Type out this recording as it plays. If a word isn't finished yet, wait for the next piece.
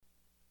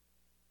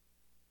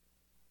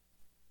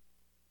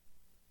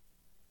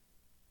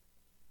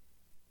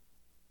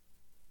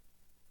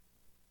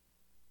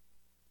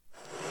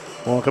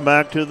Welcome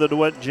back to the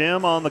DeWitt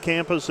Gym on the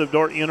campus of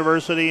Dordt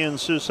University in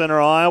Sioux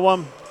Center,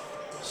 Iowa.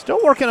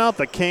 Still working out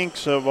the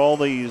kinks of all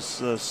these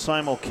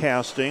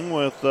simulcasting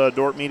with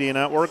Dordt Media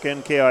Network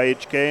and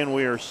KIHK, and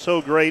we are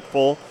so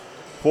grateful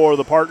for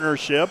the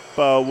partnership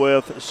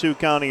with Sioux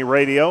County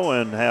Radio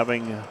and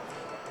having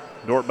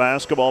Dordt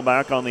basketball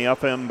back on the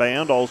FM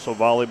band, also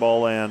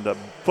volleyball and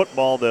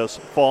football this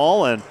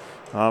fall. And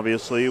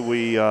obviously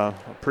we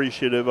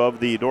appreciative of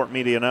the Dordt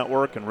Media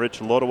Network and Rich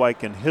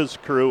Lodewijk and his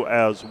crew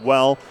as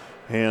well.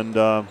 And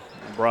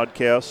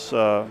broadcasts,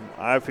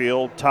 I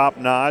feel,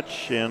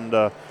 top-notch,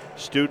 and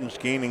students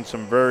gaining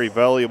some very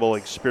valuable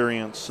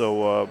experience.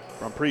 So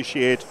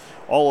appreciate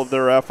all of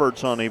their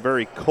efforts on a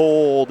very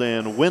cold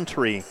and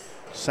wintry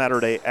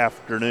Saturday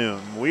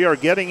afternoon. We are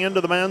getting into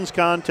the men's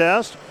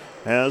contest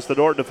as the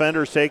Dordt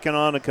Defenders taking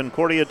on a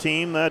Concordia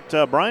team that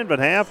Brian Van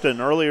Haften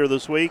earlier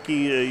this week,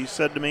 he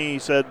said to me, he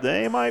said,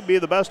 they might be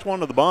the best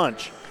one of the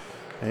bunch.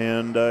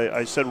 And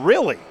I said,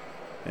 really?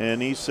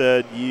 And he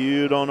said,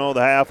 you don't know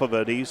the half of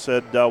it. He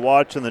said,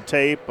 watching the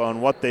tape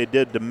on what they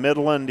did to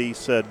Midland, he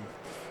said,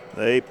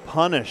 they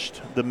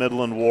punished the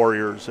Midland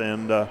Warriors.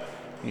 And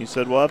he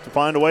said, we'll have to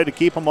find a way to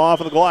keep them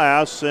off of the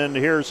glass. And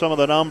here's some of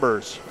the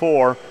numbers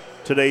for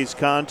today's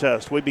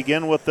contest. We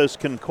begin with this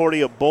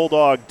Concordia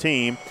Bulldog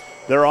team.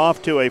 They're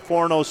off to a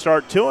 4-0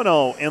 start,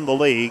 2-0 in the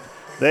league.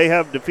 They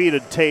have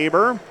defeated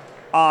Tabor,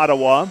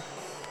 Ottawa,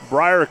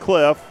 Briar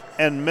Cliff,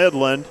 and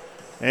Midland.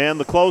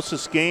 And the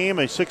closest game,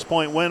 a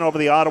 6-point win over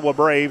the Ottawa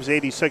Braves,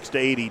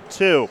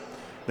 86-82.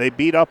 They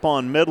beat up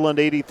on Midland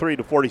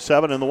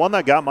 83-47. And the one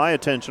that got my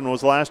attention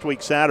was last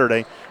week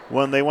Saturday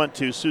when they went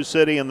to Sioux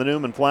City in the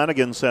Newman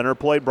Flanagan Center,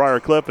 played Briar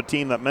Cliff, a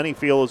team that many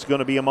feel is going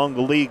to be among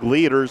the league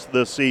leaders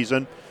this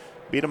season.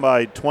 Beat them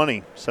by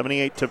 20,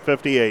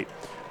 78-58.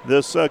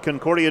 This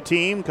Concordia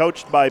team,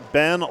 coached by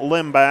Ben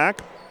Limbach,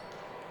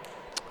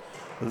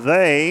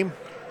 they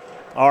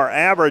are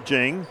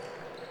averaging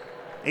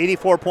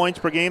 84 points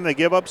per game. They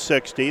give up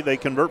 60. They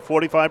convert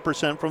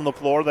 45% from the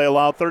floor. They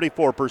allow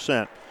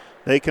 34%.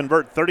 They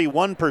convert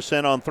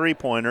 31% on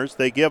three-pointers.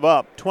 They give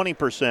up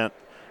 20%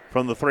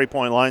 from the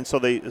three-point line, so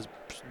they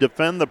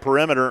defend the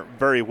perimeter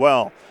very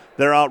well.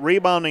 They're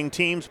out-rebounding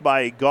teams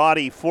by a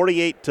gaudy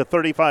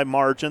 48-35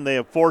 margin. They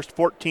have forced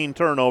 14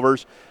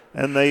 turnovers,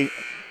 and they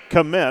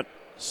commit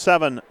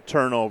 7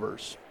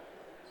 turnovers.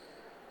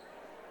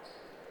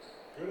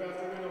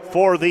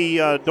 For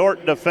the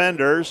Dordt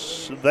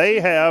Defenders, they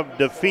have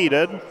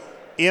defeated,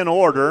 in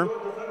order,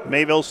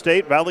 Mayville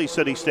State, Valley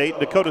City State,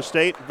 Dakota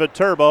State,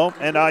 Viterbo,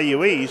 and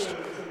IU East.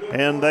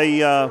 And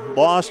they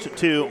lost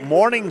to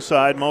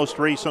Morningside most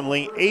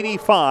recently,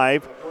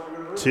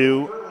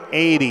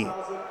 85-80.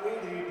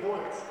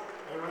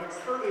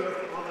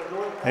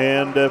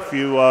 And if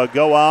you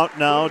go out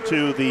now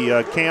to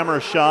the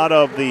camera shot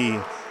of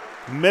the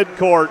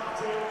midcourt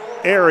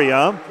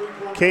area,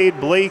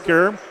 Cade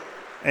Bleeker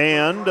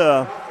and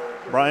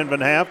Brian Van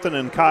Haften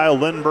and Kyle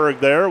Lindberg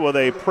there with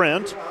a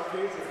print.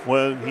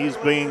 Well, he's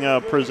being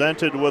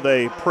presented with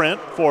a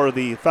print for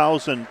the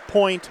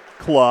 1,000-point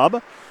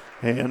club.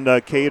 And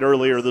Cade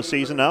earlier this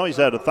season, now he's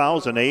at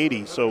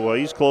 1,080, so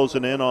he's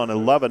closing in on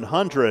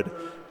 1,100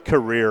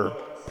 career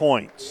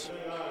points.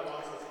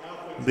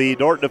 The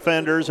Dordt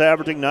Defenders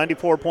averaging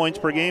 94 points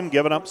per game,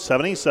 giving up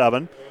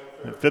 77.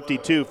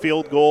 52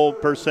 field goal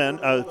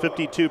percent,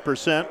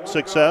 52%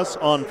 success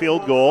on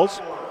field goals.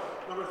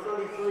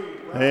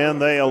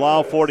 And they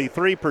allow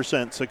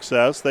 43%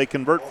 success. They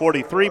convert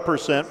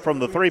 43% from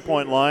the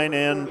three-point line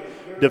and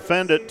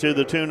defend it to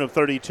the tune of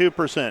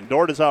 32%.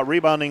 Dordt is out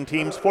rebounding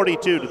teams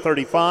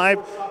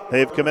 42-35.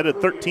 They've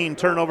committed 13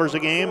 turnovers a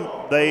game.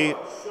 They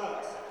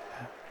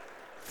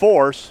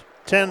force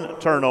 10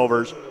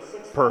 turnovers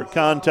per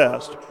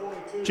contest.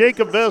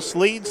 Jacob Viss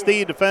leads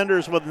the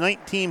Defenders with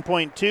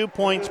 19.2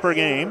 points per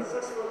game.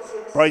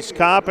 Bryce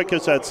Kopic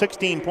is at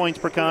 16 points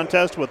per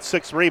contest with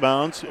 6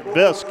 rebounds.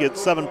 Viss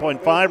gets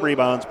 7.5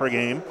 rebounds per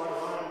game.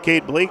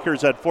 Cade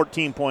Bleeker's at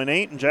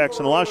 14.8, and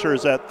Jackson Lusher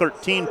is at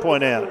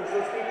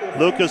 13.8.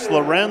 Lucas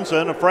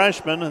Lorenzen, a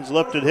freshman, has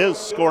lifted his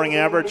scoring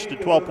average to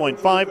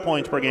 12.5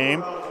 points per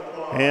game.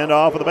 And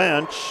off of the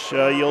bench,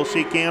 you'll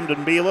see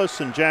Camden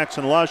Belis and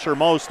Jackson Lusher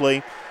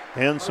mostly,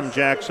 and some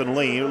Jackson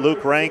Lee.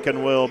 Luke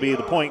Rankin will be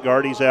the point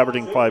guard. He's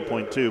averaging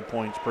 5.2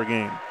 points per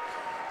game.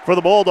 For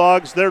the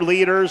Bulldogs, their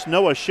leaders,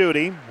 Noah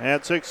Schutte,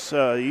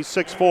 he's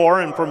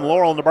 6'4", and from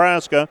Laurel,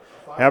 Nebraska,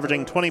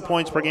 averaging 20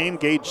 points per game.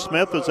 Gage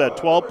Smith is at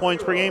 12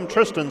 points per game.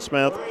 Tristan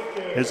Smith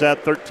is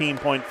at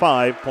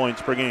 13.5 points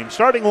per game.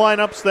 Starting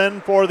lineups then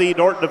for the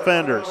Dordt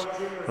Defenders.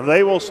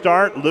 They will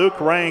start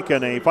Luke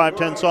Rankin, a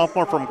 5'10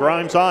 sophomore from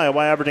Grimes,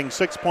 Iowa, averaging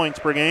 6 points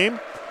per game.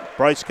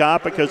 Bryce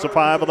Kopic is a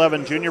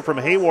 5'11 junior from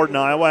Hayward,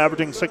 Iowa,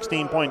 averaging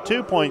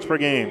 16.2 points per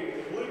game.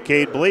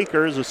 Cade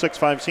Bleeker is a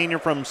 6'5 senior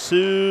from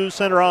Sioux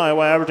Center,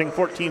 Iowa, averaging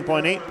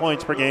 14.8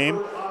 points per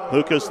game.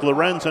 Lucas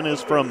Lorenzen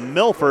is from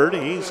Milford.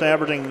 He's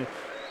averaging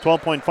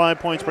 12.5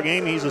 points per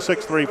game. He's a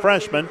 6'3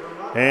 freshman.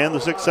 And the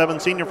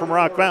 6'7 senior from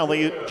Rock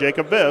Valley,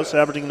 Jacob Viss,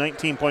 averaging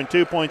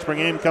 19.2 points per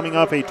game, coming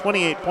off a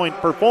 28-point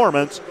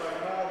performance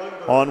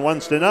on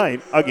Wednesday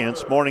night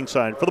against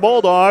Morningside. For the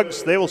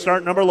Bulldogs, they will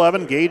start number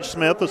 11, Gage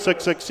Smith, a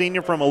 6'6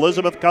 senior from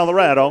Elizabeth,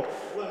 Colorado.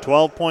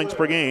 12 points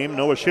per game.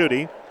 Noah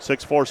Schutte,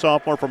 6'4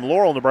 sophomore from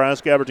Laurel,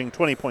 Nebraska, averaging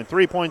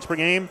 20.3 points per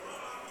game.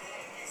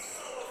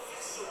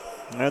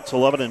 That's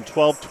 11 and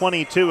 12.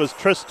 22 is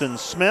Tristan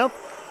Smith.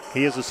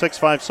 He is a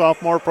 6'5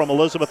 sophomore from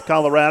Elizabeth,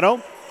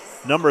 Colorado.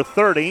 Number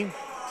 30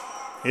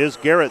 is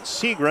Garrett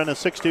Seagren, a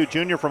 6'2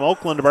 junior from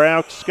Oakland,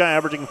 Nebraska,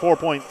 averaging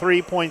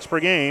 4.3 points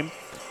per game.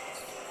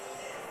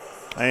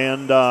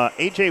 And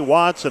A.J.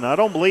 Watson, I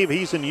don't believe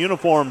he's in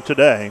uniform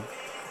today.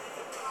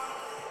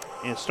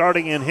 And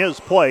starting in his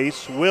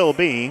place will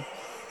be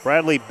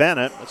Bradley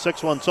Bennett, a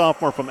 6'1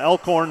 sophomore from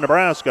Elkhorn,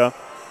 Nebraska,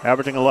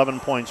 averaging 11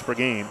 points per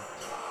game.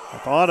 I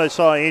thought I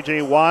saw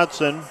A.J.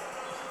 Watson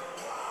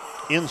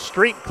in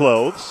street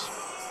clothes.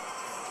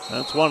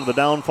 That's one of the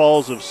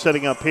downfalls of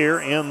sitting up here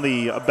in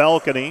the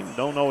balcony.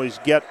 Don't always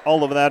get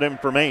all of that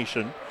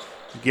information.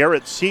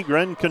 Garrett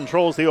Seagren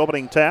controls the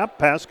opening tap.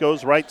 Pass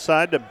goes right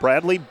side to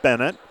Bradley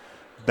Bennett.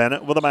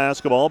 Bennett with a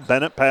basketball.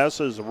 Bennett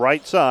passes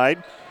right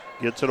side.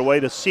 Gets it away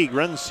to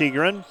Seagren.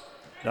 Seagren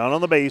down on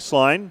the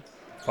baseline.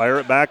 Fire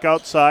it back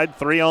outside.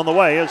 3 on the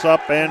way is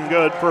up and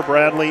good for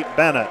Bradley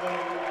Bennett.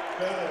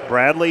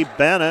 Bradley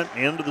Bennett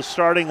into the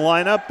starting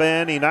lineup,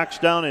 and he knocks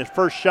down his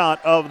first shot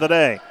of the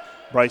day.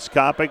 Bryce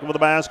Kopic with the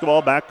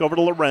basketball. Back over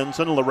to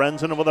Lorenzen.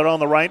 Lorenzen with it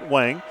on the right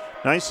wing.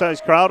 Nice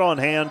sized crowd on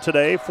hand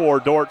today for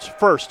Dort's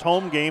first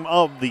home game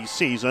of the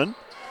season.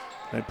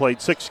 They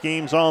played 6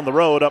 games on the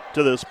road up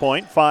to this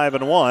point,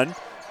 5-1.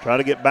 Try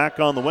to get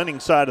back on the winning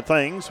side of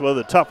things with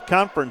a tough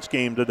conference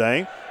game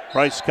today.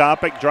 Bryce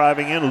Kopic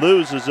driving in,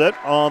 loses it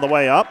on the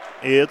way up.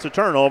 It's a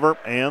turnover,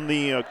 and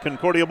the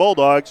Concordia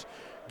Bulldogs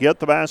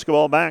get the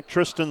basketball back.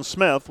 Tristan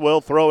Smith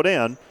will throw it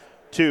in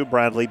to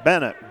Bradley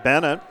Bennett.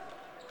 Bennett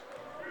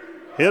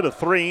hit a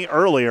 3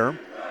 earlier.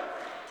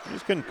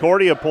 These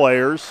Concordia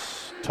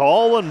players,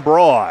 tall and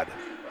broad.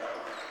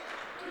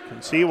 You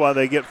can see why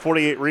they get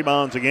 48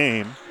 rebounds a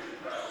game.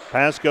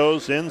 Pass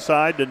goes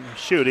inside to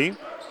Schutte.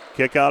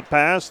 Kick out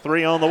pass,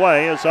 3 on the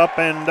way, is up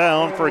and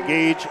down for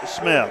Gage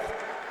Smith.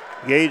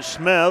 Gage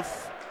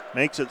Smith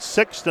makes it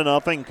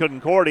 6-0.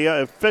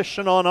 Concordia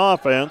efficient on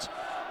offense.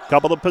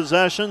 Couple of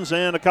possessions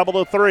and a couple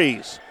of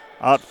threes.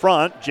 Out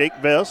front, Jake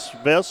Viss.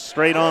 Viss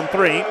straight on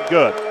 3,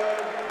 good.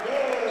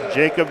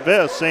 Jacob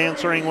Viss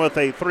answering with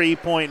a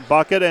 3-point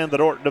bucket, and the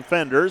Dordt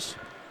defenders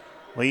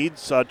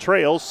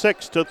trails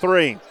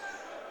 6-3.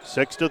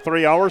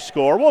 6-3 our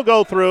score. We'll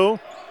go through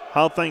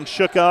how things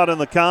shook out in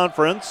the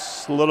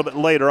conference a little bit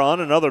later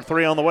on. Another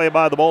 3 on the way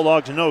by the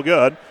Bulldogs, no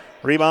good.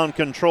 Rebound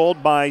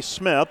controlled by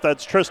Smith.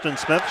 That's Tristan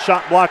Smith.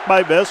 Shot blocked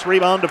by Viss.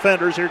 Rebound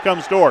defenders. Here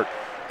comes Dordt.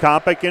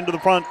 Kopic into the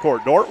front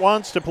court. Dordt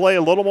wants to play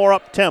a little more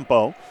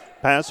up-tempo.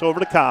 Pass over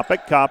to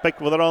Kopic. Kopic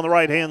with it on the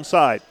right-hand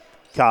side.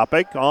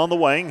 Kopic on the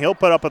wing. He'll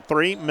put up a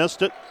 3.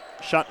 Missed it.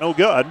 Shot no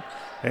good.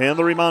 And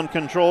the rebound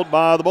controlled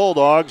by the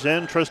Bulldogs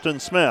and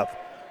Tristan Smith.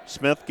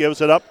 Smith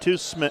gives it up to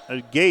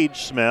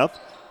Gage Smith.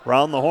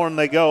 Round the horn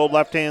they go,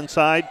 left-hand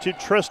side to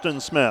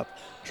Tristan Smith.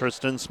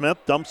 Tristan Smith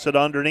dumps it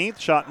underneath,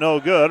 shot no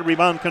good.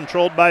 Rebound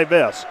controlled by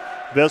Viss.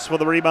 Viss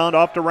with a rebound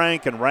off to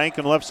Rankin.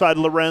 Rankin left side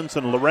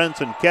Lorenzen.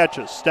 Lorenzen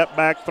catches, step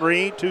back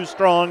 3, too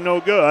strong, no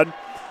good.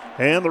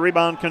 And the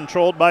rebound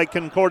controlled by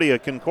Concordia.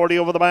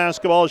 Concordia over the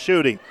basketball,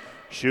 Schutte.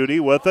 Schutte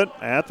with it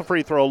at the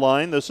free throw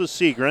line. This is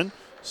Seagren.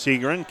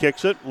 Seagren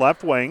kicks it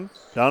left wing,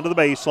 down to the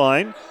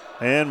baseline.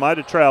 And might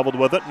have traveled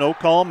with it. No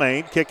call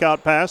made. Kick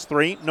out pass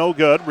 3. No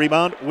good.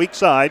 Rebound weak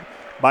side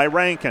by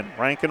Rankin.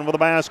 Rankin with the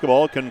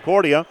basketball.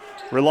 Concordia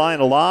relying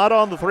a lot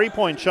on the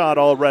 3-point shot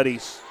already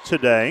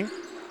today.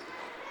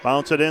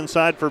 Bounce it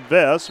inside for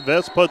Viss.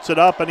 Viss puts it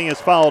up, and he is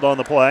fouled on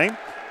the play.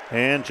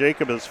 And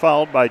Jacob is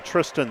fouled by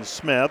Tristan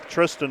Smith.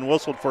 Tristan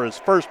whistled for his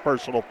first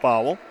personal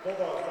foul.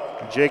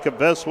 Jacob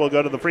Viss will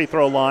go to the free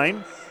throw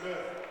line.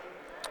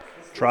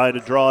 Try to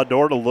draw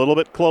Dordt a little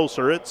bit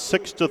closer. It's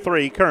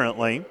 6-3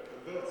 currently.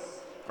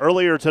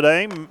 Earlier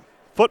today,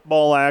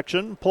 football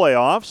action,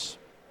 playoffs.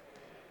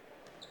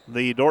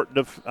 The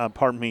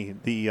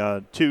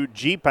two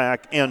GPAC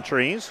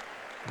entries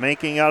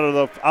making out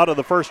of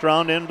the first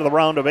round into the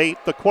round of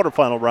 8, the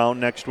quarterfinal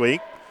round next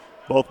week.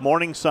 Both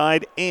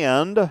Morningside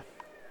and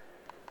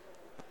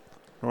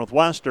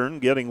Northwestern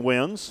getting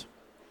wins.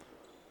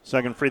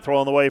 Second free throw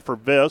on the way for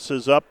Viss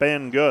is up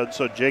and good.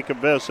 So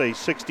Jacob Viss, a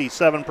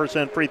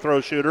 67% free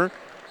throw shooter.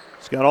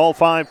 He's got all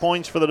 5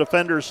 points for the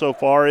defenders so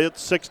far.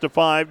 It's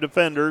 6-5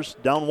 defenders,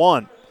 down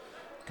 1.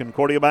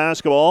 Concordia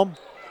basketball.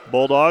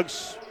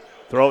 Bulldogs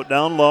throw it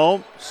down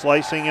low,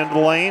 slicing into the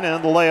lane,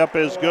 and the layup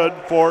is good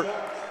for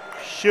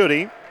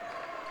Schutte.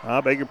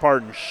 I beg your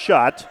pardon,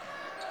 shot.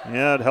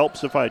 Yeah, it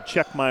helps if I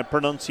check my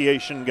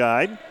pronunciation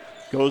guide.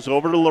 Goes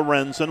over to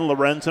Lorenzen.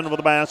 Lorenzen with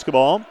the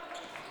basketball.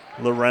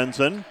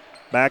 Lorenzen,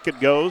 back it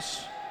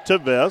goes to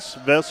Viss.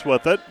 Viss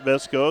with it.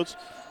 Viss goes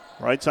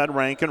right side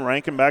Rankin.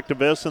 Rankin back to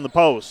Viss in the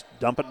post.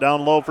 Dump it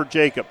down low for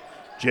Jacob.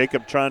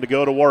 Jacob trying to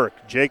go to work.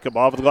 Jacob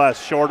off the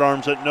glass. Short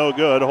arms it, no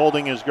good.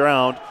 Holding his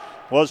ground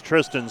was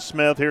Tristan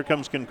Smith. Here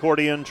comes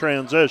Concordia in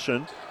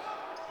transition.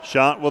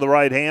 Shot with the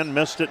right hand,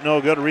 missed it,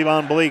 no good.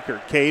 Rebound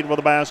Bleeker. Cade with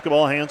the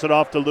basketball, hands it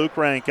off to Luke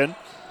Rankin.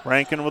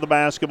 Rankin with the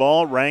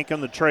basketball.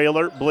 Rankin the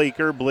trailer.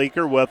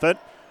 Bleeker with it.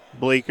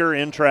 Bleeker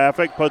in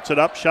traffic, puts it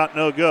up, shot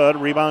no good.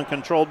 Rebound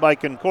controlled by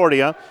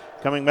Concordia.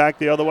 Coming back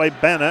the other way,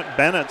 Bennett.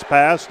 Bennett's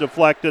pass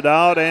deflected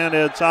out, and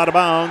it's out of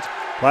bounds.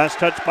 Last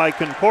touch by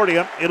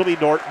Concordia. It'll be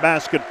Dordt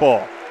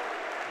basketball.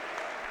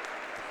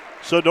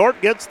 So Dordt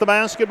gets the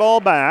basketball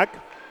back.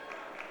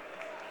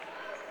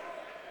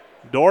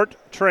 Dordt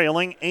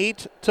trailing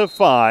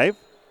 8-5.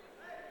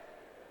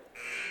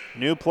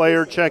 New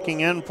player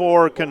checking in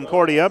for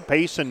Concordia,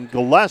 Payson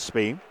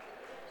Gillespie.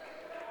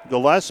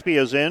 Gillespie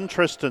is in.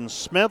 Tristan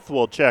Smith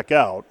will check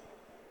out.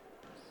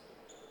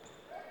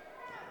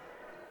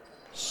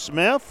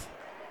 Smith,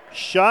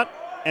 Shutt,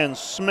 and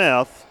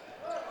Smith.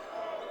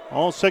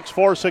 All 6'4",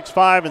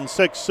 6'5", and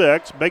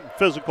 6'6". Big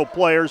physical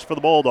players for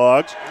the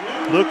Bulldogs.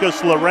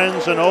 Lucas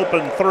Lorenz an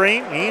open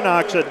three. He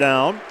knocks it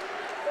down.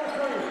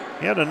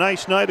 He had a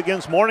nice night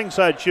against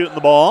Morningside shooting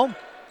the ball.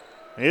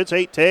 It's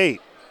 8-8.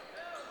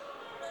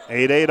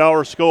 8-8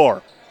 our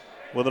score.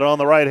 With it on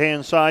the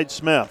right-hand side,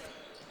 Smith.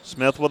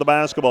 Smith with the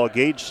basketball.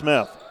 Gage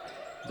Smith.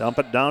 Dump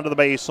it down to the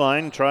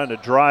baseline, trying to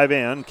drive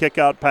in.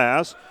 Kick-out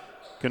pass.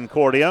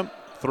 Concordia.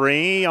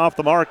 Three off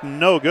the mark,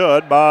 no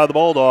good by the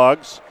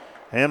Bulldogs.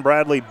 And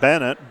Bradley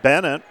Bennett.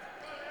 Bennett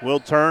will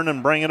turn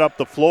and bring it up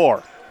the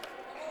floor.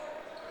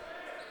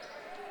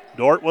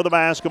 Dordt with the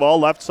basketball.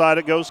 Left side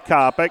it goes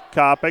Kopic.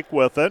 Kopic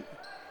with it.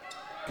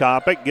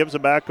 Kopic gives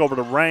it back over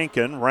to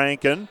Rankin.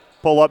 Rankin,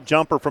 pull-up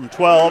jumper from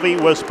 12. He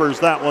whispers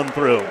that one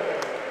through.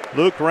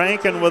 Luke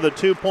Rankin with a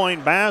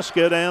 2-point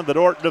basket, and the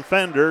Dordt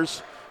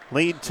defenders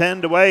lead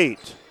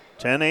 10-8.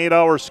 10-8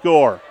 our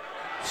score.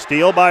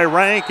 Steal by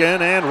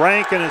Rankin, and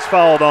Rankin is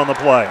fouled on the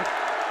play.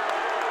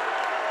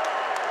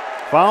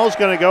 Foul's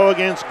going to go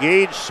against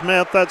Gage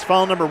Smith. That's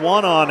foul number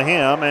 1 on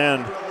him,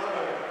 and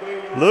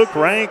Luke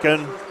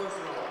Rankin,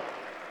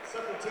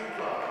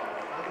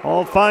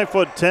 all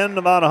 5'10",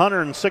 about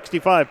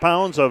 165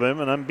 pounds of him,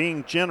 and I'm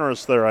being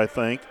generous there, I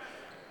think.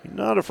 He's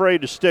not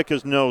afraid to stick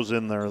his nose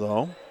in there,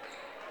 though.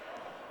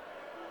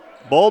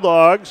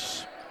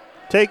 Bulldogs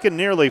taking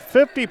nearly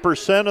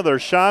 50% of their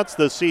shots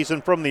this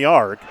season from the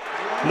arc.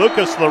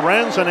 Lucas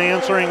Lorenzen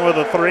answering with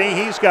a three.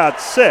 He's got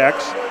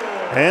 6,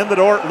 and the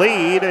Dordt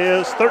lead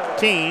is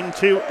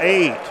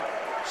 13-8.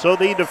 So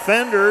the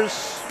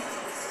defenders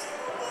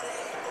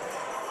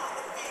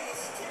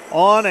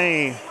on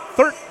a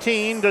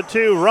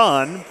 13-2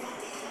 run,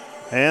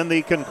 and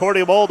the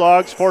Concordia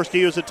Bulldogs forced to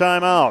use a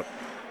timeout.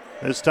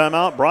 This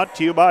timeout brought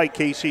to you by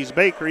Casey's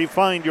Bakery.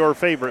 Find your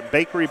favorite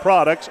bakery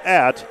products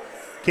at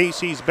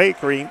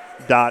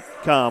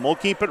caseysbakery.com. We'll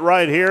keep it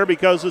right here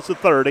because it's a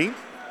 30,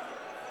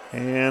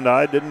 and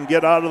I didn't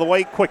get out of the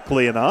way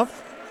quickly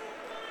enough.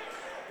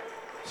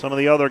 Some of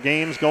the other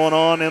games going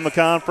on in the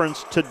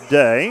conference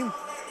today.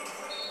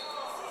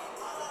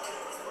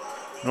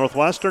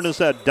 Northwestern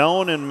is at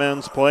Doane in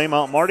men's play.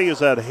 Mount Marty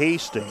is at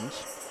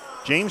Hastings.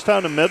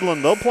 Jamestown and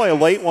Midland, they'll play a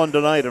late one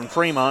tonight in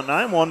Fremont, and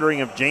I'm wondering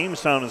if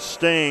Jamestown is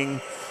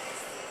staying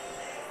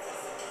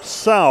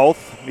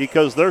south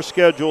because they're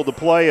scheduled to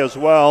play as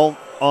well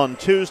on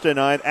Tuesday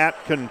night at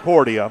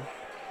Concordia.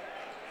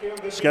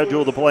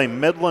 Scheduled to play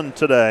Midland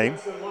today.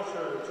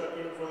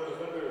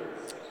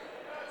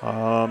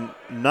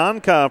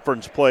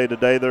 Non-conference play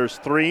today. There's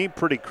 3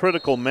 pretty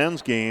critical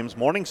men's games.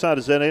 Morningside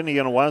is at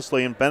Indiana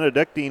Wesleyan.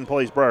 Benedictine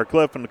plays Briar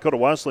Cliff, and Dakota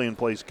Wesleyan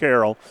plays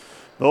Carroll.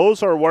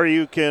 Those are where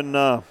you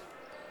can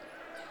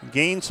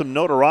gain some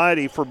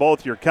notoriety for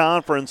both your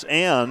conference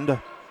and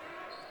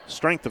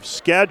strength of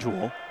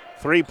schedule.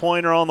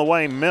 3-pointer on the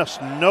way,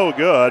 missed, no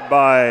good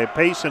by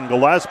Payson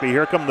Gillespie.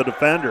 Here come the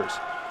defenders.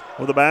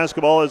 With the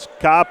basketball is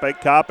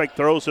Kopic. Kopic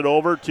throws it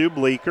over to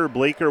Bleeker.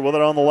 Bleeker with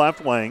it on the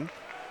left wing.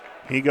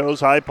 He goes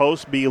high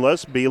post,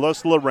 Belis,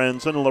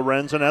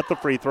 Lorenzen at the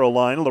free throw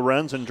line.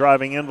 Lorenzen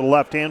driving into the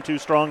left hand, too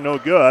strong, no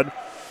good.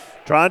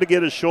 Trying to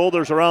get his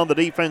shoulders around the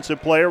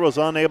defensive player, was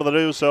unable to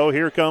do so.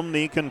 Here come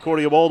the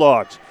Concordia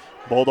Bulldogs.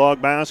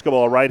 Bulldog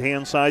basketball,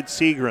 right-hand side,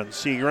 Segrin.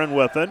 Segrin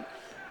with it.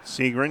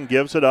 Segrin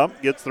gives it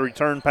up, gets the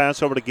return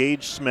pass over to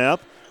Gage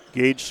Smith.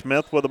 Gage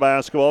Smith with the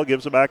basketball,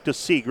 gives it back to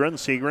Segrin.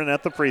 Segrin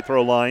at the free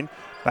throw line.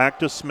 Back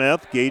to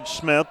Smith. Gage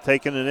Smith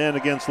taking it in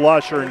against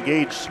Lusher, and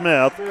Gage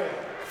Smith,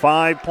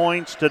 5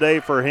 points today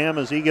for him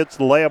as he gets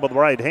the layup with the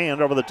right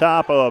hand over the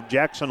top of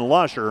Jackson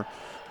Lusher.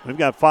 We've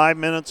got 5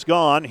 minutes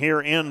gone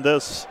here in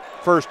this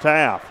first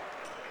half.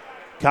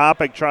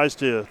 Kopic tries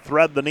to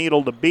thread the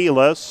needle to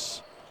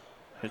Belis.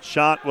 His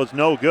shot was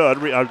no good.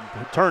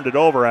 Turned it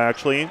over,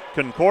 actually.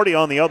 Concordia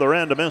on the other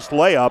end, a missed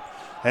layup.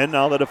 And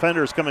now the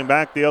defender's coming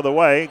back the other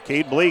way.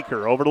 Cade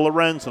Bleeker over to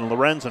Lorenzen.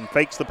 Lorenzen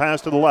fakes the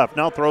pass to the left.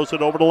 Now throws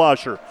it over to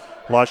Lusher.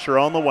 Lusher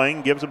on the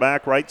wing, gives it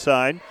back right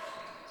side.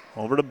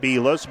 Over to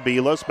Belis.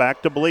 Belis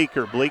back to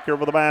Bleeker. Bleeker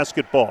with the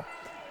basketball.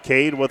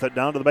 Cade with it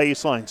down to the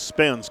baseline.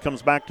 Spins,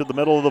 comes back to the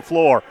middle of the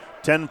floor.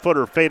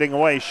 10-footer fading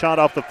away. Shot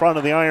off the front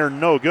of the iron,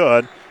 no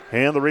good.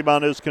 And the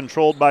rebound is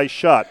controlled by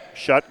Shutt.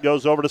 Shutt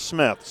goes over to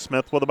Smith.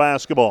 Smith with the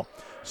basketball.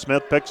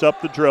 Smith picks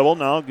up the dribble.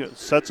 Now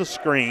sets a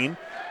screen.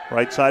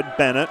 Right side,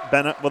 Bennett.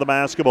 Bennett with the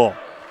basketball.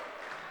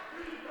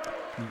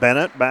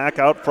 Bennett back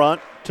out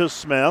front to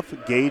Smith.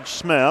 Gage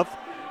Smith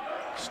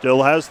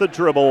still has the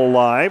dribble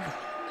alive.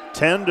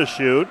 10 to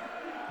shoot.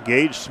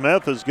 Gage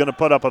Smith is going to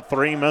put up a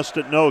three. Missed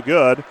it, no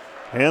good.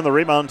 And the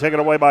rebound taken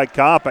away by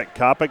Kopic.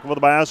 Kopic with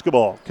the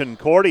basketball.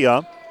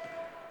 Concordia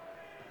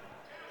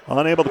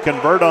unable to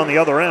convert on the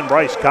other end.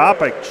 Bryce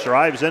Kopic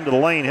drives into the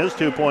lane. His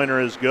two-pointer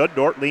is good.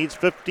 Dordt leads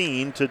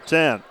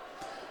 15-10.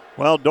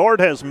 Well, Dordt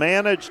has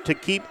managed to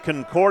keep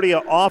Concordia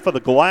off of the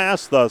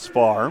glass thus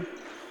far.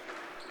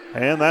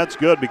 And that's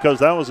good because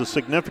that was a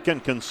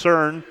significant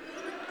concern.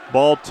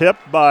 Ball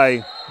tipped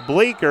by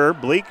Bleeker.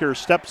 Bleeker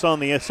steps on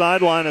the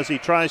sideline as he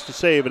tries to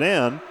save it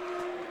in.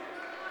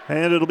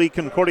 And it'll be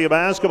Concordia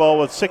basketball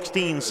with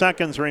 16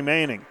 seconds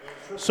remaining.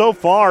 So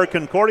far,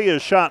 Concordia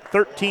has shot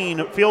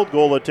 13 field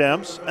goal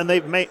attempts, and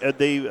they've made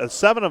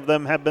 7 of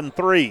them have been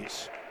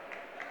threes.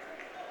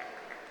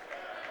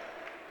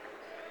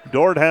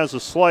 Dordt has a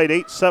slight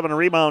 8-7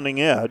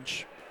 rebounding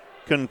edge.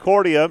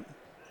 Concordia,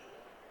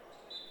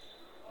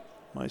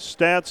 my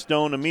stats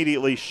don't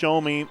immediately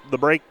show me the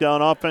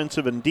breakdown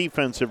offensive and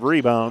defensive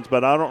rebounds,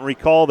 but I don't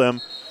recall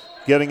them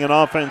getting an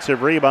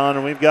offensive rebound,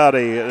 and we've got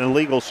an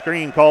illegal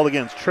screen called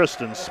against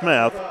Tristan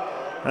Smith.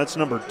 That's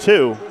number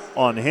 2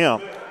 on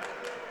him.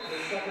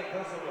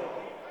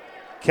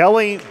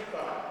 Kelly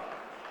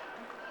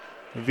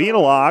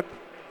Vinalek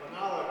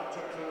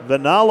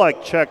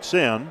checks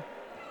in.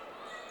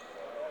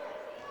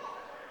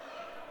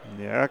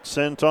 The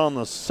accent on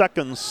the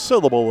second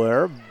syllable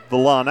there,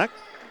 Vinalek,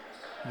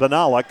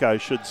 I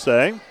should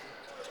say.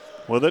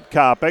 With it,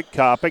 Kopic.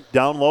 Kopic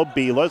down low,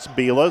 Belis.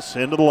 Belis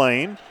into the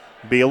lane.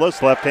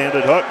 Belis,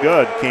 left-handed hook,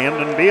 good.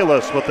 Camden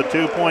Belis with the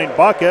 2-point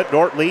bucket.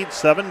 Dordt leads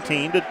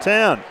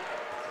 17-10.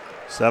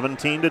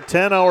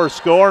 17-10 our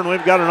score, and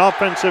we've got an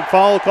offensive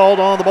foul called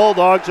on the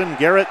Bulldogs and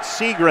Garrett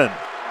Seagren.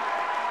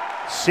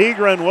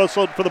 Seagren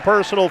whistled for the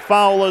personal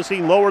foul as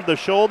he lowered the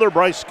shoulder.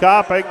 Bryce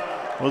Kopic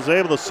was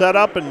able to set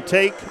up and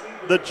take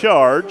the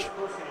charge.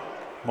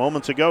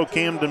 Moments ago,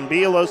 Camden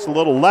Belis, a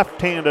little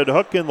left-handed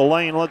hook in the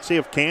lane. Let's see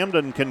if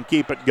Camden can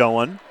keep it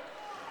going.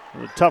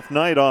 A tough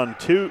night on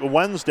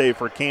Wednesday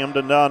for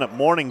Camden down at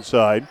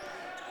Morningside.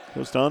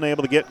 Just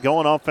unable to get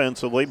going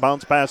offensively.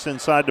 Bounce pass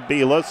inside to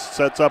Belis.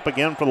 Sets up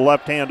again for the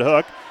left-hand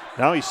hook.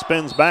 Now he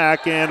spins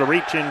back, and a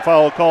reach-in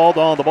foul called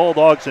on the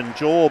Bulldogs and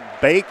Joel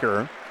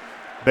Baker.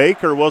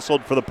 Baker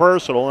whistled for the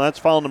personal. That's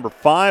foul number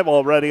 5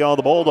 already on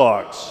the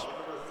Bulldogs.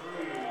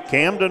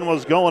 Camden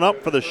was going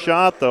up for the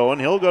shot, though, and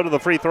he'll go to the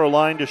free throw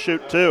line to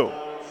shoot 2.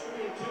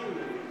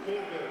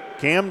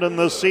 Camden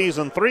this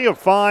season, 3 of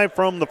 5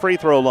 from the free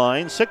throw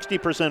line,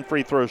 60%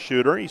 free throw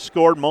shooter. He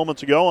scored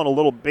moments ago on a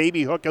little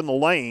baby hook in the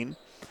lane.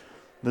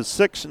 The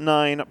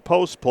 6'9"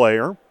 post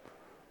player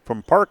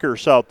from Parker,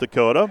 South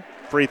Dakota.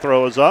 Free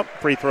throw is up.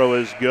 Free throw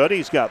is good.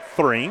 He's got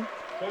 3.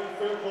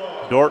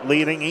 Dordt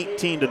leading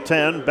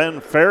 18-10.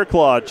 Ben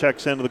Fairclough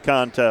checks into the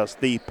contest,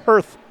 the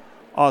Perth,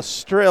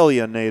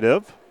 Australia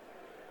native.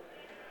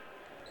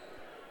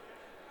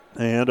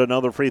 And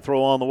another free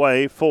throw on the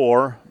way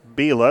for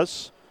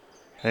Belis.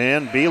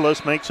 And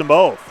Belis makes them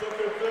both.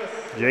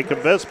 Jacob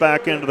Viss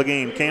back into the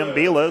game. Cam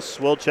Belis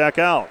will check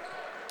out.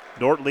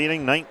 Dordt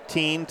leading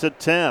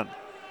 19-10.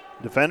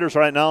 Defenders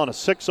right now on a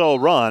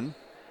 6-0 run.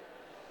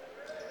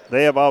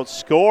 They have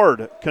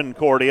outscored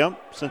Concordia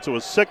since it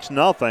was 6-0,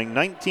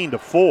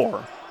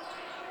 19-4.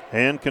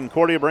 And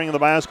Concordia bringing the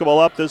basketball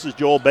up. This is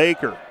Joel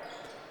Baker.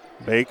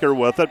 Baker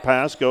with it.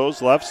 Pass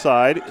goes left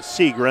side.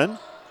 Seagren.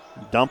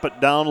 Dump it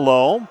down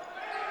low.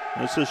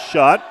 This is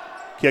shot.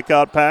 Kick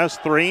out pass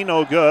 3,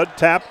 no good.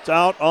 Tapped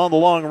out on the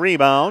long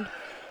rebound.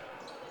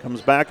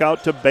 Comes back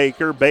out to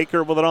Baker.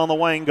 Baker with it on the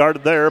wing,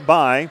 guarded there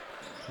by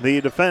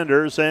the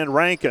defenders and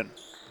Rankin.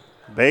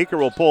 Baker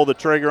will pull the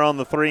trigger on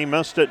the 3,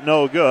 missed it,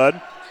 no good.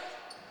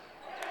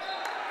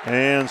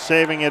 And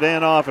saving it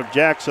in off of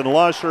Jackson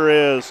Lusher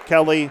is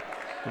Kelly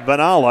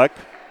Vinalek.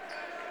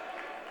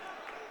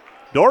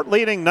 Dordt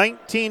leading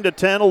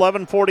 19-10,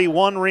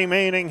 11:41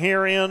 remaining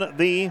here in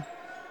the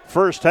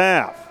first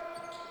half.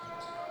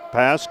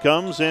 Pass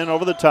comes in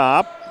over the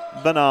top.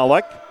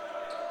 Vinalek.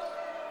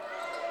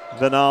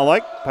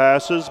 Vinalek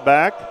passes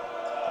back.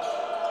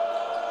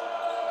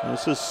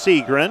 This is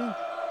Seagren.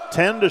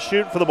 10 to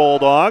shoot for the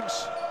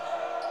Bulldogs.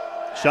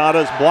 Shot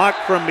is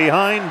blocked from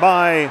behind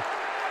by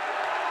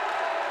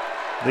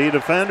the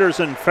defenders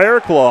in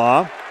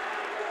Fairclough.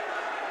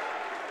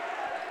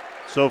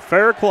 So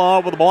Fairclough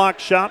with a block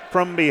shot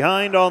from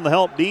behind on the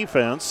help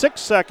defense.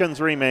 6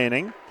 seconds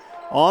remaining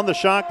on the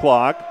shot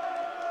clock.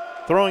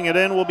 Throwing it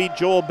in will be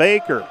Joel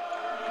Baker.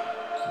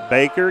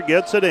 Baker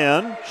gets it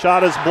in.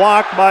 Shot is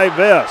blocked by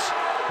Viss.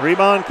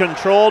 Rebound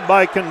controlled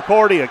by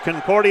Concordia.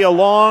 Concordia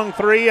long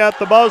 3 at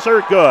the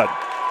buzzer. Good.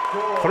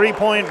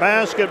 3-point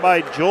basket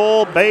by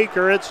Joel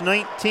Baker. It's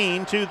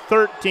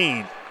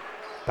 19-13.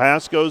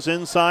 Pass goes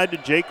inside to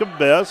Jacob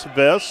Viss.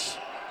 Viss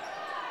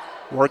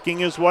working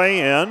his way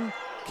in.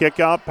 Kick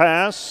out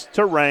pass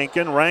to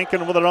Rankin.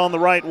 Rankin with it on the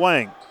right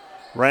wing.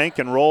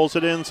 Rankin rolls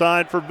it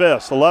inside for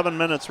Viss. 11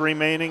 minutes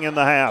remaining in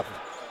the half.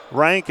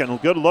 Rankin,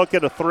 good look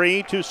at a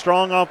three, too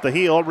strong off the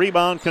heel.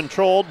 Rebound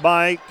controlled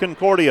by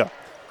Concordia.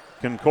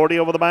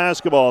 Concordia with the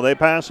basketball. They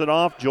pass it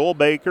off. Joel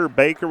Baker.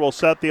 Baker will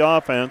set the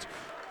offense.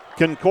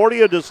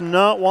 Concordia does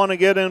not want to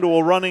get into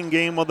a running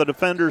game with the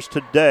defenders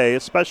today,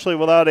 especially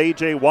without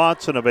A.J.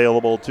 Watson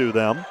available to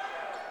them.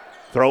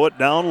 Throw it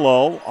down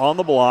low on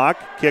the block.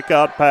 Kick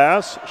out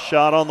pass.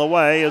 Shot on the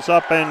way is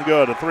up and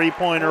good. A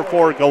three-pointer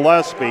for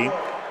Gillespie.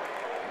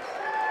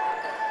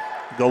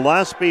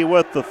 Gillespie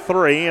with the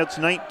three. It's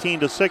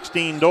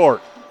 19-16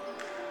 Dordt.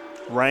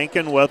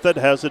 Rankin with it.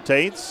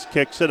 Hesitates.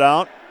 Kicks it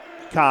out.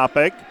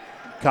 Kopic.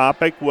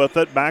 Kopic with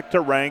it. Back to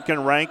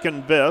Rankin.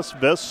 Rankin Viss.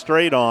 Viss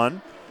straight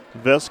on.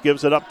 Viss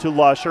gives it up to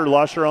Lusher.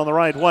 Lusher on the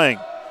right wing.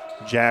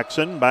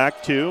 Jackson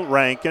back to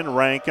Rankin.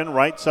 Rankin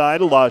right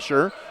side.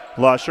 Lusher.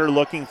 Lusher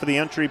looking for the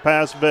entry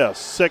pass. Viss.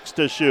 6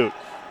 to shoot.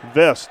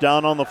 Viss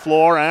down on the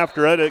floor.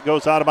 After it, it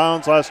goes out of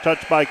bounds. Last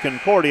touch by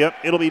Concordia.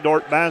 It'll be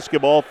Dordt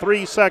basketball.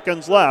 3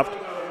 seconds left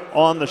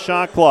on the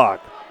shot clock.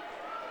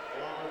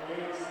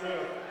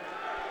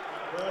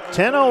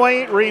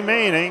 10:08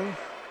 remaining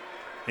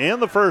in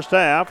the first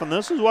half, and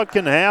this is what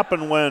can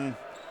happen when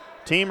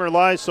team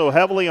relies so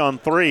heavily on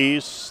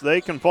threes. They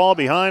can fall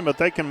behind, but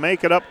they can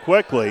make it up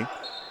quickly.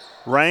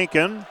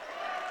 Rankin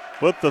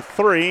with the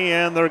three,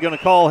 and they're going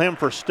to call him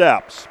for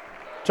steps.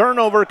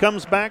 Turnover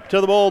comes back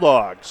to the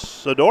Bulldogs.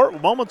 So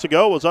Dordt moments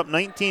ago was up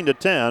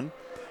 19-10.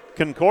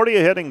 Concordia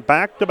hitting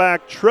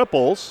back-to-back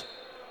triples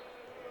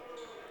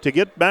to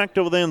get back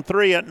to within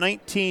 3 at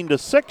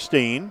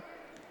 19-16.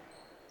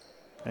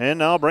 And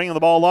now bringing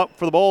the ball up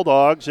for the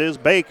Bulldogs is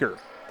Baker.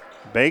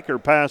 Baker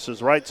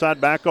passes right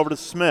side back over to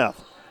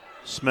Smith.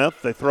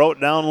 Smith, they throw it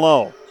down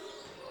low.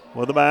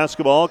 With the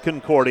basketball,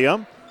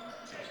 Concordia.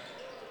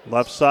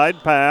 Left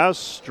side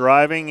pass,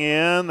 driving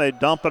in, they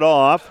dump it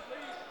off.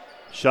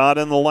 Shot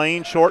in the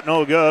lane, short,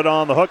 no good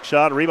on the hook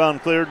shot.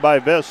 Rebound cleared by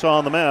Viss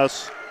on the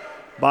miss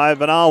by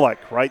Vanalik.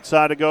 Right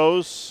side it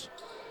goes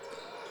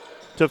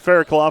to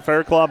Fairclough.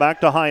 Fairclough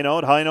back to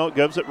Highnote. Highnote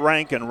gives it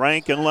Rankin.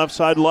 Rankin left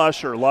side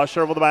Lusher.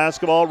 Lusher with the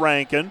basketball,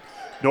 Rankin.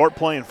 Dordt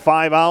playing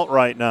 5 out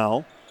right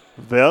now.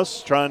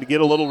 Viss trying to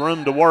get a little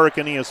room to work,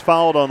 and he is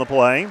fouled on the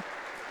play.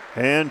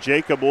 And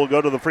Jacob will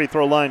go to the free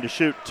throw line to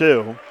shoot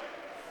 2.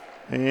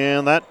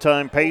 And that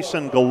time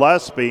Payson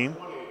Gillespie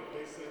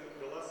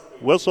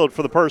whistled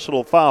for the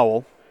personal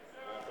foul.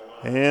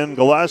 And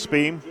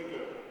Gillespie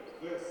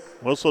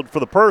whistled for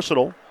the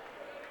personal.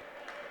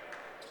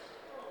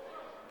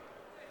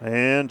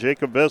 And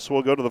Jacob Viss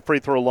will go to the free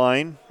throw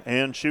line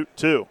and shoot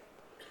 2.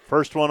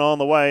 First one on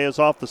the way is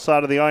off the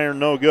side of the iron,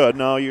 no good.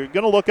 Now you're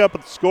going to look up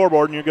at the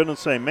scoreboard and you're going to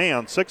say,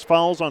 man, 6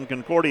 fouls on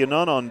Concordia,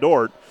 none on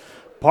Dordt.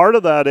 Part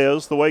of that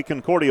is the way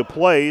Concordia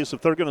plays.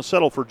 If they're going to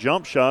settle for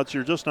jump shots,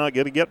 you're just not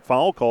going to get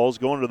foul calls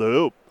going to the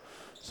hoop.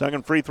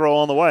 Second free throw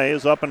on the way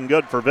is up and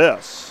good for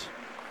Viss.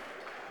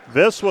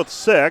 Viss with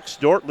 6.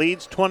 Dordt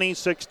leads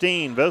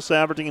 20-16. Viss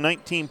averaging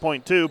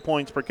 19.2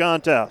 points per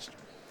contest.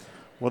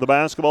 With the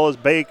basketball is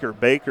Baker.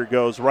 Baker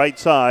goes right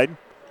side.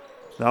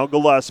 Now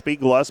Gillespie.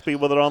 Gillespie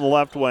with it on the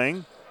left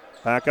wing.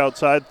 Back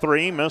outside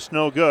 3. Missed,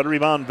 no good.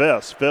 Rebound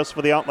Viss. Viss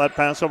for the outlet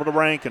pass over to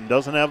Rankin.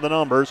 Doesn't have the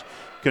numbers.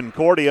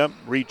 Concordia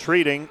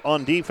retreating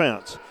on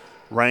defense.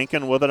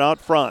 Rankin with it out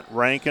front.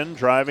 Rankin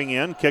driving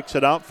in. Kicks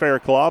it out.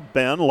 Fairclough.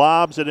 Ben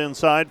lobs it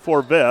inside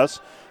for Viss.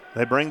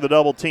 They bring the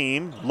double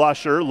team.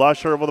 Lusher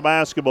with the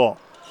basketball.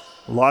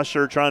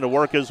 Lusher trying to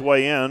work his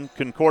way in.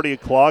 Concordia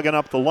clogging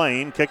up the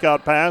lane. Kick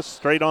out pass.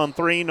 Straight on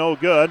 3. No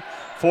good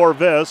for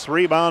Viss.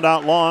 Rebound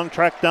out long.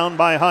 Tracked down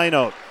by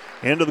Highnote.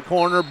 Into the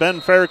corner, Ben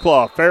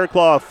Fairclough.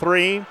 Fairclough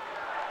 3.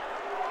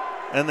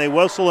 And they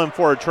whistle him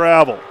for a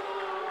travel.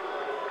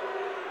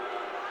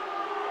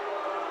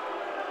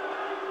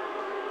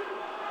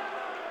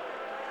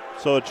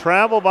 So a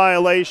travel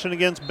violation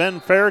against Ben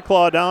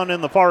Fairclough down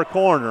in the far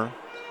corner.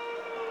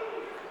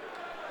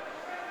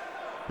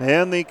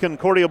 And the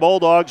Concordia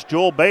Bulldogs,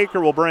 Joel Baker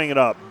will bring it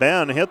up.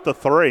 Ben hit the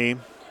 3.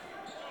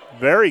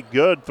 Very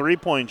good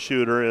three-point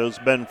shooter is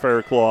Ben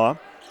Fairclough.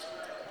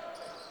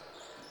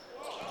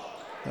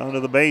 Down to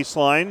the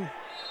baseline.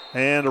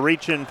 And a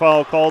reach-in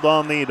foul called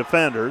on the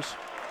defenders.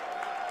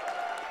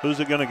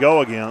 Who's it going to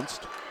go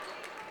against?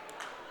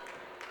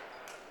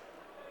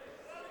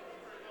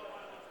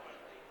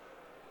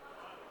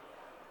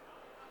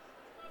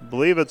 I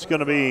believe it's going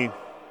to be,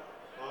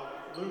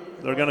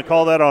 they're going to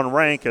call that on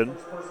Rankin.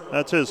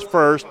 That's his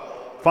first.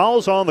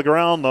 Foul's on the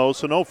ground, though,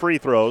 so no free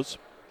throws.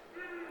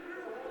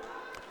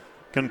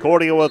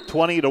 Concordia with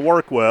 20 to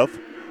work with.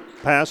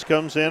 Pass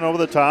comes in over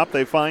the top.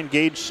 They find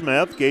Gage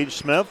Smith. Gage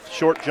Smith,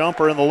 short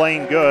jumper in the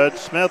lane, good.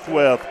 Smith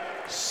with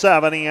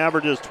 7. He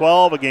averages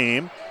 12 a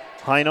game.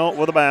 Highnote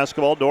with the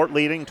basketball. Dordt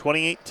leading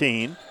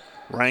 20-18.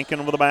 Rankin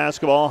with the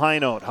basketball.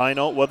 Highnote.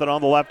 Highnote with it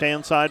on the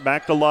left-hand side.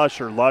 Back to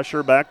Lusher.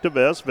 Lusher back to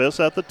Viss. Viss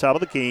at the top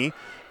of the key.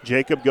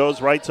 Jacob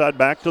goes right side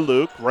back to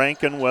Luke.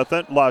 Rankin with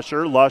it.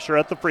 Lusher. Lusher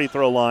at the free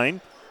throw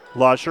line.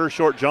 Lusher,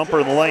 short jumper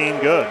in the lane,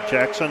 good.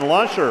 Jackson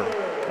Lusher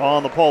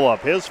on the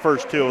pull-up. His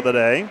first 2 of the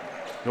day.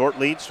 Dordt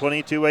leads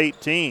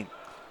 22-18.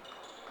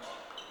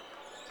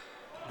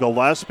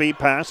 Gillespie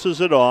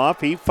passes it off.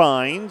 He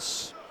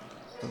finds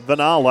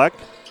Vanalik.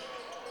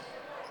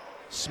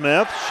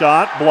 Smith,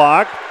 shot,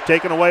 block,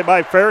 taken away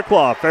by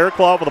Fairclough.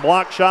 Fairclough with a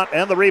block shot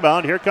and the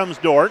rebound. Here comes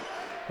Dordt.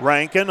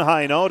 Rankin,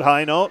 high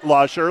note,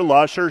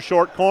 Lusher,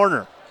 short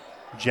corner.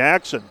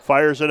 Jackson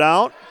fires it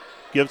out,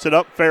 gives it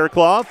up,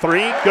 Fairclough,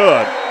 three,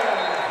 good.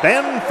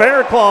 Ben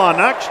Fairclough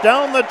knocks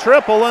down the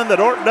triple, and the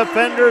Dordt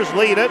defenders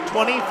lead it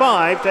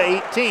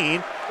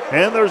 25-18.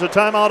 And there's a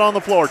timeout on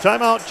the floor.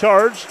 Timeout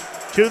charged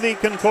to the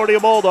Concordia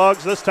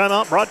Bulldogs. This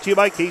timeout brought to you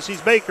by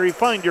Casey's Bakery.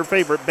 Find your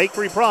favorite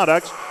bakery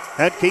products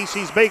at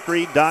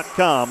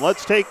caseysbakery.com.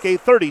 Let's take a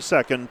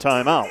 30-second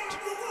timeout.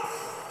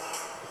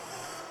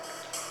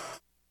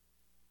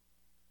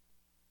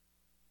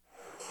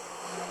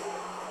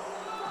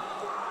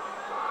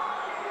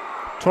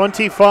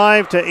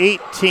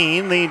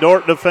 (25-18). The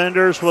Dordt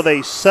defenders with a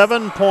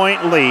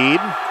 7-point lead.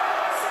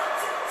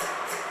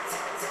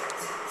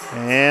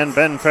 And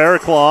Ben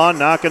Fairclough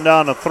knocking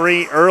down a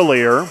three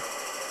earlier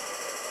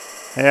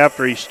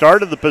after he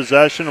started the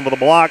possession with a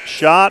blocked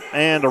shot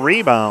and a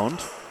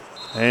rebound.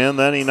 And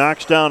then he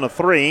knocks down a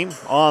three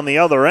on the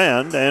other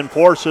end and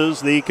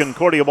forces the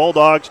Concordia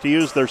Bulldogs to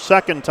use their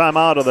second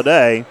timeout of the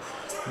day.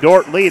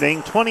 Dordt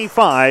leading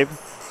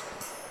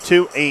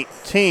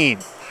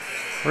 25-18.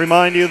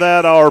 Remind you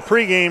that our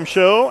pregame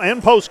show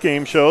and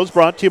postgame shows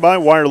brought to you by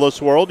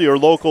Wireless World, your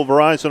local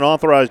Verizon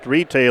authorized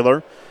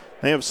retailer.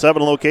 They have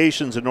 7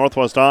 locations in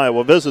Northwest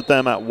Iowa. Visit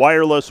them at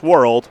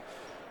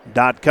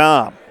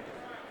wirelessworld.com.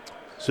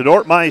 So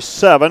Dordt by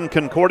 7,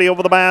 Concordia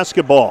with the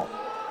basketball.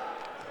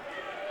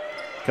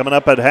 Coming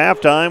up at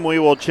halftime, we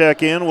will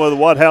check in with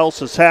what else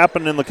has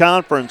happened in the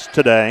conference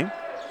today.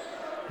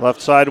 Left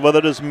side with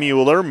it is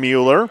Mueller.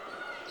 Mueller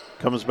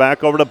comes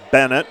back over to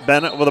Bennett.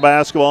 Bennett with the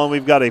basketball, and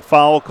we've got a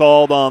foul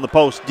called on the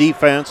post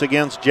defense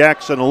against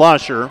Jackson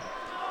Lusher.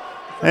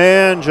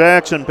 And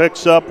Jackson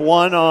picks up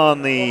one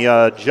on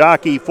the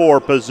jockey 4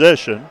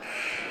 position.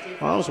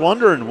 I was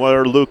wondering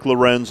where Luke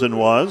Lorenzen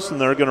was, and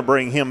they're going to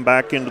bring him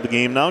back into the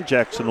game now.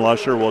 Jackson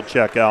Lusher will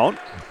check out.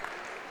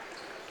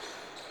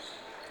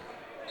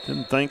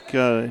 Didn't think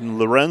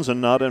Lorenzen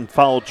not in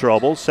foul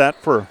trouble.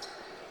 Sat for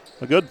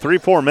a good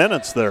 3-4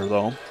 minutes there,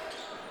 though.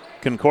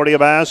 Concordia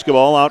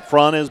basketball out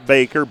front is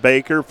Baker.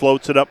 Baker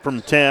floats it up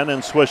from 10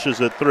 and swishes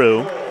it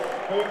through.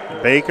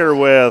 Baker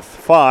with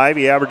 5.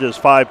 He averages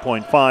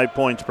 5.5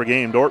 points per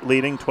game. Dordt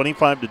leading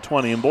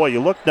 25-20. And boy,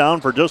 you look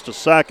down for just a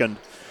second,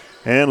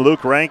 and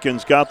Luke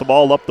Rankin's got the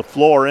ball up the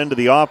floor into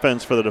the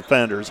offense for the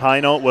defenders.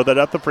 High note with it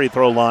at the free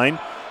throw line.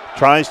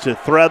 Tries to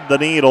thread the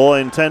needle,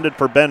 intended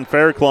for Ben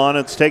Fairclough, and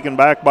it's taken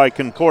back by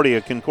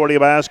Concordia. Concordia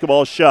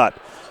basketball shot.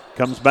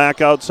 Comes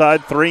back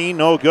outside, 3,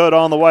 no good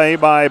on the way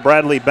by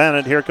Bradley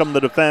Bennett. Here come the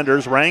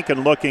defenders.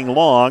 Rankin looking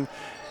long.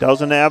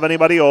 Doesn't have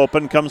anybody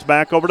open. Comes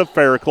back over to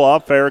Fairclough.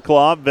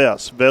 Fairclough,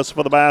 Viss. Viss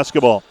for the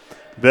basketball.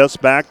 Viss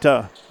back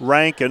to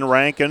Rankin.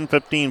 Rankin,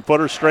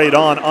 15-footer straight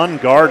on,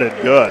 unguarded.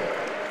 Good.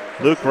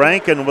 Luke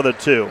Rankin with a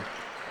 2.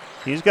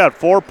 He's got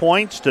 4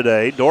 points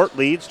today. Dordt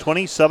leads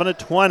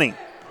 27-20.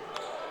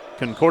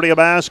 Concordia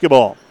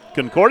basketball.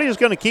 Concordia is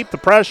going to keep the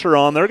pressure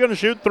on. They're going to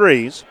shoot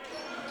threes.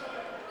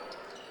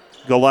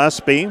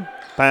 Gillespie.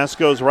 Pass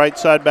goes right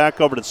side back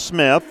over to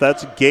Smith.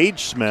 That's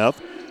Gage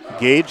Smith.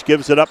 Gage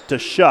gives it up to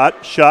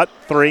Shutt. Shutt,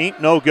 3,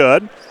 no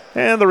good.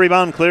 And the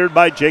rebound cleared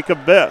by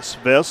Jacob Viss.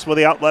 Viss with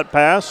the outlet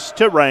pass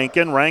to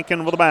Rankin.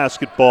 Rankin with the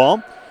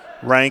basketball.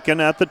 Rankin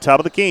at the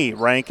top of the key.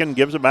 Rankin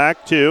gives it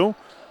back to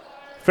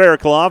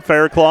Fairclough.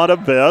 Fairclough to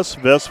Viss.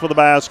 Viss with the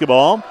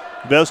basketball.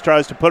 Viss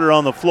tries to put it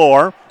on the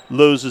floor.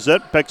 Loses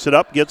it, picks it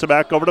up, gets it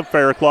back over to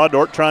Fairclough.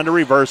 Dordt trying to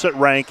reverse it.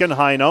 Rankin,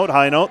 high note,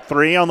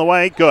 3 on the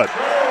way. Good.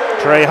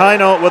 Trey High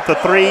Note with the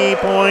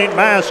 3-point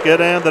basket,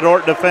 and the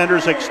Dordt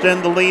defenders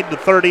extend the lead to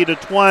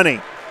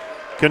 30-20.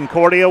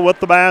 Concordia with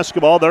the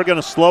basketball. They're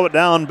going to slow it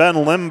down. Ben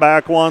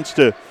Limback wants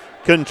to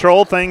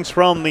control things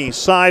from the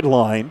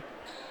sideline.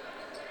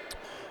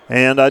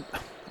 And I'm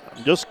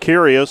just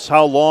curious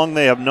how long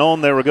they have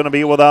known they were going to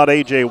be without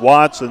A.J.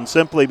 Watson,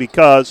 simply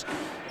because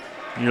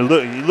you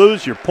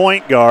lose your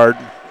point guard.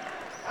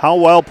 How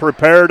well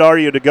prepared are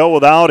you to go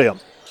without him?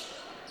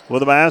 With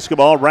the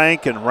basketball,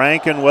 Rankin.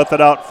 Rankin with it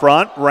out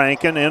front.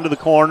 Rankin into the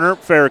corner.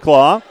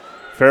 Fairclough.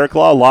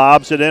 Fairclough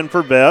lobs it in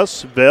for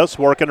Viss. Viss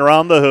working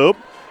around the hoop.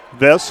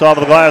 Viss off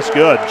the glass,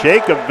 good.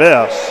 Jacob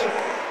Viss.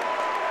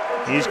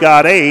 He's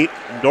got 8.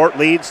 Dordt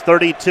leads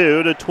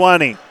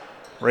 32-20.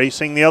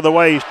 Racing the other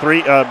way,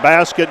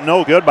 basket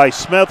no good by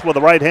Smith with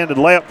a right-handed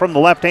layup from the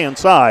left-hand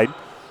side.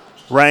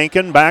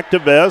 Rankin back to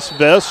Viss.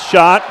 Viss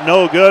shot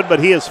no good,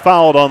 but he is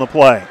fouled on the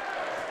play.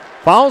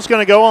 Foul's going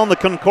to go on the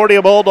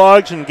Concordia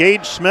Bulldogs, and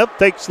Gage Smith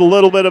takes a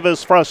little bit of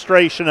his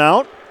frustration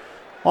out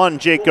on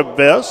Jacob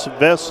Viss.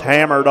 Viss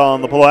hammered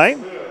on the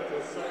play.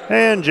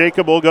 And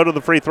Jacob will go to the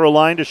free throw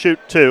line to shoot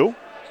 2.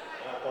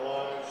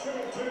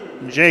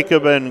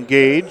 Jacob and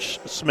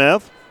Gage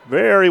Smith,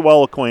 very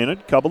well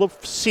acquainted, couple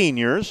of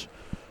seniors.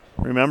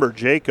 Remember,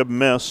 Jacob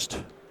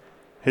missed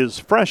his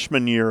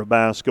freshman year of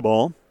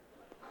basketball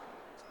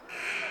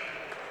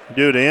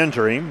due to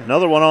injury.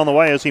 Another one on the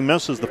way as he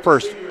misses the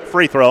first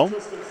free throw.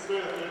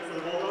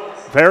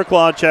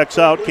 Fairclough checks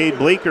out. Cade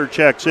Bleeker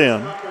checks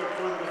in.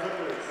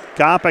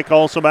 Kopic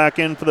also back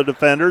in for the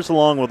defenders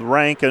along with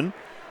Rankin,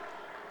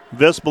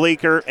 Viss,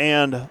 Bleeker,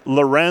 and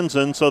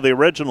Lorenzen. So the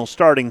original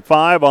starting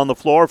 5 on the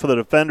floor for the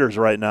defenders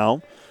right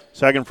now.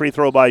 Second free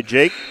throw by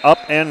Jake, up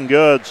and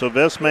good. So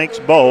Viss makes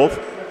both.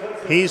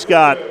 He's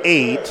got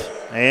 8,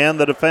 and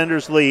the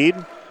defenders lead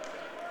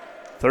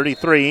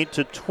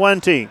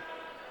 33-20.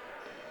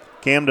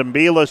 Camden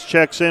Belis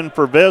checks in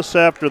for Viss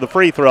after the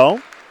free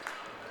throw.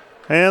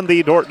 And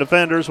the Dordt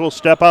defenders will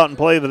step out and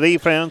play the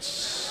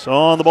defense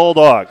on the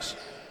Bulldogs.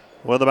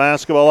 With the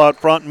basketball out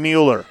front,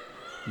 Mueller.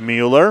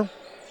 Mueller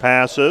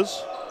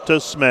passes to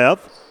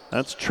Smith.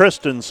 That's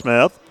Tristan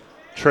Smith.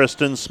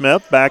 Tristan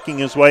Smith backing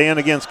his way in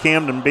against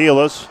Camden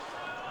Belis.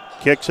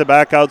 Kicks it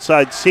back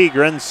outside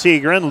Segren.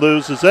 Segren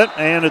loses it,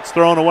 and it's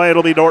thrown away.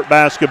 It'll be Dordt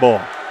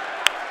basketball.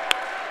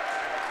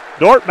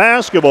 Dordt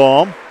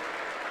basketball.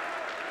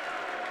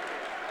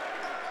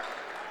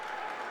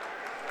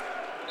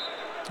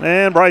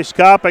 And Bryce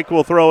Kopic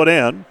will throw it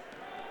in.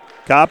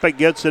 Kopic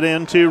gets it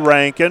into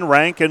Rankin.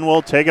 Rankin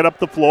will take it up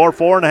the floor.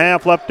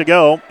 4.5 left to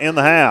go in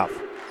the half.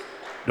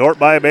 Dordt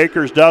by a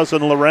baker's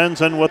dozen.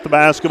 Lorenzen with the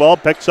basketball.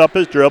 Picks up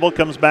his dribble.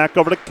 Comes back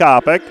over to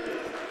Kopic.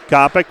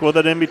 Kopic with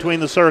it in between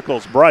the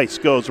circles. Bryce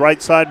goes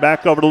right side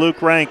back over to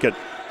Luke Rankin.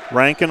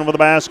 Rankin with the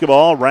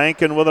basketball.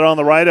 Rankin with it on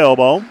the right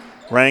elbow.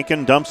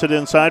 Rankin dumps it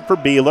inside for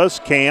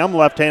Belis. Cam,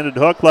 left-handed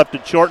hook. Left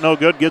it short. No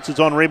good. Gets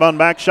his own rebound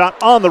back.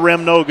 Shot on the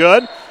rim. No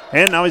good.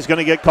 And now he's going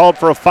to get called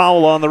for a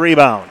foul on the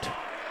rebound.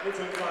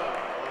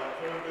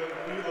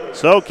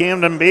 So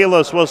Camden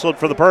Belis whistled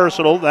for the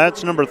personal.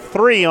 That's number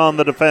 3 on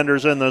the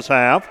defenders in this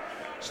half.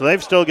 So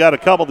they've still got a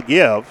couple to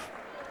give.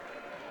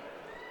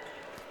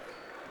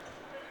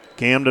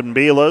 Camden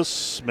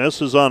Belis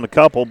misses on a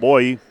couple.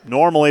 Boy,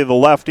 normally the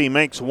lefty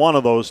makes one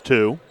of those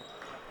two.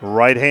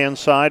 Right-hand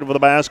side with the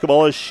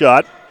basketball is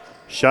Shutt.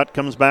 Shutt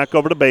comes back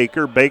over to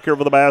Baker. Baker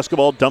with the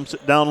basketball, dumps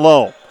it down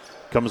low.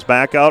 Comes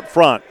back out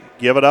front.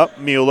 Give it up,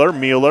 Mueller.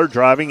 Mueller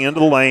driving into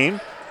the lane.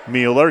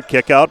 Mueller,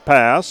 kick out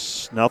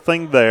pass.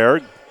 Nothing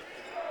there.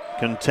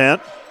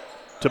 Content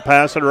to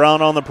pass it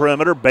around on the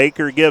perimeter.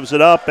 Baker gives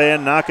it up,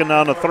 and knocking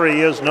down a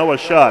 3 is Noah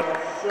Shutt.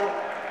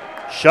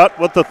 Shutt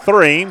with the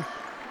 3.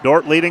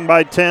 Dordt leading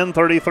by 10,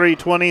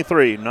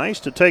 33-23.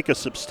 Nice to take a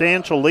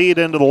substantial lead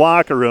into the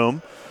locker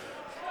room.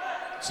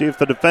 See if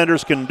the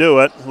defenders can do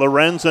it.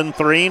 Lorenzen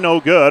 3, no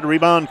good.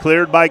 Rebound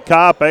cleared by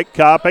Kopic.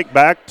 Kopic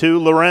back to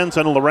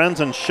Lorenzen.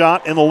 Lorenzen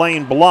shot in the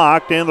lane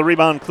blocked, and the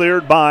rebound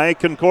cleared by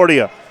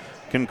Concordia.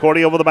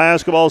 Concordia with the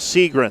basketball,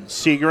 Segren.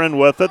 Segren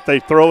with it. They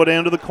throw it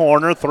into the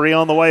corner. 3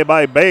 on the way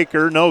by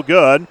Baker. No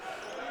good.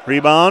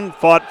 Rebound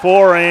fought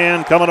for,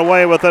 and coming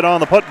away with it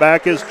on the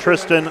putback is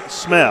Tristan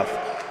Smith.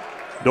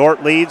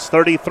 Dordt leads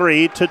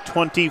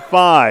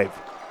 33-25.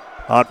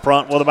 Out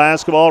front with the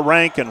basketball,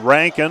 Rankin.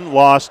 Rankin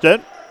lost it.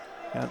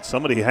 Got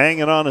somebody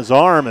hanging on his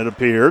arm, it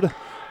appeared.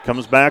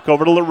 Comes back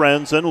over to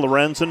Lorenzen.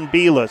 Lorenzen,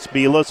 Belis.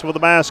 Belis with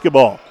the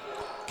basketball.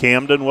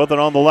 Camden with it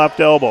on the left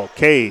elbow.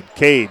 Cade,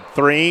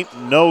 3,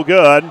 no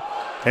good.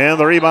 And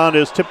the rebound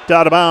is tipped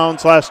out of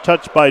bounds. Last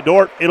touch by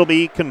Dordt. It'll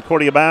be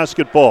Concordia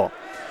basketball.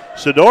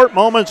 So Dordt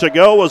moments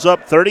ago was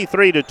up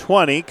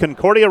 33-20.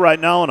 Concordia right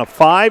now on a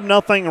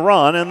 5-0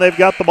 run, and they've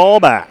got the ball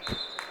back.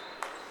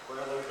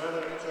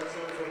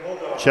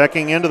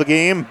 Checking into the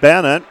game,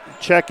 Bennett.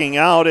 Checking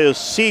out is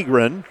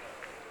Segren.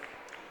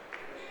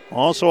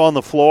 Also on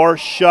the floor,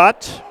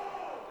 Shutt,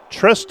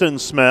 Tristan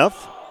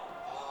Smith,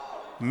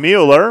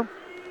 Mueller,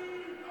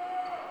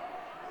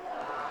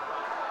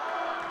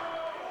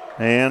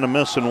 and a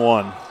missing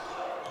one.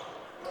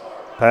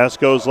 Pass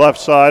goes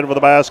left side with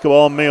the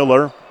basketball,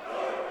 Mueller.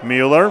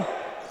 Mueller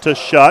to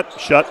Shutt.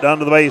 Shutt down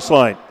to the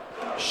baseline.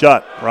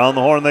 Shutt, around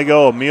the horn they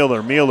go.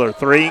 Mueller,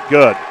 3,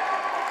 good.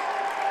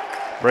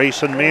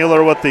 Grayson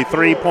Mueller with the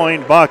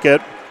 3-point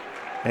bucket.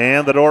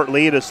 And the Dordt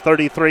lead is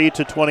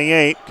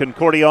 33-28.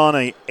 Concordia on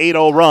a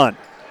 8-0 run.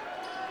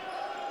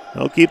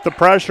 They'll keep the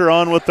pressure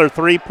on with their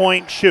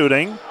 3-point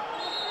shooting.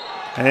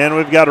 And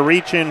we've got a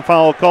reach-in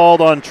foul called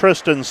on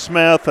Tristan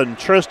Smith. And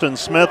Tristan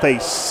Smith, a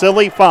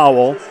silly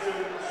foul.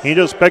 He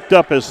just picked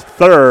up his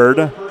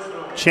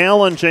 3rd,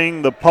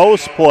 challenging the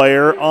post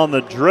player on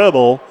the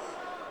dribble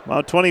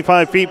about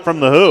 25 feet from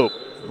the hoop.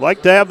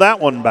 Like to have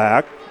that one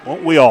back,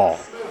 won't we all?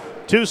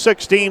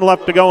 2:16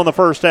 left to go in the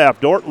first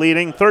half. Dordt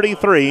leading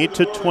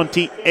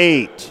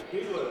 33-28.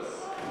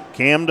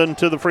 Camden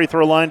to the free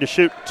throw line to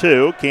shoot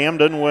 2.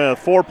 Camden with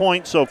 4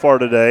 points so far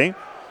today.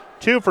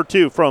 2 for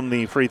 2 from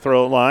the free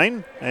throw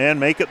line and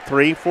make it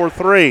 3 for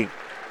 3.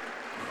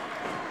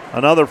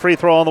 Another free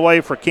throw on the way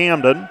for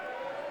Camden.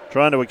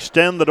 Trying to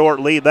extend the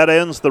Dordt lead. That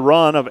ends the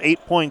run of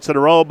 8 points in a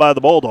row by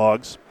the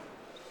Bulldogs.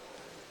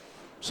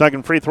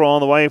 Second free throw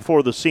on the way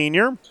for the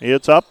senior.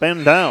 It's up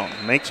and down.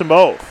 Makes them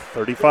both.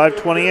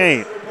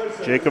 35-28.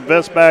 Jacob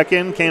Viss back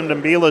in.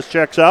 Camden Belis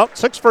checks out.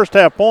 6 first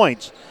half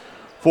points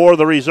for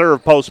the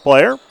reserve post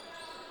player.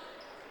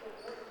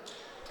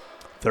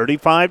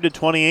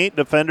 35-28.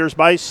 Defenders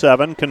by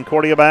 7.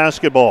 Concordia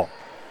basketball.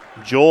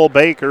 Joel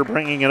Baker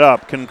bringing it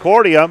up.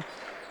 Concordia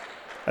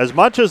as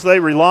much as they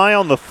rely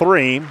on the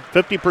three,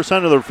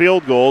 50% of their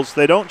field goals,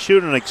 they don't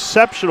shoot an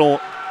exceptionally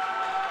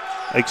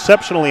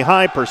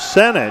high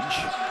percentage.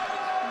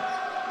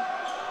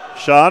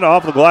 Shot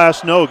off the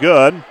glass, no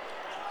good.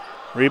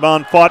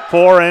 Rebound fought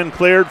for and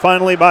cleared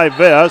finally by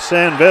Viss,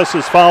 and Viss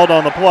is fouled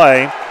on the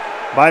play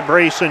by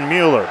Brayson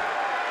Mueller.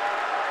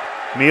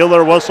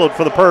 Mueller whistled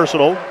for the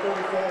personal.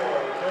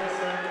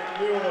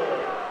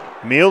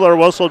 Mueller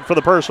whistled for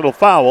the personal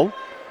foul.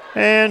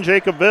 And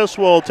Jacob Viss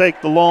will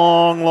take the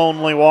long,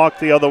 lonely walk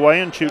the other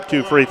way and shoot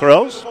 2 free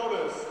throws.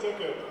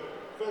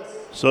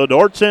 So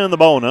Dort's in the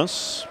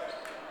bonus.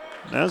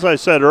 As I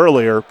said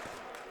earlier,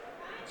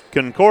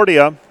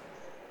 Concordia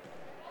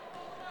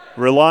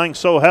relying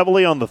so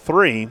heavily on the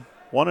three.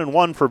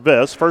 1-1 for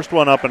Viss. First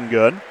one up and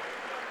good.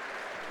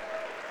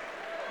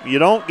 You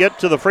don't get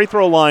to the free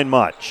throw line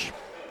much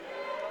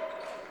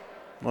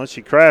unless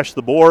you crash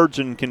the boards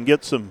and can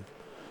get some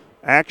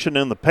action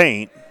in the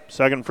paint.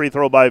 Second free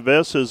throw by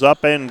Viss is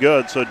up and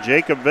good, so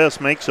Jacob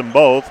Viss makes them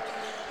both.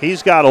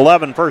 He's got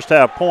 11 first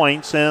half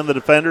points, and the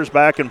defenders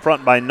back in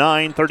front by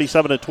 9,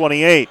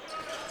 37-28.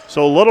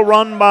 So a little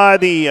run by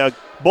the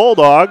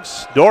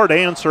Bulldogs. Dordt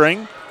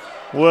answering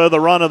with a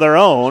run of their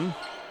own,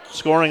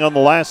 scoring on the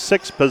last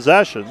 6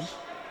 possessions.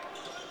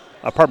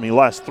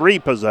 Last 3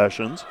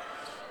 possessions.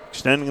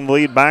 Extending the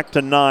lead back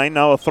to 9.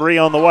 Now a 3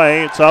 on the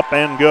way. It's up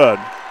and good.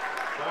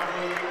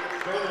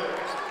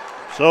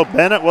 So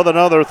Bennett with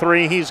another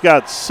 3. He's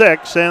got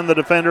 6, and the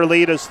defender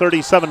lead is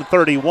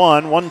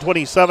 37-31.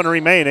 1:27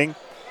 remaining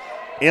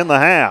in the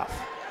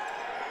half.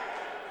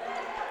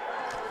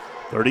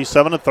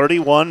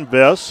 37-31.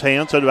 Viss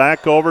hands it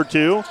back over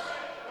to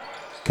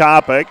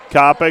Kopic.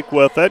 Kopic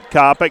with it.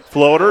 Kopic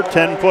floater,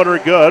 10-footer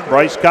good.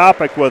 Bryce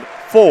Kopic with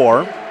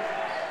 4.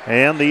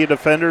 And the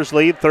defenders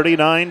lead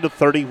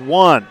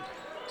 39-31.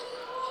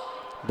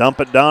 Dump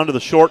it down to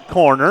the short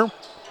corner.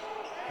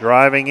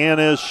 Driving in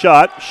is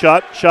shot,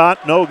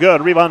 no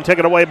good. Rebound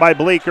taken away by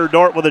Bleeker.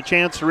 Dordt with a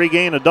chance to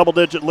regain a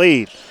double-digit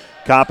lead.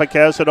 Kopic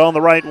has it on the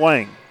right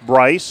wing.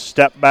 Bryce,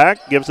 step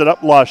back, gives it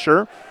up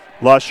Lusher.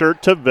 Lusher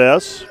to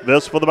Viss.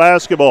 Viss for the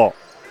basketball.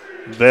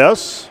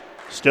 Viss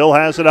still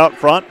has it out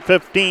front,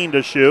 15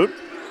 to shoot.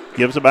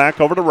 Gives it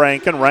back over to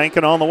Rankin.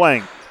 Rankin on the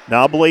wing.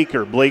 Now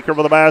Bleeker. Bleeker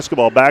for the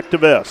basketball. Back to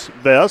Viss.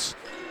 Viss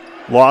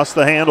lost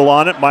the handle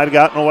on it. Might have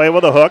gotten away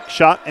with a hook.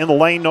 Shot in the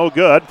lane, no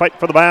good. Fight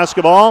for the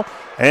basketball.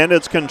 And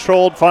it's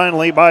controlled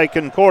finally by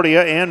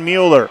Concordia and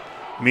Mueller.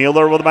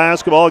 Mueller with the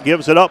basketball,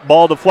 gives it up.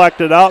 Ball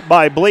deflected out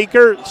by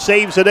Bleeker.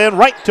 Saves it in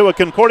right to a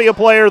Concordia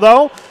player,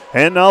 though.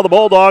 And now the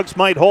Bulldogs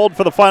might hold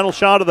for the final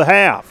shot of the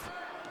half.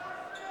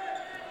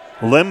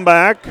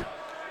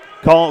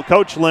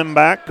 Coach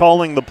Limback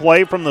calling the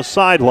play from the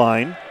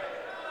sideline.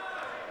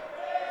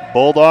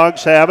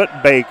 Bulldogs have it.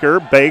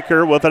 Baker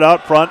with it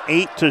out front.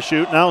 8 to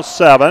shoot, now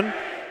 7.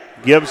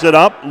 Gives it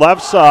up,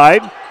 left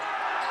side.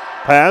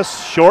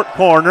 Pass, short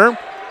corner,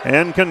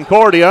 and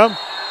Concordia.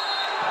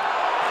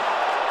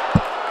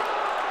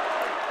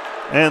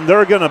 And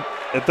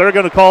if they're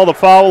gonna call the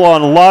foul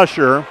on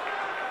Lusher,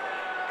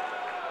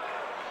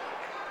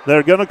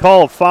 they're gonna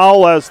call a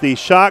foul as the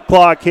shot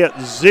clock hit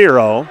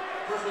 0.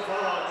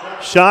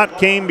 Shot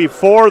came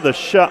before the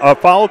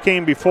foul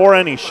came before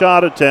any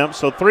shot attempt,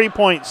 so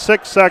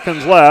 3.6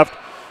 seconds left,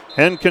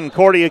 and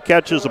Concordia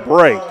catches a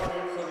break.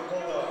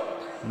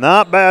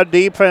 Not bad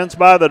defense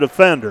by the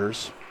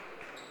defenders.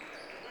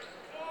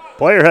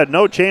 Player had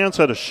no chance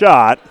at a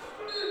shot,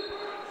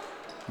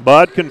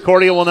 but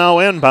Concordia will now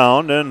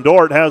inbound, and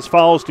Dordt has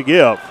fouls to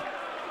give.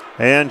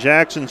 And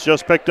Jackson's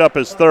just picked up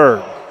his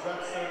 3rd.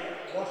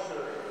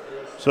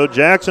 So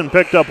Jackson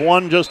picked up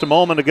one just a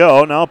moment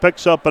ago, now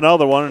picks up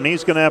another one, and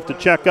he's going to have to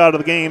check out of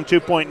the game.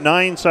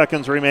 2.9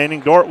 seconds remaining.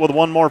 Dordt with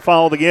one more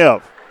foul to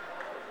give.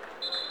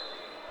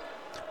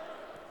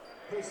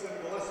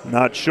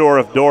 Not sure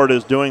if Dordt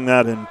is doing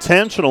that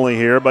intentionally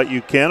here, but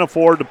you can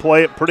afford to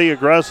play it pretty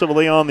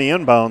aggressively on the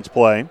inbounds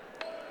play.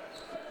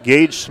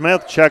 Gage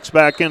Smith checks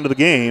back into the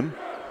game.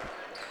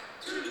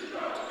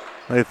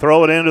 They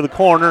throw it into the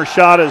corner.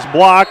 Shot is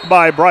blocked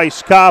by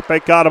Bryce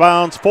Kopic. Out of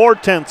bounds,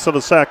 0.4 of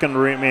a second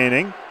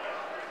remaining.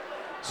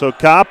 So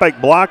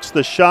Kopic blocks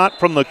the shot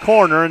from the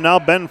corner, and now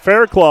Ben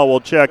Fairclough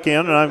will check in,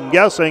 and I'm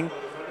guessing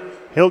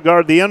he'll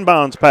guard the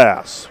inbounds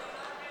pass.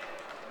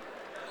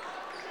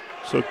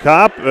 So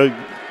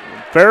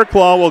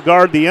Fairclough will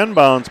guard the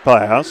inbounds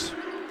pass.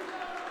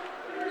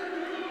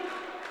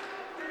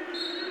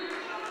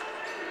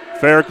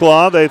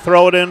 Fairclough, they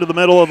throw it into the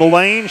middle of the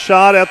lane.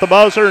 Shot at the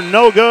buzzer,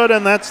 no good,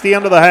 and that's the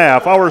end of the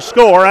half. Our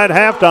score at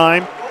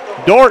halftime,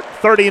 Dordt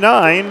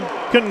 39,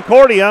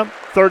 Concordia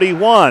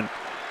 31.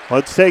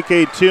 Let's take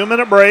a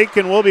 2-minute break,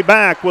 and we'll be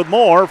back with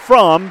more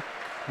from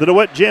the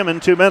DeWitt Gym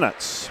in 2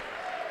 minutes.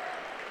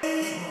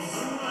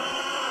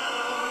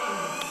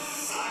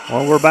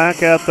 Well, we're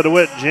back at the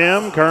DeWitt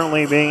Gym,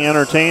 currently being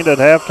entertained at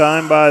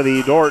halftime by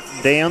the Dordt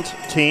dance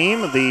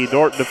team. The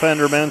Dordt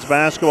Defender men's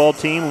basketball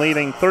team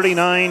leading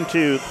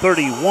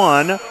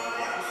 39-31.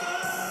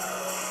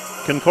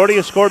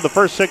 Concordia scored the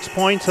first 6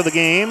 points of the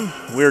game.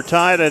 We're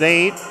tied at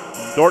 8.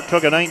 Dordt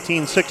took a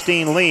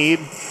 19-16 lead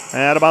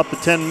at about the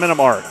 10-minute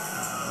mark.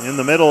 In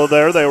the middle of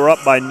there, they were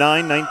up by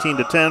 9,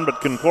 19-10,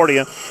 but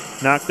Concordia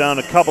knocked down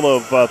a couple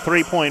of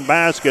three-point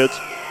baskets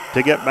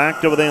to get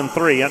back to within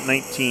 3 at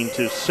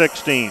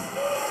 19-16.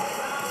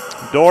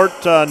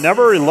 Dordt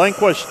never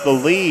relinquished the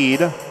lead.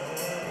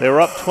 They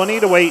were up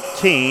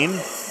 20-18,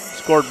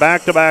 scored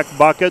back-to-back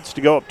buckets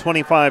to go up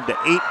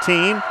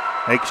 25-18,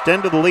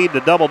 extended the lead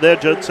to double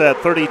digits at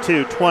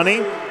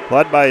 32-20,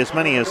 led by as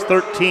many as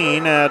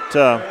 13 at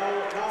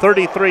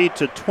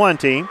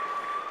 33-20,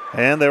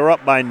 and they were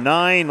up by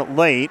 9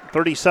 late,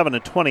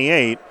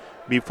 37-28,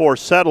 before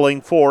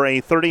settling for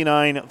a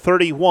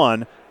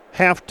 39-31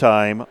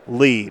 halftime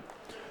lead.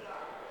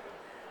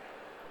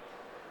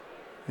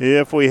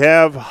 If we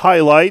have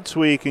highlights,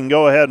 we can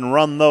go ahead and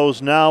run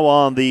those now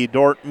on the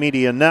Dordt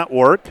Media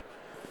Network.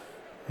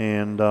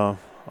 And I'll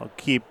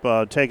keep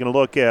taking a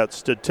look at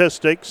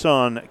statistics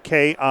on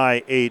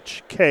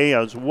KIHK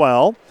as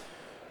well.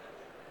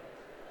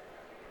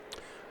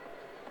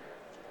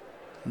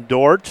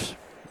 Dordt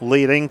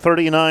leading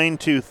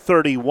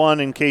 39-31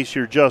 in case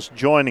you're just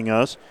joining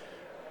us.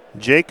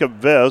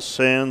 Jacob Viss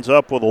ends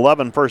up with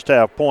 11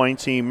 first-half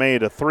points. He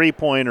made a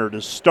three-pointer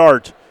to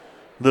start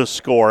the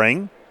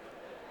scoring.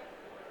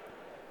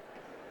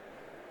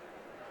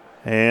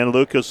 And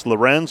Lucas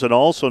Lorenzen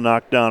also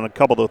knocked down a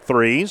couple of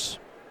threes.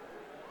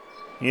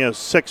 He has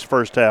 6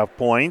 first-half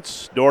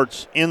points.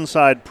 Dordt's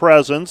inside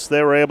presence,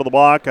 they were able to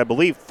block, I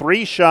believe,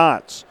 3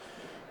 shots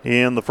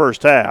in the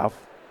first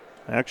half.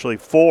 Actually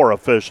 4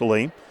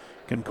 officially.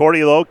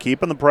 Concordia, though,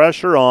 keeping the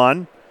pressure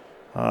on.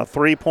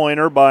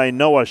 Three-pointer by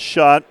Noah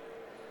Schutt.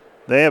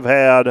 They have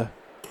had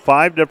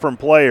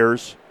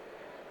 6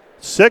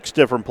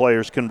 different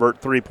players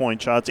convert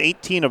three-point shots.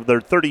 18 of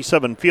their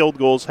 37 field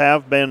goals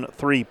have been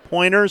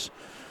three-pointers.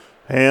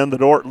 And the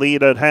Dordt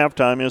lead at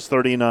halftime is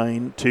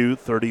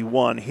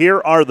 39-31.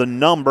 Here are the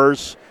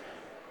numbers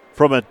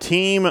from a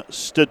team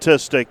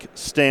statistic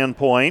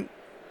standpoint.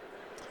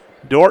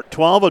 Dordt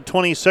 12 of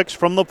 26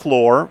 from the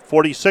floor,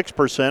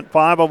 46%,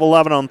 5 of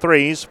 11 on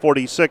threes,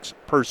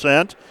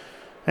 46%,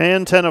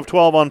 and 10 of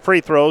 12 on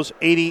free throws,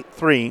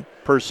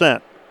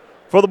 83%.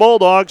 For the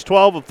Bulldogs,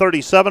 12 of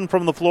 37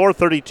 from the floor,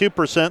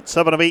 32%,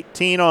 7 of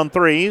 18 on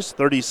threes,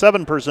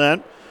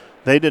 37%.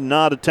 They did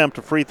not attempt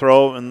a free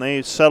throw, and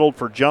they settled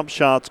for jump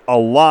shots a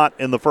lot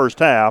in the first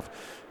half,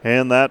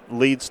 and that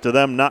leads to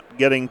them not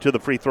getting to the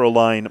free throw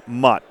line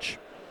much.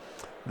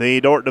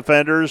 The Dordt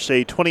defenders,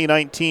 a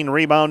 2019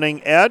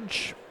 rebounding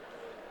edge,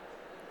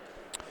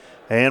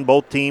 and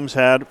both teams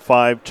had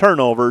 5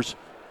 turnovers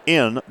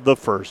in the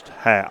first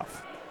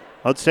half.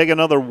 Let's take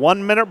another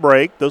 1-minute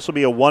break. This will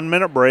be a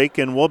 1-minute break,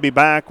 and we'll be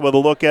back with a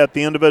look at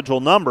the individual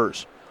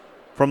numbers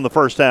from the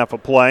first half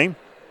of play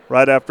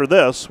right after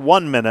this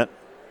 1-minute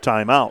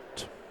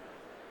timeout.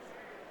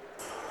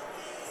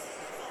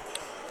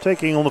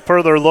 Taking a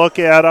further look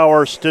at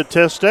our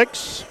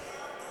statistics.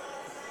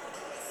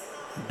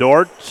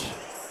 Dordt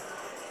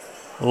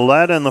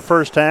led in the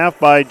first half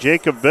by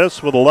Jacob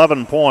Viss with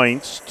 11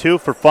 points, 2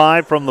 for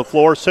 5 from the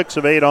floor, 6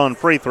 of 8 on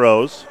free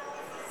throws.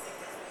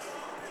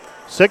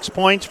 6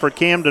 points for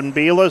Camden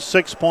Belas,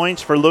 6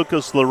 points for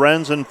Lucas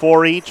Lorenzen,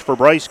 4 each for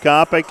Bryce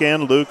Kopic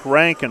and Luke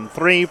Rankin,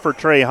 3 for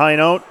Trey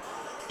Heinote,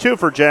 2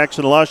 for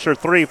Jackson Lusher,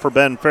 3 for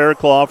Ben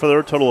Fairclough for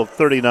their total of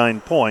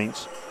 39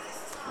 points.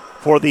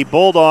 For the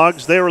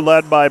Bulldogs, they were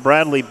led by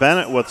Bradley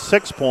Bennett with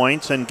 6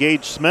 points and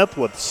Gage Smith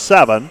with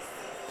 7.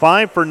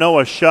 5 for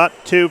Noah Schutt,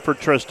 2 for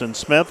Tristan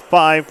Smith,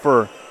 5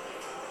 for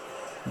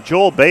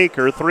Joel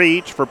Baker, 3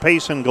 each for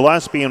Payson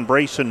Gillespie and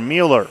Brayson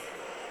Mueller.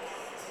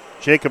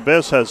 Jacob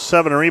Viss has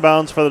 7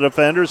 rebounds for the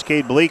defenders.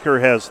 Cade Bleeker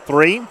has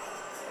 3.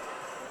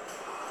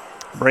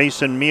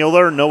 Brayson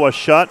Mueller, Noah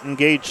Schutt, and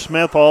Gage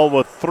Smith all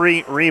with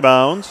 3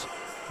 rebounds.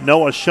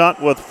 Noah Schutt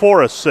with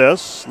 4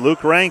 assists.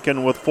 Luke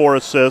Rankin with 4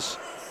 assists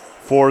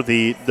for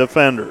the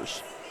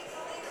defenders.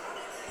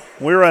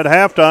 We're at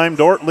halftime,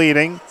 Dordt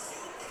leading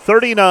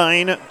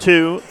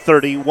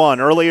 39-31.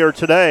 Earlier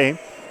today,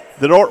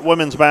 the Dordt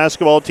women's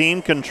basketball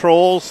team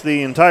controls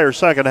the entire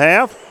second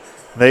half.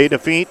 They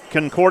defeat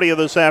Concordia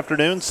this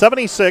afternoon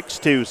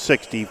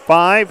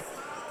 76-65.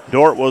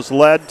 Dordt was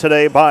led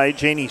today by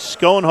Janie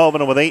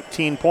Schoenhoven with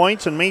 18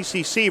 points, and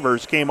Macy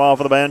Sievers came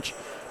off of the bench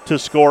to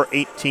score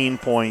 18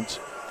 points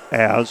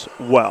as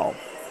well.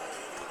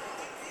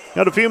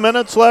 Got a few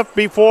minutes left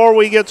before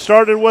we get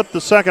started with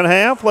the second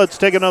half. Let's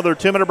take another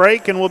 2-minute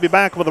break, and we'll be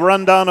back with a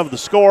rundown of the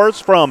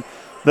scores from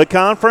the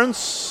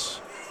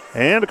conference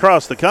and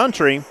across the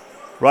country.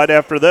 Right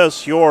after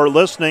this, you're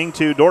listening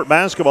to Dordt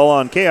Basketball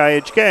on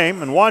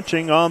KIHK and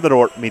watching on the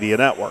Dordt Media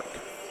Network.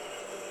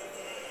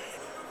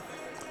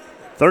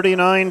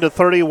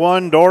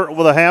 39-31, Dordt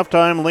with a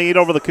halftime lead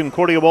over the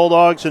Concordia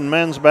Bulldogs in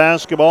men's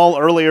basketball.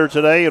 Earlier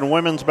today in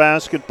women's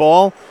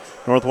basketball,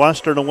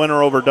 Northwestern a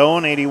winner over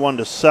Doane,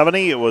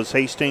 81-70. It was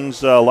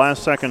Hastings'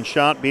 last-second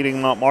shot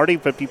beating Mount Marty,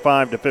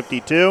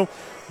 55-52.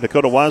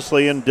 Dakota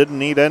Wesleyan didn't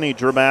need any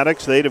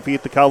dramatics. They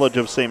defeat the College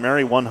of St.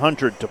 Mary,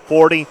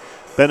 100-40.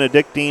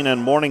 Benedictine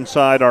and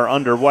Morningside are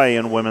underway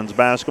in women's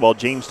basketball.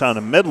 Jamestown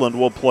and Midland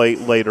will play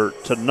later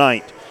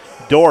tonight.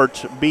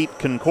 Dordt beat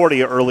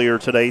Concordia earlier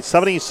today,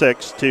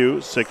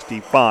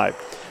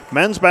 76-65.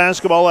 Men's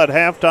basketball at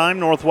halftime,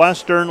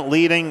 Northwestern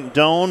leading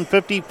Doane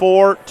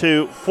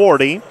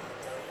 54-40.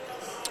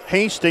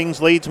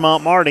 Hastings leads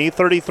Mount Marty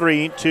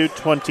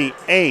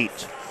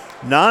 33-28.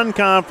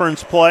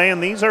 Non-conference play,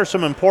 and these are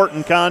some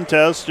important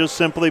contests just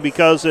simply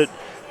because it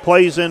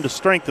plays into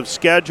strength of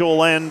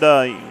schedule and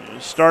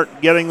start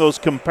getting those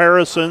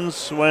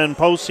comparisons when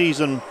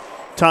postseason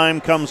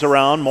time comes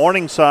around.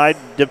 Morningside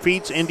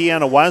defeats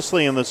Indiana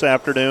Wesleyan this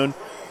afternoon,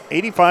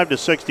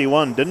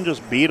 85-61. Didn't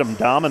just beat them,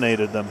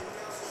 dominated them.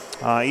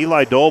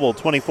 Eli Doble,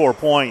 24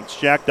 points.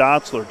 Jack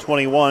Dotzler,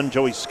 21.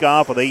 Joey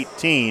Scoff with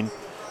 18.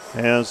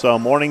 As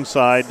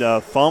Morningside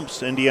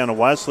thumps Indiana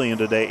Wesleyan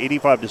today,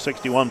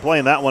 85-61,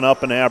 playing that one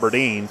up in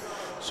Aberdeen.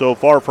 So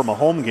far from a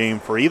home game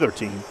for either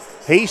team.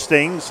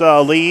 Hastings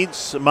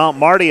leads Mount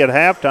Marty at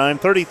halftime,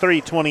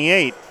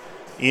 33-28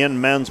 in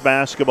men's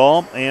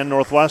basketball, and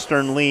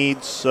Northwestern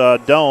leads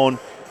Doane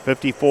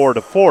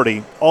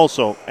 54-40,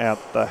 also at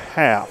the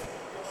half.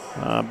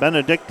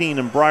 Benedictine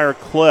and Briar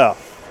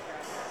Cliff,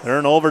 they're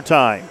in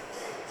overtime,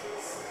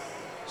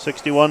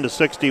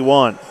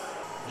 61-61.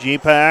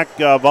 GPAC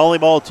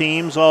volleyball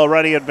teams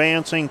already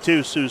advancing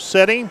to Sioux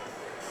City.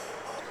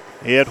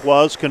 It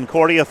was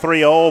Concordia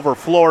 3-0 over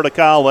Florida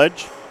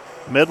College.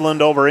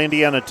 Midland over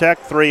Indiana Tech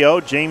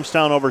 3-0.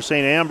 Jamestown over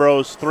St.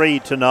 Ambrose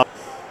 3-0.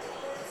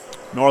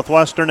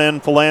 Northwestern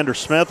and Philander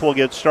Smith will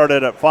get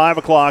started at 5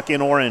 o'clock in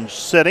Orange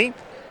City.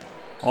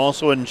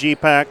 Also in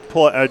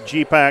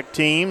GPAC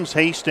teams,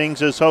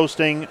 Hastings is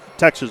hosting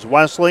Texas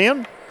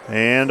Wesleyan.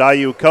 And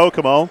IU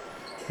Kokomo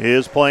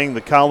is playing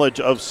the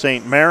College of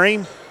St.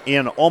 Mary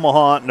in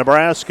Omaha,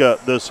 Nebraska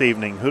this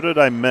evening. Who did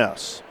I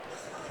miss?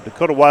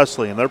 Dakota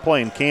Wesleyan. They're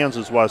playing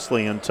Kansas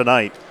Wesleyan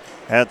tonight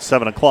at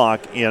 7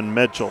 o'clock in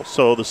Mitchell.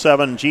 So the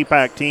 7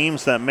 GPAC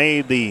teams that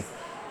made the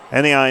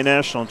NAI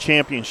National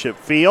Championship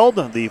field,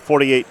 the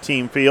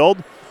 48-team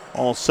field,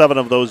 all 7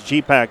 of those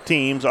GPAC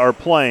teams are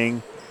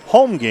playing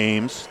home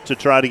games to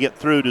try to get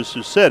through to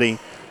Sioux City,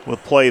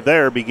 with play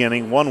there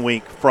beginning 1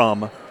 week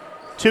from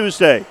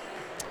Tuesday.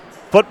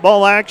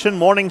 Football action,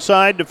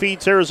 Morningside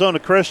defeats Arizona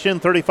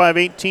Christian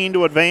 35-18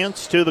 to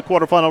advance to the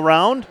quarterfinal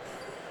round.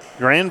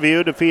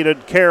 Grandview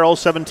defeated Carroll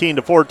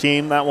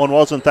 17-14. That one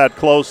wasn't that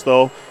close,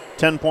 though.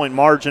 10-point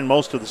margin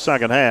most of the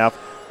second half.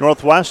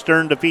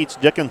 Northwestern defeats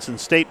Dickinson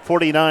State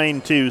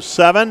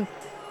 49-7.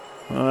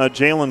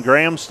 Jalen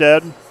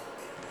Gramstead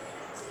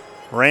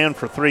ran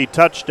for 3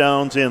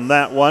 touchdowns in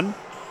that one.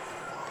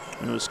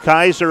 It was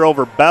Kaiser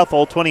over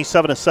Bethel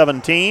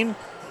 27-17.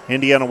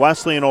 Indiana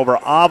Wesleyan over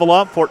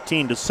Avila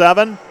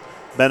 14-7.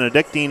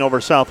 Benedictine over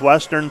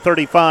Southwestern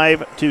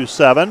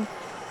 35-7.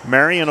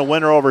 Marion a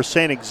winner over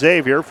St.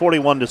 Xavier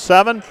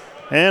 41-7.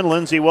 And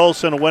Lindsey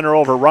Wilson a winner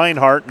over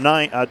Reinhardt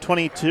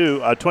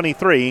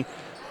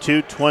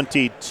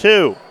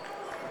 23-22.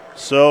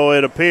 So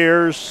it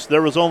appears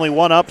there was only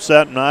one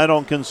upset, and I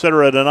don't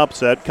consider it an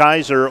upset.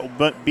 Kaiser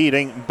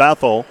beating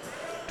Bethel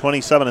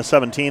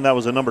 27-17. That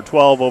was a number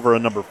 12 over a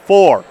number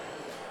 4.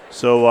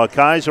 So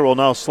Kaiser will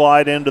now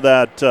slide into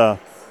that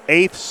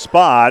 8th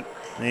spot,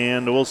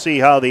 and we'll see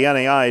how the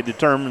NAI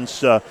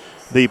determines the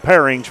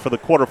pairings for the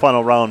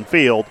quarterfinal round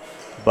field.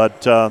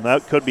 But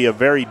that could be a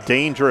very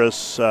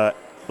dangerous,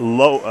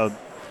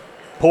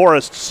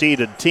 poorest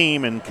seeded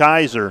team in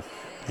Kaiser.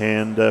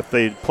 And if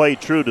they play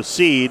true to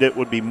seed, it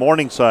would be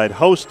Morningside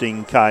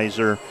hosting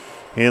Kaiser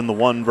in the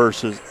 1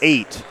 versus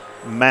 8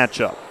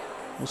 matchup.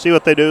 We'll see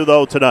what they do,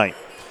 though, tonight.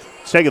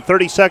 Let's take a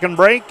 30-second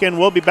break, and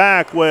we'll be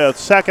back with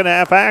second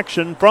half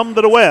action from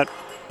the DeWitt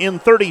in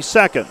 30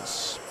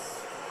 seconds.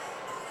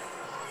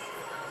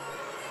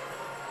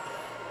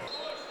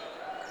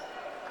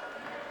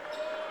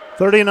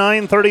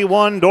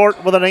 (39-31)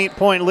 Dordt with an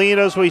 8-point lead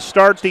as we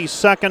start the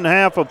second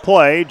half of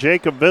play.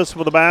 Jacob Viss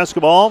with the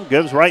basketball,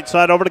 gives right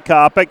side over to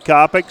Kopic.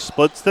 Kopic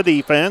splits the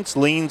defense,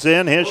 leans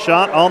in, his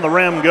shot on the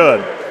rim,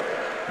 good.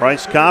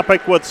 Bryce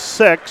Kopic with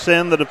 6,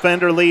 and the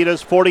defender lead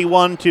is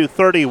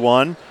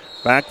 41-31.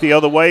 Back the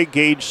other way,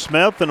 Gage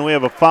Smith, and we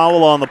have a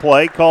foul on the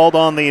play called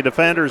on the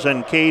defenders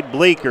and Cade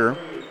Bleeker.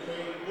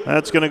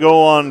 That's going to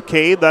go on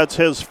Cade. That's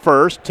his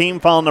first. Team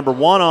foul number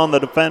 1 on the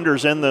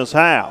defenders in this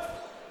half.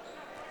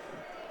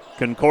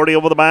 Concordia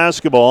with the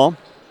basketball.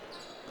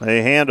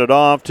 They hand it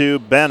off to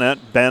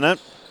Bennett. Bennett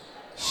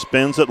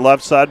spins it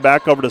left side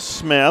back over to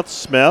Smith.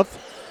 Smith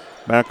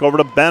back over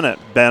to Bennett.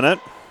 Bennett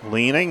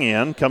leaning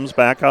in, comes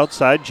back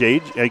outside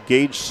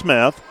Gage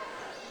Smith.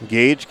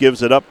 Gage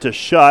gives it up to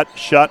Shutt.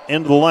 Shutt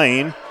into the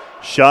lane.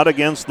 Shutt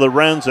against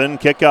Lorenzen.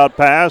 Kick out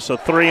pass. A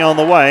 3 on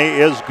the way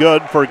is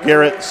good for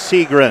Garrett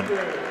Segrin.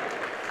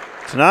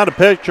 It's not a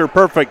picture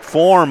perfect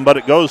form, but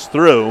it goes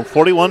through.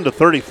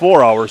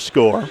 41-34 our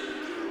score.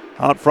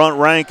 Out front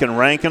Rankin.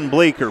 Rankin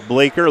Bleeker.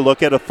 Bleeker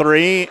look at a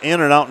 3.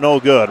 In and out, no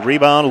good.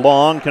 Rebound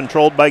long,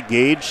 controlled by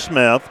Gage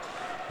Smith.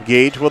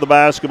 Gage with the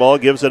basketball.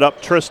 Gives it up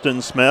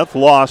Tristan Smith.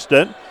 Lost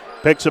it.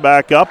 Picks it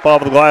back up,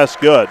 off the glass,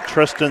 good.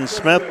 Tristan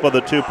Smith with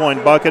a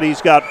 2-point bucket.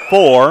 He's got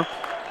 4,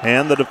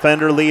 and the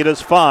defender lead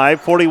is 5,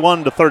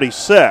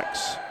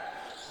 41-36.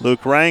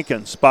 Luke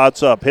Rankin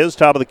spots up his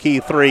top of the key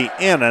three,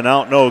 in and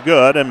out, no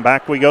good. And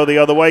back we go the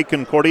other way.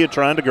 Concordia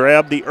trying to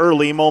grab the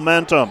early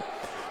momentum.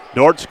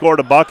 Dordt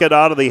scored a bucket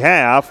out of the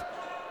half.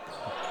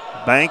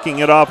 Banking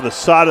it off the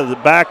side of the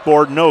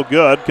backboard, no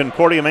good.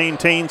 Concordia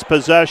maintains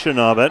possession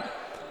of it.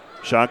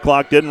 Shot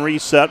clock didn't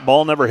reset.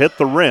 Ball never hit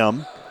the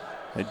rim.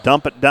 They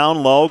dump it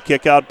down low.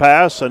 Kick out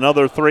pass.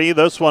 Another three.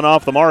 This one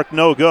off the mark,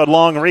 no good.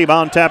 Long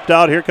rebound tapped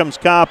out. Here comes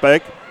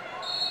Kopic.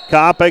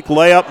 Kopic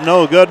layup,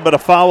 no good, but a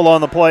foul on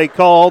the play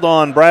called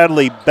on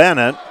Bradley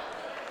Bennett.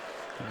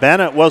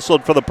 Bennett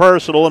whistled for the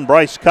personal, and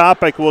Bryce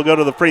Kopic will go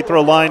to the free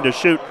throw line to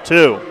shoot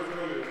two.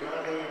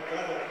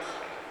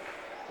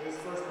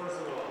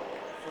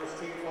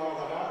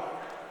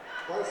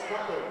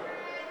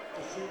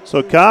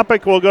 So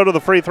Kopic will go to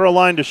the free throw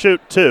line to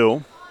shoot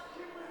two.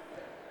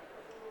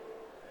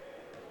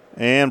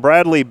 And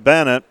Bradley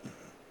Bennett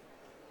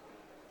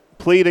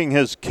pleading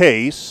his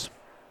case.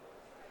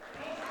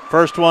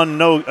 First one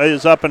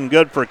is up and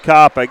good for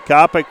Kopic.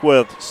 Kopic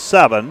with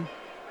 7.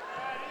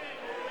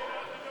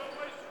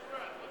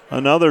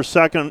 Another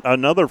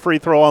free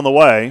throw on the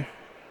way.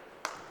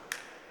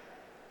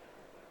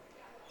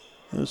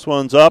 This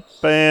one's up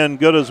and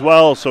good as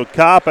well. So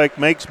Kopic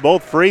makes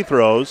both free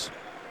throws.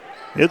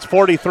 It's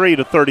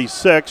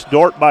 43-36,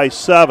 Dordt by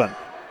 7.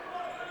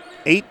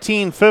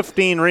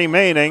 18-15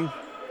 remaining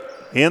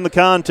in the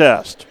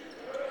contest.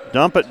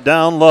 Dump it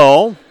down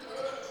low.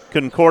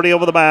 Concordia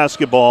with the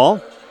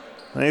basketball.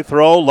 They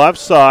throw left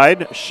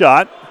side,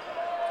 shot.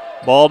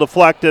 Ball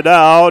deflected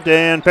out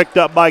and picked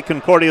up by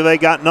Concordia. They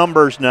got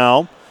numbers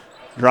now.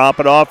 Drop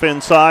it off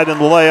inside, and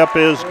the layup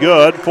is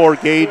good for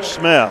Gage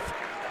Smith.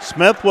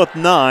 Smith with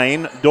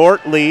 9.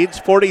 Dordt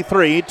leads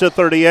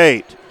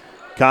 43-38.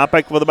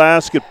 Kopic with the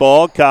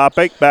basketball.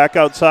 Kopic back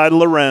outside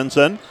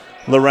Lorenzen.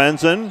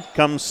 Lorenzen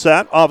comes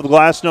set off the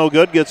glass, no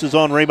good. Gets his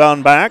own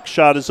rebound back.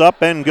 Shot is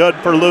up and good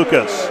for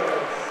Lucas.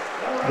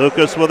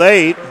 Lucas with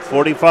 8,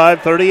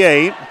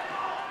 45-38.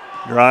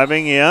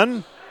 Driving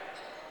in.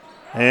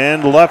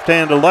 And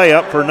left-handed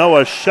layup for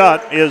Noah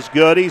Shutt is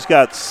good. He's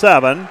got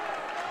 7.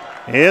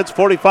 It's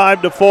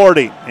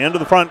 45-40. Into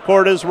the front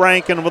court is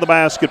Rankin with the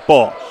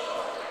basketball.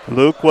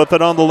 Luke with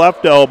it on the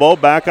left elbow.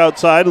 Back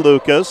outside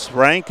Lucas.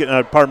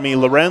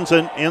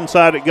 Lorenzen.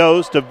 Inside it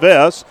goes to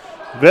Viss.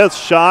 Viss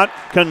shot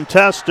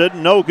contested.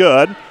 No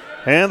good.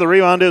 And the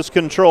rebound is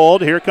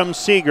controlled. Here comes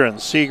Segren.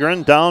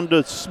 Segren down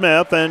to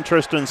Smith, and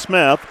Tristan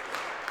Smith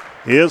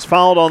is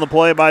fouled on the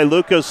play by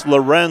Lucas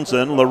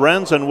Lorenzen.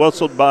 Lorenzen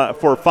whistled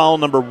for foul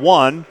number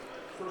 1.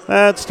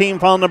 That's team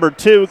foul number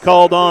 2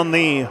 called on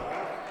the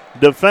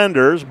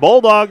defenders.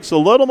 Bulldogs a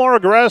little more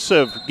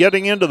aggressive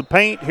getting into the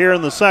paint here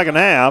in the second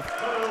half.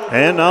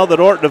 And now the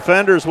Dordt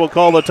defenders will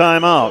call the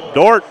timeout.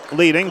 Dordt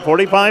leading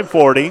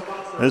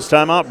 45-40. This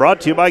timeout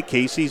brought to you by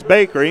Casey's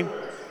Bakery.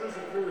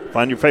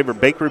 Find your favorite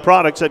bakery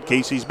products at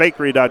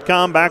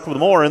caseysbakery.com. Back with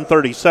more in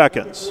 30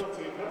 seconds.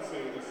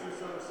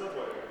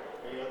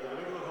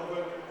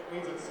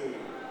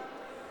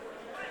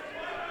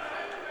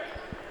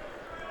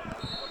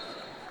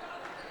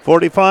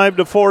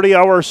 (45-40)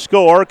 our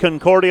score.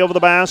 Concordia with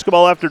the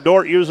basketball after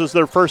Dordt uses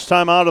their first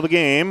time out of the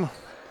game.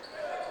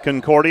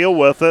 Concordia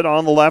with it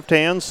on the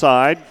left-hand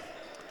side.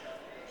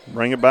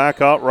 Bring it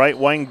back out, right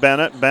wing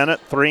Bennett. Bennett,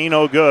 3,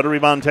 no good.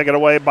 Rebound taken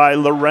away by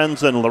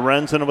Lorenzen.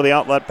 Lorenzen with the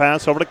outlet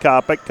pass over to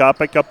Kopic.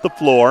 Kopic up the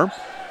floor.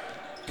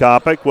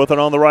 Kopic with it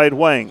on the right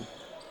wing.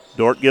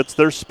 Dordt gets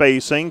their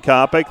spacing.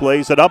 Kopic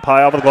lays it up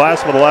high over the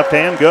glass with the left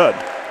hand, good.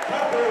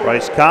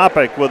 Bryce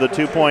Kopic with a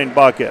 2-point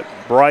bucket.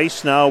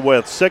 Bryce now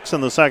with 6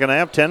 in the second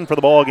half, 10 for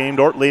the ball game.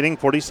 Dordt leading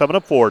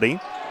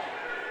 47-40.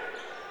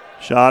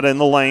 Shot in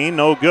the lane,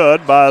 no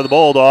good by the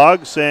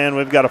Bulldogs, and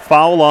we've got a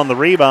foul on the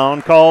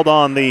rebound called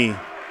on the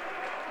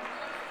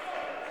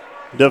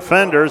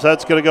defenders.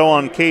 That's going to go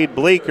on Cade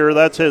Bleeker.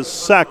 That's his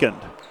second.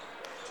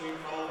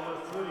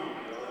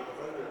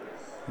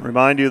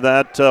 Remind you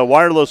that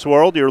Wireless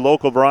World, your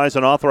local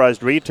Verizon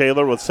authorized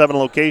retailer with 7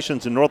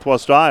 locations in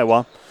Northwest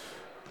Iowa,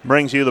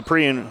 brings you the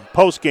pre- and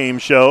post-game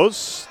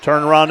shows.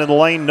 Turnaround in the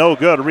lane, no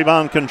good.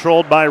 Rebound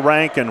controlled by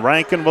Rankin.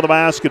 Rankin with the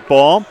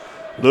basketball.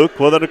 Luke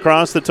with it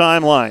across the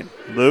timeline.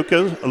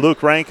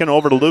 Luke Rankin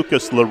over to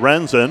Lucas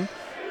Lorenzen.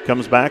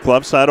 Comes back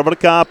left side over to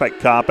Kopic.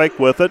 Kopic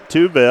with it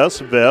to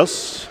Viss.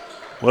 Viss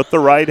with the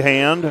right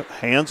hand.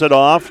 Hands it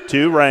off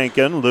to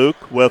Rankin.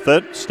 Luke with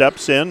it.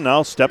 Steps in.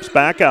 Now steps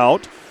back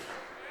out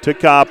to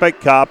Kopic.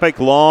 Kopic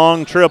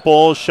long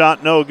triple.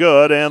 Shot no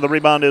good. And the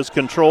rebound is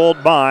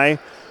controlled by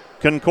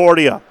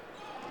Concordia.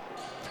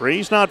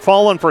 Three's not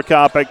falling for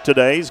Kopic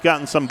today. He's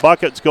gotten some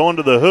buckets going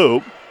to the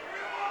hoop.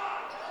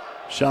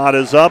 Shot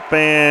is up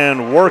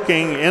and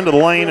working into the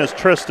lane is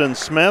Tristan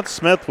Smith.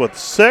 Smith with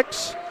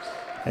 6.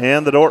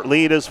 And the Dordt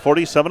lead is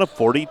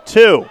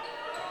 47-42.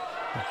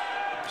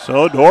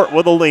 So Dordt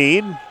with a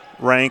lead.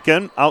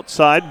 Rankin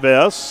outside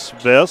Viss.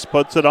 Viss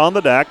puts it on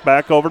the deck.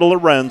 Back over to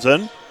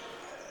Lorenzen.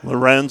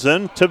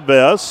 Lorenzen to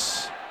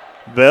Viss.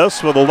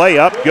 Viss with a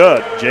layup.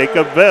 Good.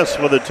 Jacob Viss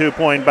with a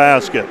 2-point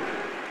basket.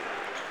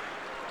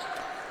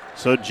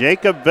 So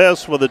Jacob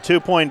Viss with a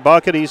 2-point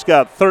bucket. He's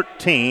got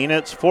 13.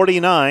 It's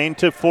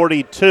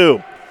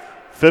 49-42.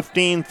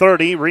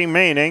 15:30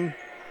 remaining.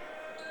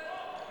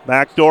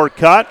 Backdoor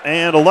cut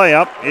and a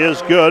layup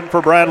is good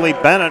for Bradley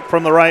Bennett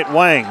from the right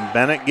wing.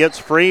 Bennett gets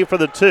free for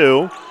the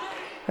 2.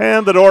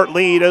 And the Dordt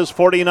lead is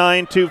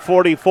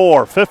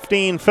 49-44.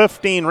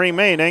 15:15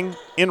 remaining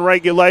in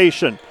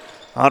regulation.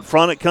 Out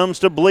front it comes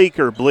to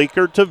Bleeker.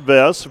 Bleeker to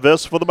Viss.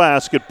 Viss for the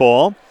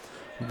basketball.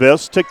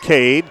 Viss to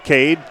Cade.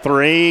 Cade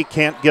 3.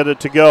 Can't get it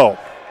to go.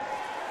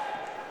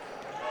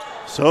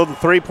 So the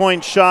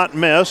 3-point shot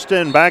missed,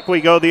 and back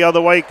we go the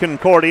other way.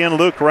 Concordian.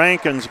 Luke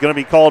Rankin's going to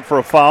be called for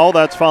a foul.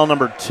 That's foul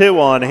number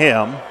 2 on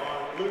him.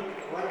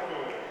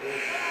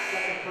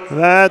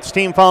 That's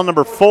team foul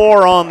number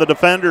 4 on the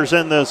defenders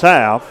in this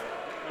half.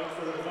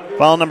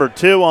 Foul number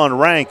 2 on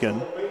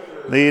Rankin.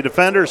 The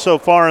defenders so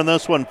far in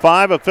this one,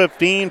 5 of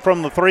 15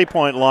 from the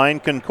 3-point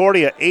line.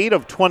 Concordia 8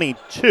 of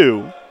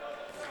 22.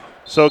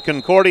 So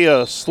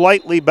Concordia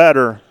slightly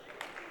better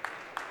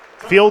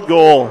field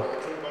goal,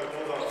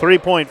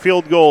 3-point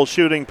field goal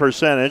shooting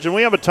percentage. And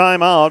we have a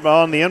timeout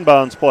on the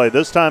inbounds play.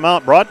 This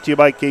timeout brought to you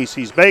by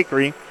Casey's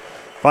Bakery.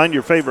 Find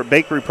your favorite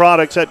bakery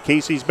products at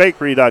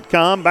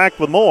caseysbakery.com. Back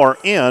with more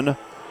in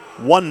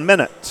 1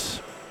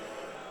 minute.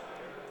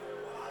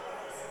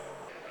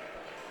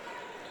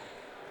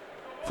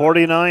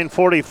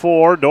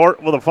 49-44,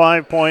 Dordt with a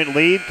 5-point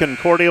lead.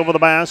 Concordia with the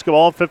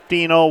basketball,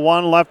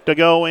 15:01 left to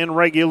go in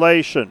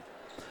regulation.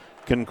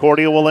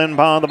 Concordia will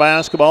inbound the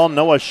basketball.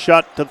 Noah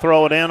Schutt to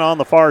throw it in on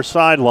the far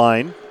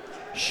sideline.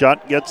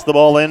 Schutt gets the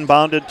ball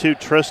inbounded to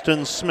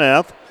Tristan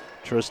Smith.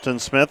 Tristan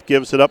Smith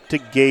gives it up to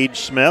Gage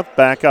Smith.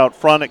 Back out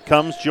front it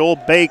comes Joel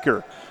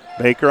Baker.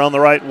 Baker on the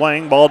right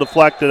wing. Ball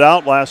deflected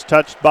out. Last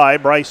touched by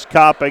Bryce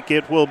Kopic.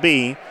 It will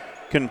be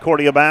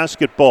Concordia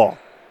basketball.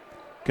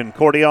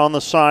 Concordia on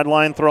the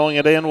sideline throwing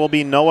it in will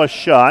be Noah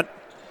Schutt.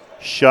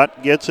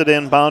 Schutt gets it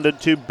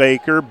inbounded to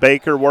Baker.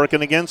 Baker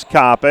working against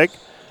Kopic.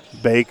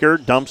 Baker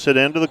dumps it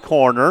into the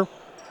corner.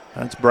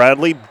 That's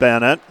Bradley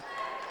Bennett.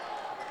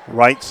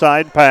 Right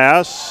side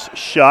pass.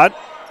 Schutt.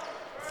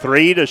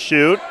 3 to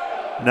shoot.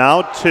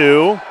 Now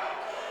 2.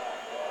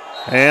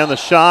 And the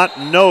shot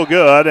no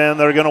good, and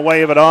they're going to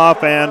wave it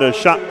off, and a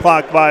shot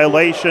clock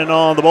violation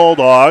on the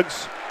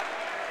Bulldogs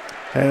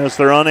as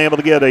they're unable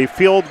to get a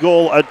field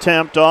goal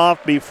attempt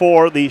off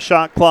before the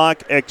shot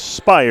clock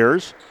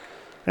expires.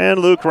 And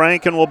Luke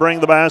Rankin will bring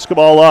the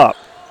basketball up.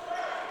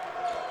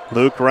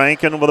 Luke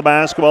Rankin with the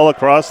basketball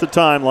across the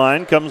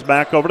timeline, comes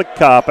back over to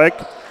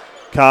Kopic.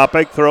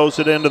 Kopic throws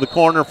it into the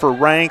corner for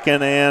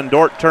Rankin, and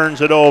Dordt turns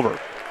it over.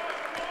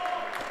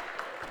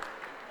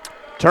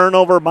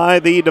 Turnover by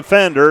the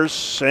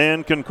defenders,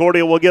 and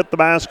Concordia will get the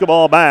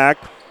basketball back.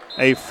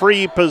 A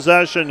free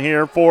possession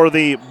here for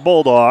the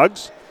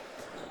Bulldogs.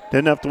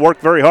 Didn't have to work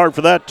very hard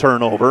for that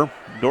turnover.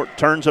 Dordt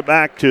turns it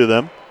back to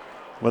them.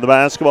 With the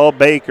basketball,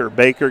 Baker.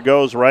 Baker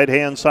goes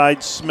right-hand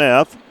side,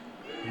 Smith.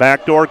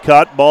 Backdoor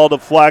cut, ball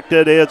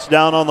deflected. It's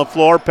down on the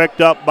floor, picked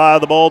up by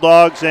the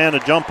Bulldogs, and a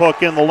jump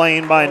hook in the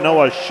lane by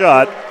Noah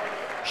Schutt.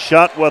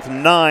 Schutt with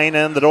 9,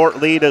 and the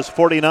Dordt lead is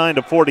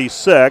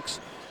 49-46.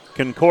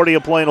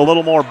 Concordia playing a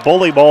little more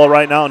bully ball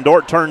right now, and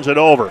Dordt turns it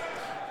over.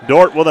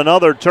 Dordt with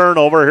another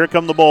turnover. Here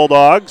come the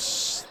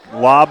Bulldogs.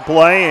 Lob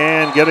play,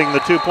 and getting the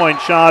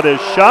 2-point shot is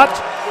Schutt.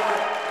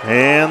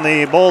 And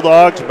the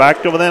Bulldogs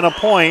back to within a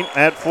point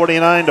at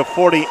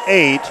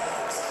 49-48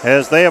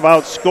 as they have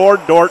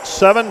outscored Dordt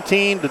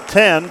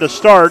 17-10 to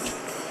start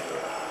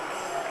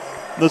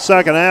the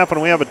second half.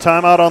 And we have a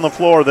timeout on the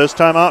floor. This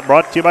timeout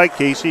brought to you by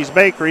Casey's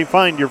Bakery.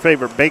 Find your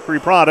favorite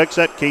bakery products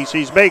at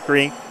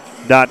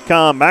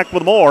caseysbakery.com. Back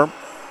with more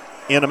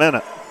in a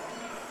minute.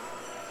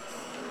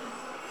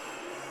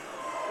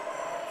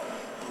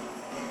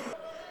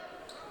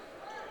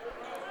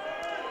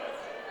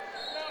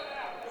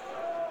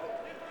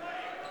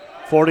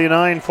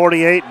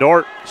 (49-48).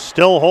 Dordt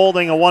still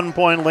holding a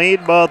 1-point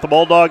lead, but the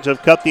Bulldogs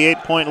have cut the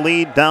 8-point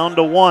lead down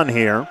to 1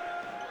 here.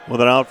 With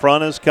it out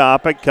front is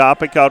Kopic.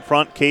 Kopic out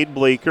front, Cade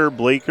Bleeker.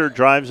 Bleeker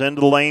drives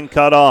into the lane,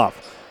 cut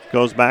off.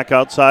 Goes back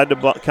outside to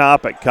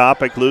Kopic.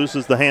 Kopic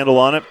loses the handle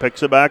on it,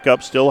 picks it back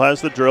up, still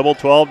has the dribble,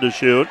 12 to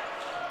shoot.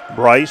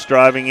 Bryce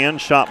driving in,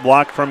 shot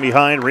blocked from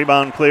behind,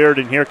 rebound cleared,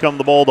 and here come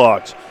the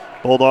Bulldogs.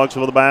 Bulldogs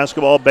with the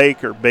basketball,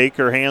 Baker.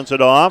 Baker hands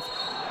it off,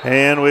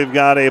 and we've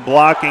got a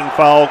blocking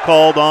foul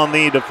called on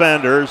the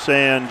defenders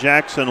and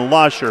Jackson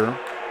Lusher.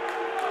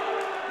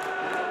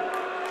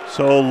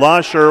 So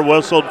Lusher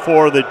whistled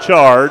for the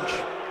charge.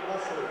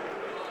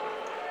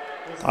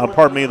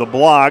 The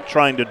block,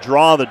 trying to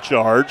draw the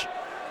charge.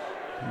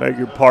 Beg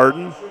your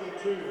pardon.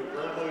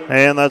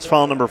 And that's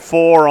foul number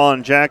 4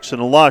 on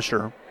Jackson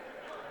Lusher.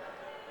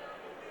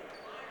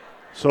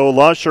 So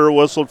Lusher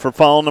whistled for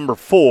foul number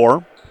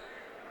 4.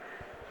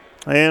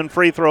 And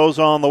free throws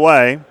on the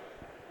way.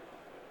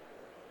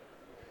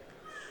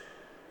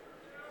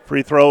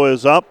 Free throw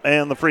is up,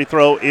 and the free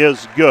throw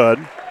is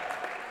good.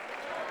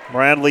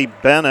 Bradley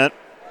Bennett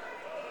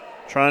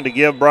trying to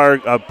give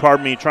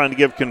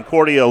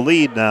Concordia a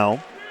lead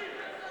now.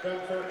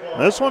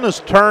 This one is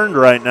turned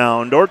right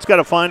now, and Dort's got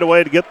to find a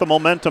way to get the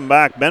momentum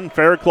back. Ben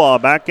Fairclough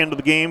back into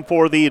the game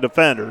for the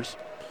defenders.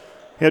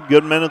 Hit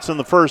good minutes in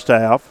the first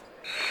half.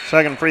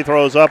 Second free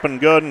throw is up and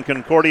good, and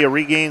Concordia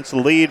regains the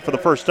lead for the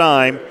first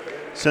time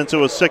since it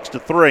was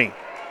 6-3.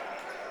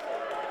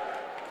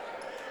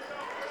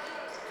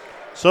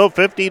 So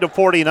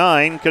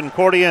 50-49,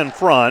 Concordia in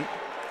front.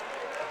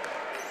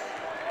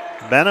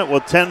 Bennett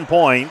with 10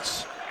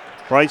 points.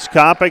 Bryce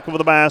Kopic with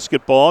the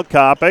basketball.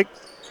 Kopic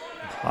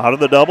out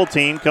of the double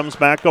team, comes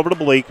back over to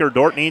Bleeker.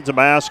 Dort needs a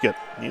basket.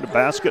 Need a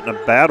basket in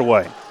a bad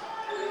way.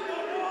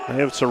 They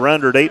have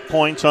surrendered 8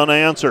 points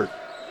unanswered.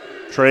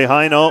 Trey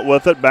Hinote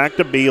with it, back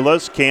to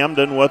Belis.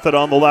 Camden with it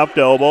on the left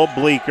elbow.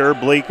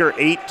 Bleeker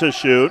 8 to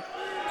shoot.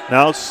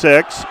 Now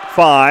 6,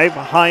 5.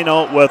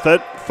 Hinote with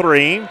it,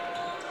 3.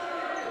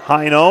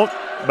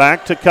 Hinote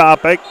back to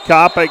Kopic.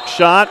 Kopic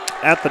shot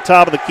at the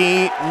top of the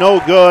key,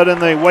 no good,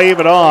 and they wave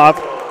it off.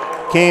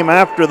 Came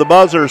after the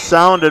buzzer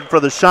sounded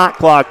for the shot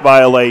clock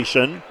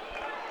violation.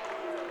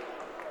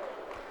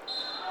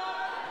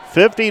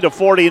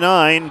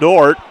 50-49,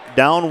 Dort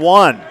down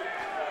 1.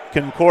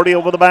 Concordia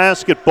with the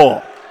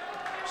basketball.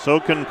 So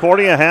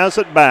Concordia has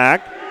it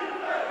back,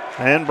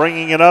 and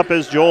bringing it up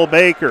is Joel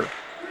Baker.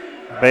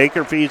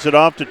 Baker feeds it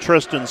off to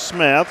Tristan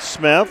Smith.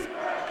 Smith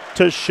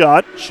to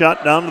Shutt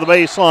down to the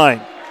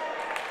baseline.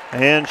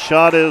 And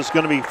Shutt is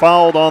going to be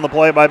fouled on the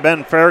play by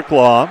Ben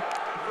Fairclough.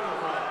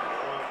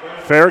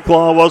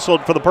 Fairclough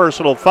whistled for the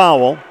personal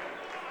foul.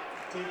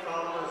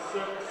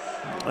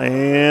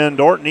 And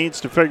Dort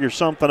needs to figure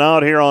something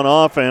out here on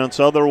offense.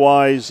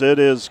 Otherwise, it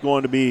is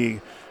going to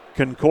be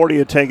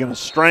Concordia taking a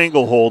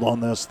stranglehold on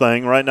this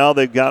thing. Right now,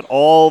 they've got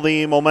all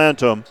the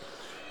momentum.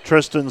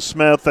 Tristan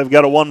Smith, they've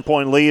got a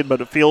 1-point lead,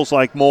 but it feels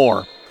like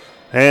more.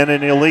 And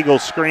an illegal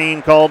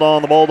screen called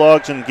on the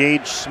Bulldogs and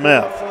Gage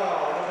Smith.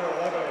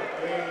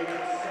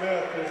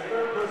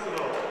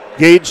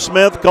 Gage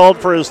Smith called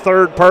for his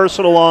third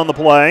personal on the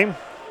play.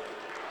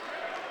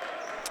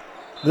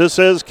 This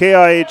is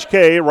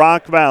KIHK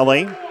Rock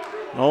Valley,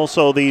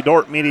 also the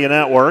Dort Media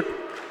Network.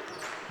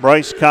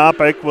 Bryce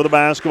Kopic with the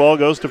basketball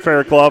goes to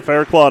Fairclough.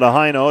 Fairclough to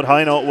Hinote.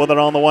 Hinote with it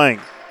on the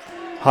wing.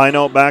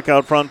 Hinote back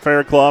out front,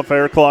 Fairclough.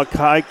 Fairclough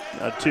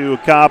to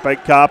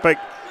Kopic. Kopic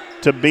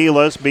to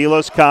Belis.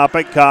 Belis,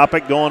 Kopic.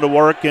 Kopic going to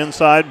work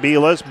inside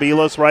Belis.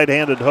 Belis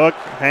right-handed hook.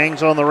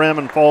 Hangs on the rim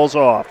and falls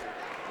off.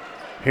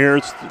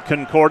 Here's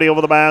Concordia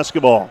with the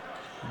basketball.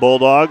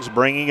 Bulldogs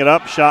bringing it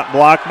up. Shot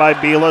blocked by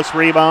Belis.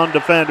 Rebound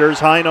defenders.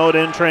 Hinote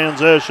in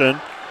transition.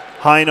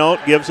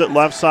 Hinote gives it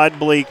left side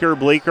Bleeker.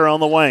 Bleeker on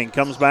the wing.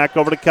 Comes back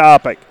over to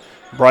Kopic.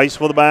 Bryce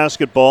with the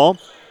basketball.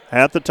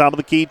 At the top of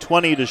the key,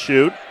 20 to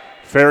shoot.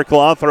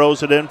 Fairclough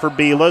throws it in for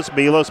Belis.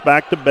 Belis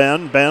back to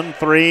Ben. Ben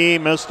 3.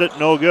 Missed it.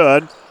 No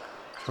good.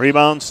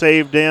 Rebound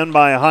saved in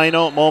by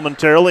Hinote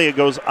momentarily. It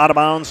goes out of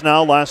bounds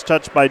now. Last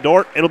touch by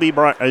Dort. It'll be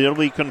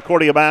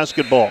Concordia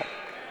basketball.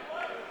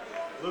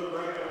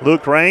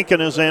 Luke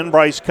Rankin is in.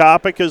 Bryce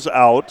Kopic is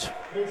out.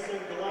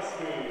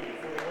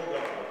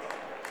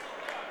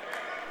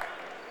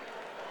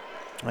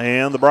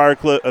 And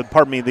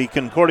the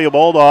Concordia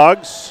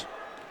Bulldogs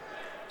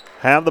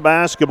have the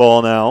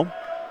basketball now,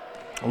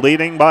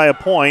 leading by a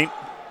point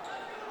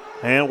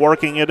and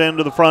working it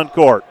into the front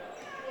court.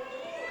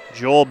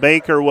 Joel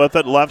Baker with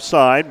it left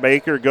side.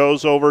 Baker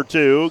goes over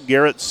to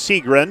Garrett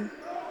Segrin.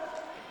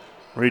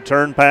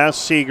 Return pass,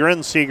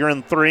 Segrin.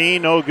 Segrin 3,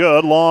 no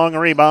good. Long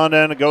rebound,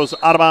 and it goes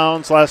out of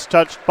bounds. Last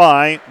touched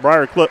by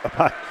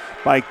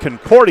by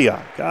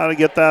Concordia. Got to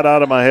get that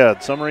out of my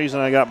head. Some reason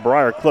I got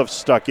Briarcliff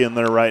stuck in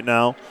there right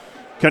now.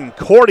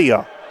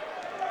 Concordia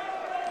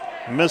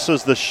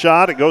misses the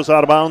shot. It goes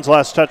out of bounds.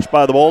 Last touch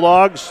by the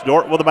Bulldogs.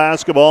 Dort with the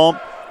basketball.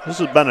 This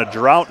has been a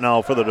drought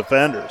now for the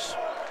defenders.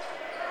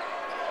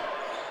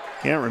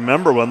 Can't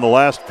remember when the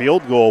last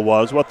field goal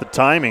was, what the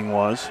timing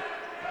was.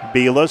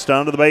 Belis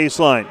down to the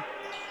baseline.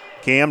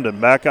 Camden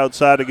back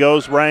outside it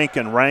goes.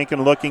 Rankin.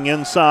 Rankin looking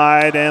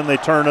inside, and they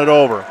turn it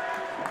over.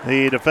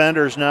 The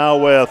defenders now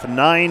with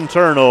 9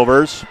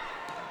 turnovers.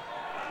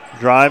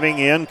 Driving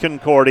in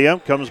Concordia.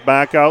 Comes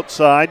back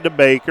outside to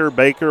Baker.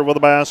 Baker with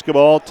the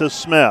basketball to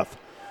Smith.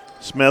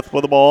 Smith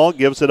with the ball.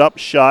 Gives it up.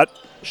 Shut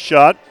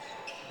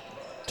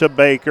to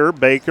Baker.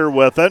 Baker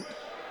with it.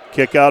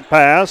 Kick out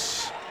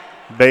pass.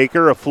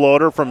 Baker a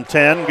floater from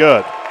 10.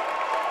 Good.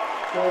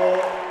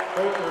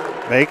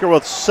 Baker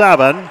with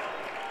 7.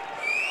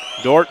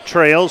 Dort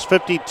trails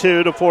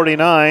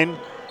 52-49.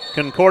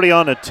 Concordia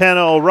on a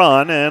 10-0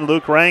 run, and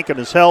Luke Rankin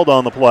is held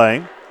on the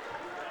play.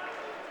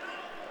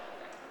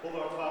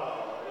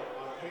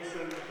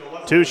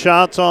 2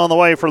 shots on the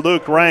way for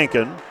Luke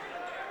Rankin,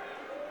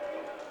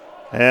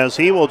 as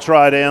he will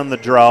try to end the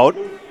drought.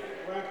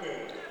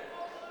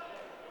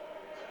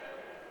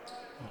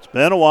 It's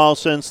been a while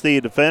since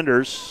the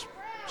defenders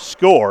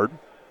scored.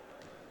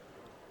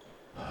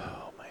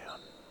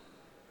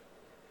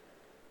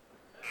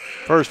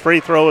 First free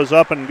throw is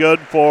up and good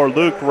for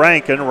Luke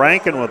Rankin.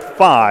 Rankin with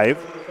 5.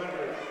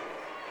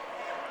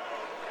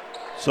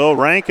 So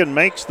Rankin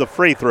makes the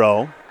free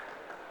throw.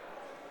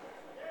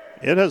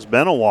 It has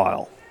been a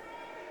while.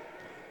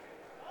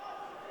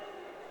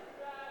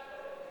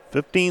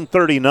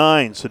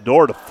 15:39, so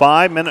Dordt a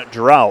 5-minute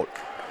drought.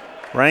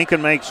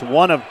 Rankin makes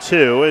one of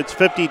two. It's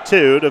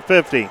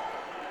 52-50.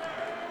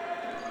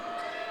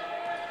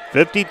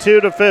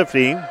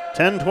 52-50,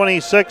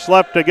 10:26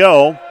 left to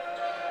go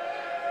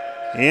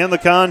in the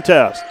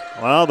contest.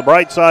 Well, the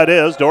bright side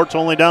is Dort's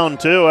only down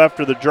 2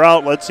 after the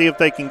drought. Let's see if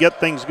they can get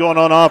things going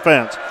on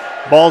offense.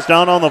 Ball's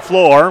down on the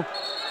floor.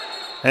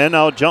 And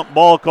now jump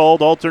ball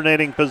called,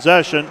 alternating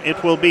possession.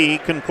 It will be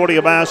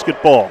Concordia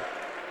basketball.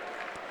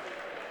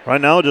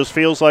 Right now it just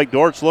feels like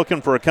Dort's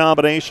looking for a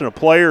combination of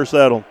players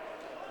that'll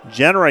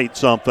generate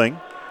something.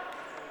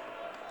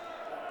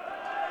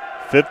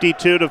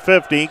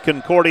 52-50,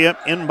 Concordia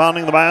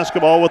inbounding the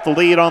basketball with the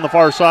lead on the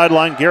far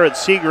sideline. Garrett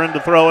Segrin to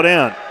throw it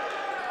in.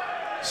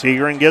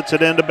 Segrin gets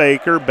it into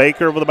Baker.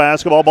 Baker with the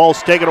basketball.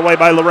 Ball's taken away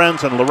by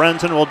Lorenzen.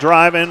 Lorenzen will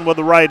drive in with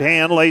the right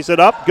hand, lays it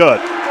up. Good.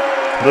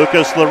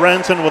 Lucas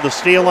Lorenzen with a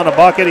steal and a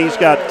bucket. He's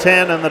got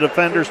 10, and the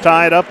defenders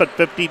tie it up at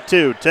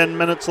 52. 10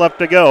 minutes left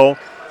to go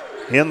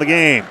in the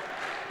game.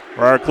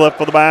 Briarcliff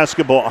with the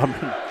basketball.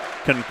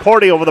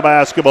 Concordia with the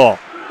basketball.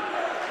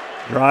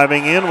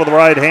 Driving in with the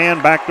right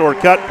hand, backdoor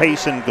cut,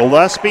 Payson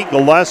Gillespie.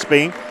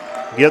 Gillespie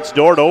gets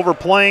Dordt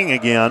overplaying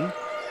again.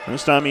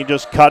 This time he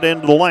just cut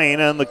into the lane,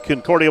 and the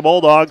Concordia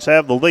Bulldogs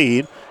have the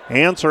lead.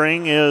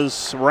 Answering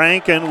is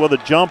Rankin with a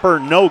jumper,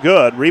 no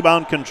good.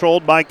 Rebound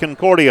controlled by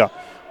Concordia.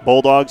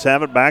 Bulldogs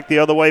have it back the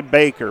other way,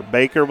 Baker.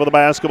 Baker with the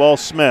basketball,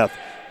 Smith.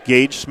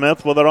 Gage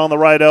Smith with it on the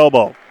right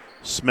elbow.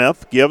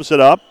 Smith gives it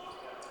up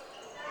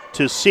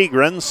to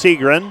Segrin.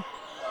 Segrin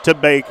to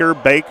Baker.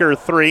 Baker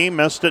 3,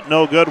 missed it,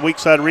 no good. Weak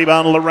side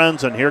rebound,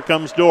 Lorenzen. Here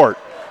comes Dordt.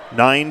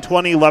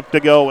 9:20 left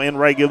to go in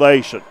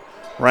regulation.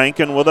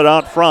 Rankin with it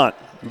out front.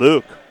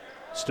 Luke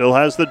still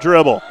has the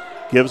dribble.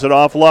 Gives it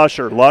off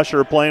Lusher.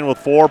 Lusher playing with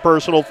 4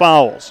 personal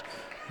fouls.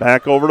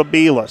 Back over to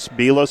Belis.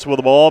 Belis with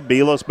the ball.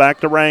 Belis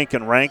back to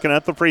Rankin. Rankin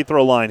at the free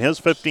throw line.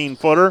 His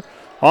 15-footer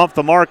off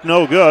the mark,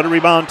 no good.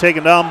 Rebound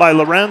taken down by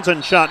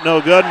Lorenzen. Shot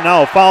no good.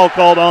 Now a foul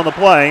called on the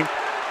play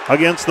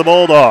against the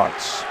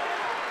Bulldogs.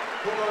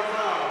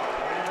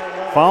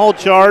 Foul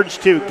charge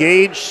to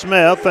Gage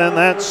Smith, and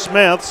that's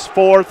Smith's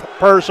 4th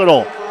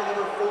personal.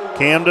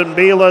 Camden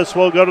Belis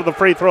will go to the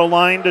free throw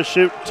line to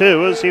shoot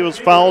 2 as he was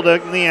fouled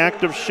in the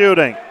act of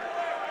shooting.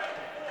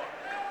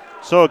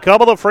 So a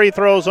couple of free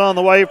throws on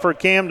the way for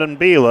Camden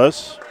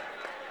Belis.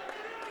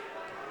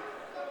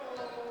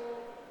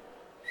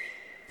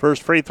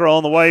 First free throw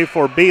on the way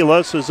for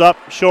Belis is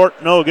up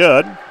short, no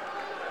good.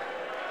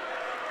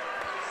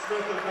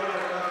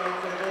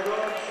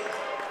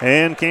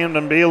 And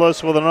Camden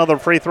Belis with another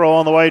free throw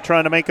on the way,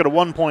 trying to make it a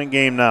 1-point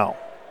game now.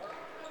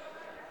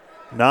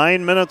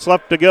 9 minutes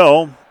left to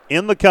go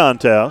in the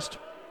contest.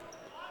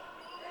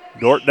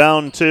 Dordt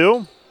down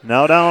 2,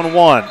 now down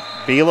 1.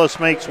 Belis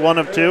makes 1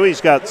 of 2.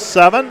 He's got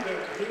 7.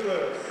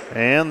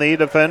 And the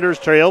defenders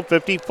trail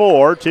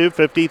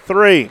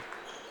 54-53.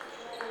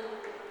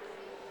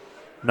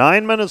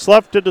 9 minutes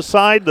left to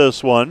decide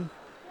this one.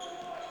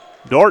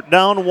 Dordt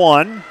down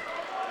 1.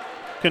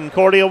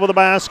 Concordia with the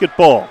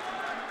basketball.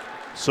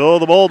 So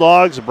the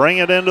Bulldogs bring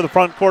it into the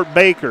front court.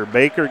 Baker.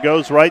 Baker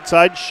goes right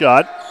side,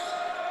 Shutt.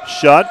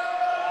 Shutt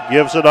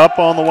gives it up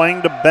on the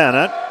wing to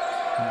Bennett.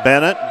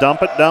 Bennett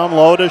dump it down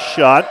low to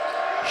Shutt.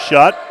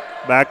 Shutt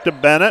back to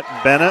Bennett.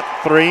 Bennett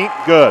 3,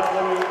 good.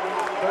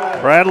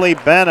 Bradley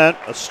Bennett,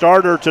 a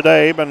starter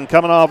today, been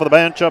coming off of the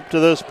bench up to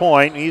this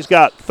point. He's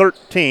got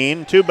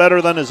 13, 2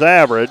 better than his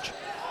average.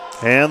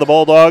 And the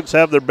Bulldogs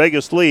have their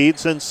biggest lead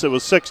since it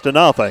was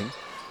 6-0.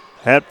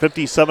 At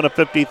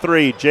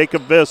 57-53,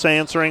 Jacob Viss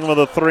answering with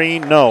a 3.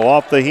 No,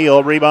 off the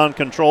heel. Rebound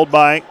controlled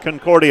by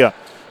Concordia.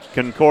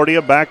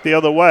 Concordia back the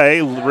other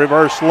way.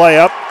 Reverse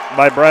layup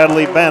by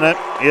Bradley Bennett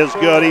is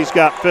good. He's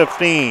got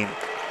 15.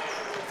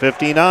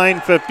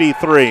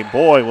 59-53.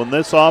 Boy, when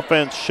this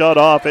offense shut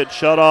off, it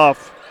shut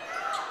off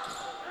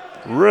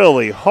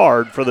really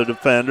hard for the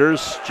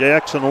defenders.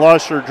 Jackson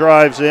Lusher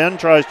drives in,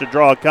 tries to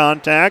draw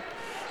contact.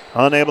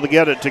 Unable to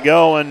get it to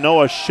go, and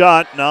Noah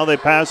Shutt. Now they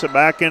pass it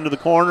back into the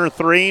corner.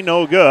 3,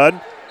 no good.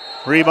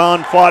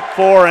 Rebound fought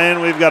for,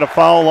 and we've got a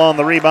foul on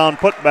the rebound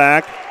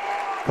putback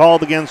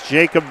called against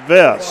Jacob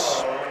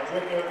Viss.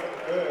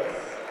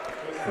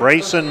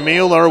 Brayson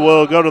Mueller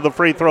will go to the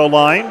free throw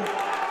line,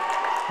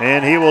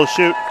 and he will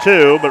shoot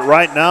 2, but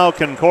right now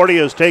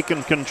Concordia has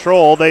taken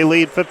control. They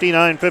lead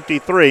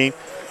 59-53.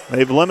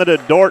 They've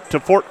limited Dordt to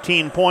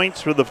 14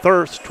 points for the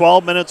first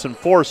 12 minutes and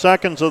 4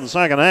 seconds of the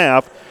second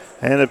half,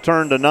 and have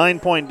turned a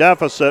 9-point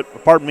deficit,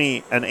 an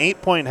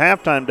 8-point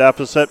halftime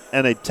deficit,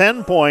 and a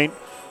 10-point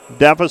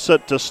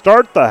deficit to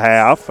start the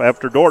half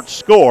after Dordt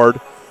scored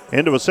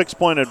into a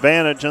 6-point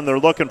advantage, and they're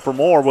looking for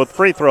more with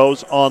free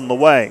throws on the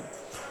way.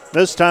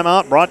 This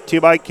timeout brought to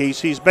you by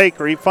Casey's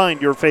Bakery.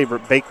 Find your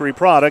favorite bakery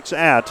products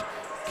at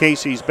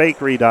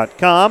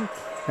caseysbakery.com.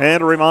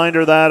 And a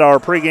reminder that our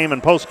pregame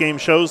and postgame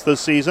shows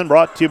this season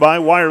brought to you by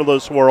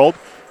Wireless World,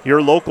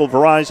 your local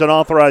Verizon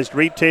authorized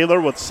retailer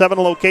with 7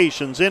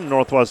 locations in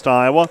Northwest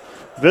Iowa.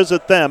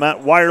 Visit them at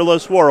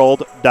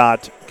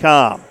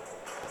wirelessworld.com.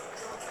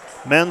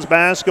 Men's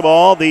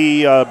basketball,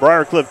 the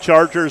Briarcliff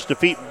Chargers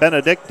defeat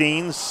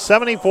Benedictine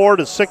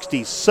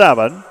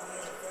 74-67.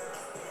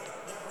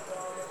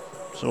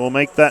 So we'll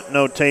make that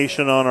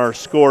notation on our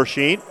score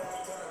sheet.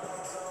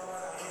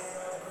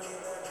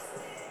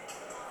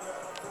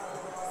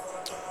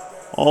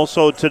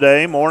 Also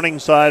today,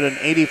 Morningside an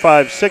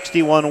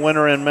 85-61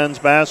 winner in men's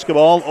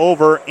basketball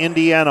over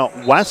Indiana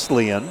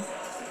Wesleyan.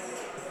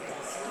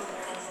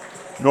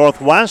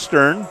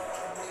 Northwestern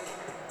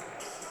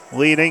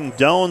leading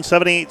Doane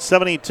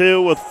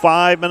 78-72 with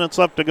 5 minutes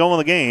left to go in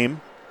the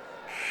game.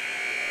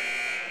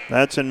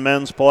 That's in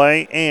men's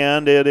play,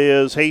 and it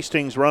is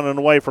Hastings running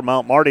away from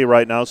Mount Marty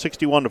right now,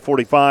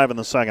 61-45 in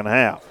the second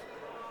half.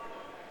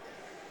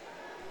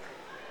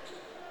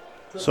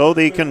 So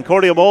the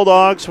Concordia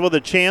Bulldogs with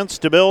a chance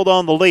to build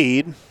on the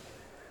lead.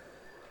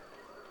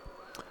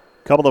 A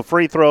couple of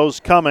free throws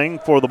coming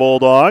for the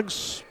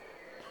Bulldogs.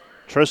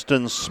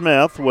 Tristan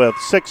Smith with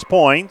 6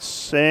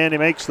 points, and he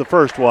makes the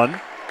first one.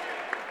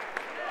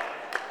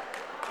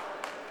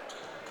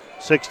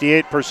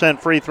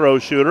 68% free throw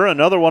shooter.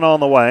 Another one on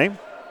the way.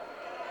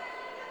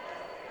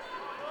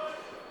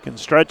 Can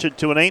stretch it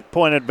to an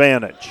 8-point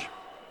advantage.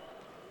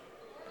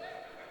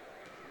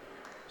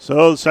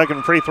 So the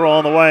second free throw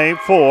on the way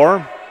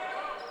for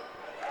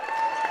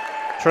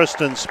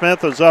Tristan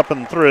Smith is up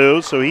and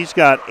through, so he's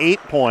got 8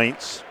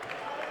 points.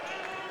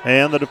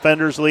 And the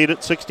defenders lead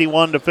at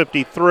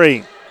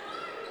 61-53.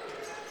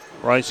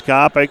 Bryce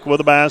Kopic with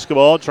the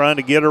basketball, trying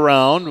to get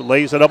around,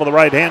 lays it up with the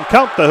right hand,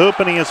 count the hoop,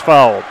 and he is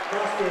fouled.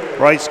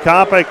 Bryce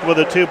Kopic with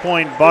a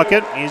 2-point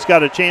bucket. He's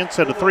got a chance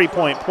at a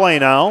 3-point play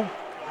now.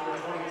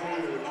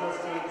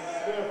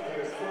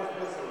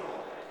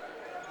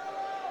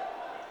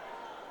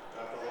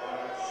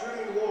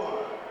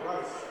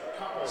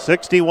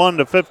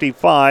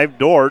 61-55,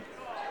 Dordt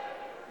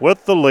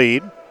with the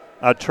lead.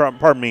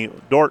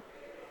 Dordt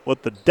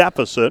with the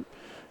deficit.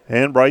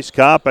 And Bryce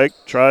Kopic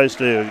tries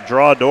to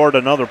draw Dordt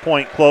another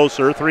point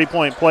closer.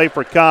 3-point play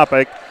for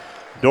Kopic.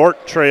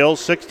 Dordt trails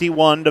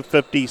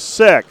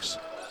 61-56.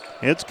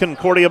 It's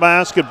Concordia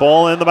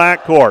basketball in the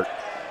backcourt.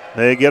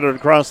 They get it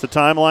across the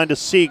timeline to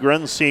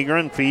Segren.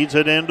 Segren feeds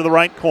it into the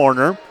right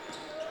corner.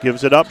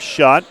 Gives it up,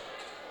 Shutt.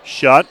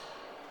 Shutt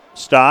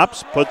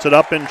stops, puts it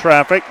up in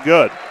traffic.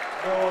 Good.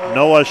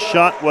 Noah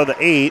Shutt with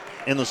 8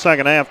 in the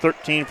second half,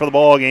 13 for the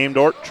ball game.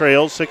 Dordt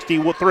trails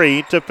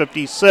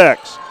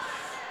 63-56.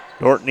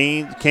 Dordt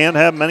can't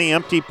have many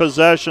empty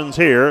possessions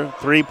here.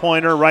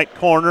 3-pointer right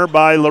corner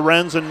by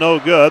Lorenzen, no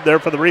good. There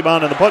for the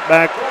rebound and the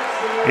putback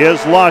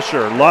is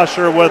Lusher.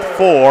 Lusher with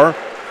 4.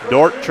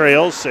 Dordt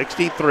trails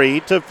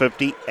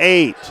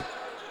 63-58.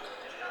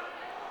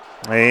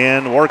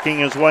 And working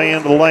his way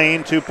into the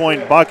lane,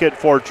 2-point bucket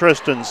for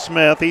Tristan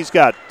Smith. He's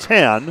got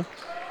 10.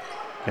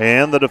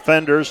 And the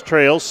defenders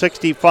trail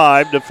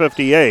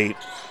 65-58.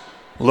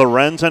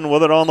 Lorenzen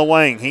with it on the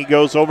wing. He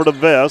goes over to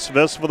Viss.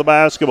 Viss for the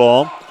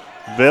basketball.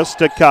 Viss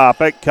to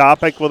Kopic.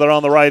 Kopic with it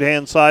on the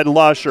right-hand side.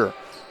 Lusher.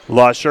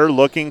 Lusher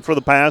looking for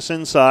the pass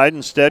inside.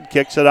 Instead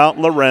kicks it out.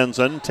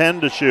 Lorenzen.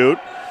 10 to shoot.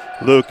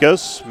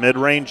 Lucas.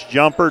 Mid-range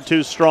jumper.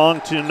 Too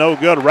strong. Too no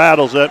good.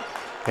 Rattles it.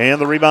 And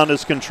the rebound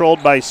is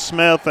controlled by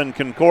Smith. And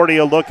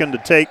Concordia looking to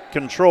take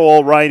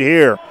control right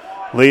here.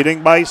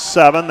 Leading by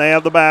 7. They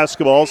have the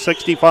basketball.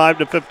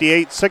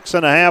 65-58.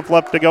 6.5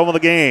 left to go in the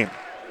game.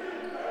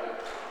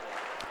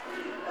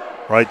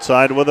 Right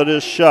side with it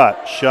is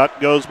Shutt.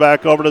 Shutt goes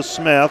back over to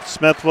Smith.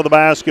 Smith with the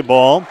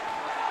basketball.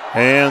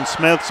 And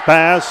Smith's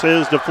pass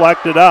is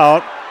deflected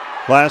out.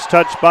 Last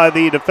touch by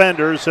the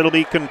defenders. It'll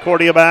be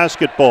Concordia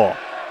basketball.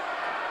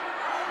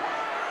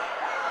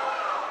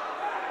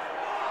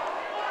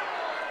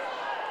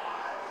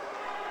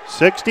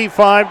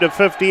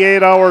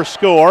 (65-58) our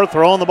score.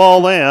 Throwing the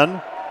ball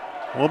in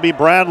will be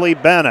Bradley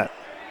Bennett.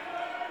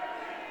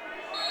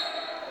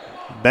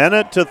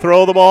 Bennett to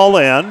throw the ball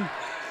in.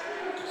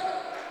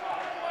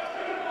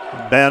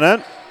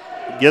 Bennett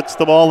gets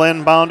the ball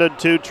inbounded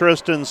to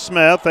Tristan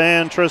Smith,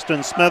 and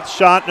Tristan Smith's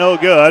shot no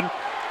good.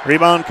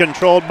 Rebound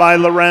controlled by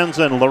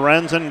Lorenzen.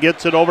 Lorenzen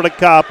gets it over to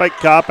Kopic.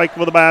 Kopic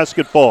with the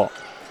basketball.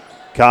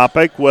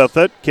 Kopic with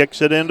it,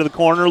 kicks it into the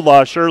corner.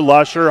 Lusher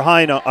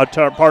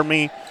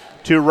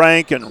to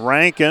Rankin.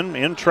 Rankin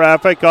in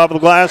traffic off the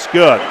glass,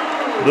 good.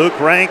 Luke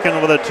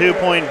Rankin with a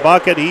 2-point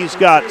bucket. He's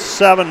got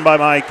 7 by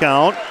my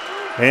count.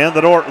 And the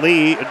Dordt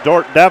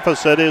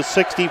deficit is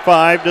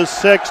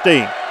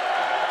 65-60.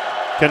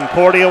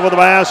 Concordia with the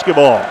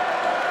basketball.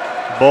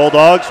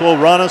 Bulldogs will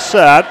run a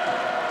set.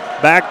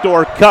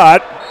 Backdoor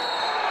cut.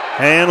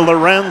 And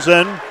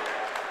Lorenzen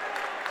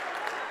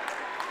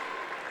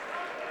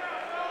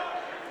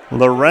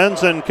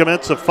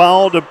commits a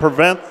foul to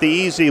prevent the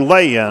easy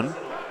lay-in.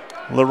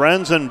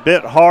 Lorenzen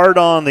bit hard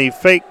on the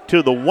fake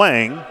to the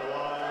wing.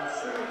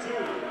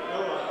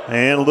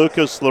 And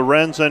Lucas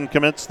Lorenzen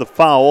commits the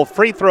foul.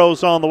 Free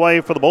throws on the way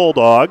for the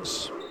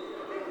Bulldogs.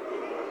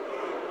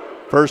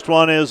 First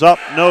one is up,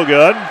 no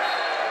good.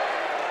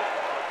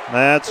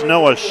 That's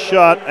Noah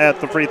Shutt at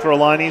the free throw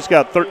line. He's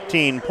got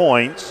 13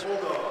 points.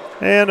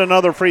 And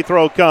another free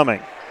throw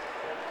coming.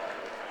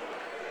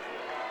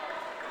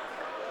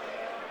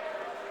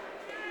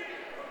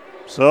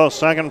 So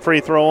second free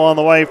throw on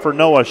the way for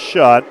Noah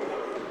Shutt.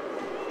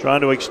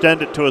 Trying to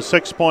extend it to a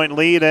 6-point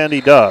lead, and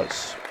he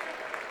does.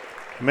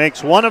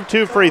 Makes one of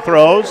two free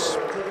throws.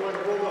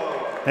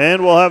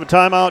 And we'll have a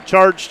timeout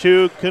charged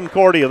to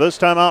Concordia. This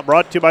timeout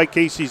brought to you by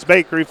Casey's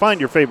Bakery. Find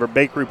your favorite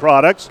bakery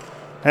products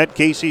at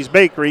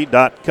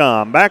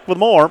caseysbakery.com. Back with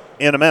more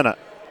in a minute.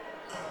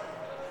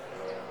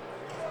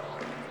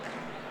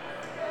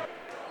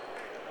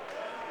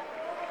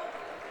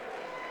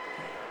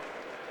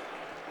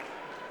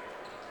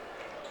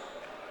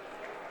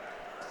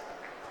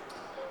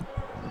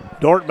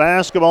 Dordt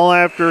basketball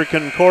after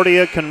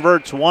Concordia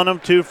converts one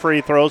of two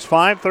free throws.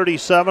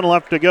 5:37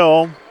 left to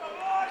go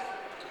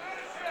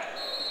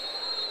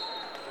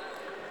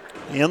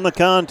in the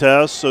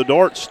contest. So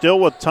Dordt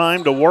still with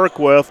time to work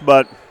with,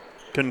 but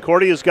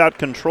Concordia's got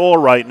control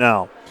right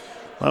now.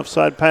 Left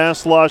side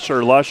pass,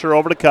 Lusher. Lusher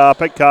over to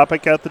Kopic.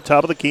 Kopic at the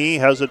top of the key,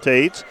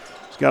 hesitates.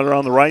 He's got it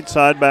on the right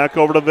side, back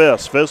over to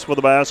Viss. Viss with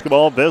the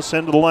basketball. Viss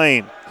into the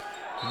lane.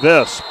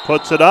 Viss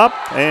puts it up,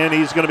 and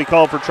he's going to be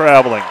called for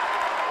traveling.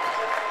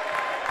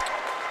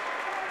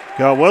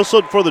 Got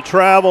whistled for the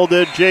travel,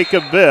 did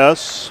Jacob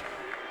Viss.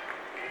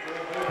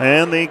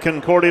 And the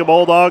Concordia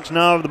Bulldogs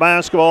now have the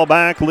basketball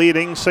back,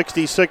 leading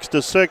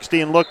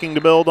 66-60 and looking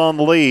to build on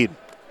the lead.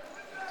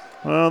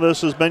 Well, this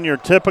has been your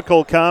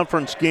typical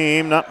conference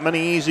game. Not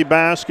many easy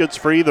baskets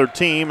for either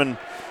team, and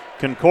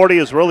Concordia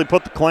has really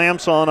put the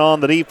clamps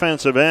on the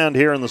defensive end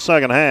here in the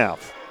second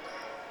half.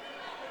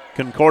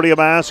 Concordia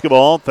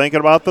basketball, thinking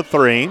about the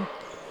three.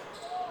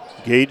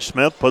 Gage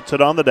Smith puts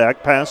it on the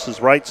deck,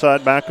 passes right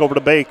side back over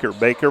to Baker.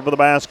 Baker with the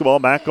basketball,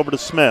 back over to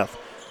Smith.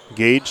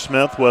 Gage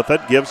Smith with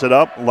it, gives it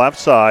up left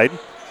side.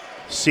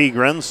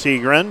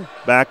 Segren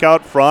back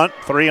out front,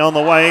 three on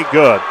the way,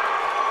 good.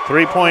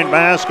 3-point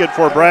basket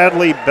for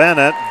Bradley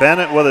Bennett.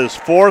 Bennett with his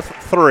fourth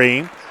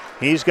three.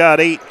 He's got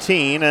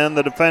 18, and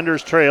the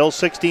defenders trail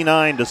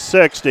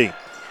 69-60.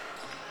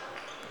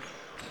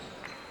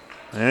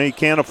 And you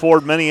can't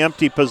afford many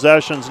empty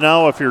possessions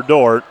now if you're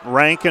Dordt.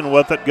 Rankin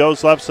with it,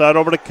 goes left side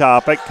over to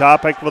Kopic.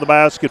 Kopic with the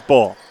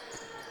basketball.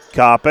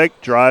 Kopic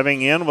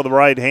driving in with the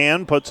right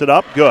hand, puts it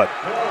up, good.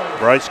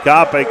 Bryce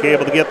Kopic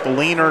able to get the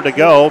leaner to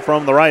go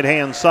from the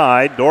right-hand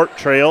side. Dordt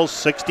trails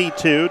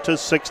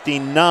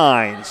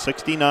 62-69.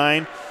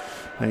 69,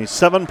 a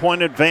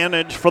 7-point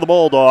advantage for the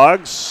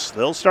Bulldogs.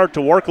 They'll start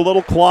to work a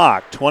little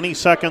clock. 20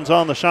 seconds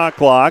on the shot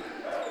clock.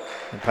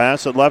 And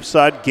pass it left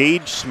side,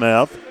 Gage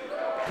Smith.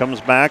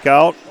 Comes back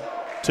out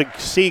to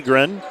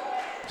Segren.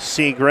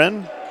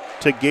 Segren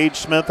to Gage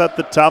Smith at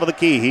the top of the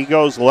key. He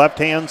goes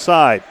left-hand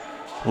side.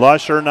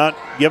 Lusher not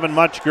given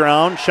much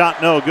ground. Shot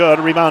no good.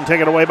 Rebound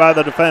taken away by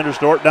the defenders.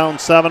 Dordt down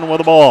 7 with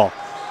the ball.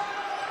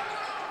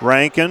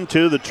 Rankin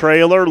to the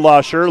trailer.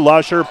 Lusher.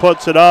 Lusher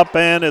puts it up,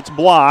 and it's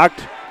blocked.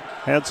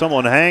 Had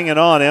someone hanging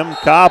on him.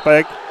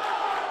 Kopic.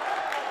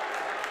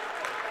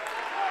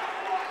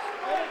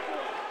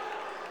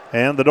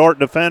 And the Dordt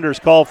defenders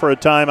call for a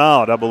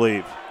timeout, I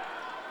believe.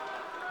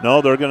 No,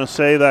 they're going to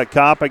say that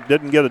Kopic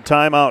didn't get a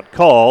timeout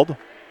called.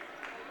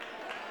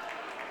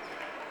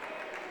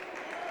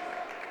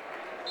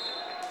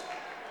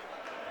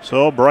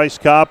 So Bryce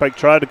Kopic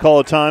tried to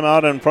call a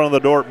timeout in front of the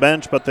Dordt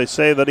bench, but they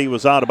say that he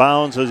was out of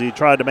bounds as he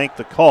tried to make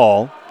the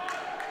call.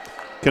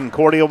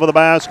 Concordia over the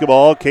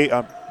basketball.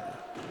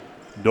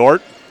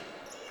 Dordt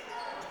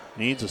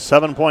needs a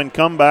 7-point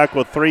comeback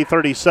with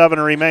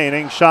 3:37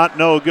 remaining. Shot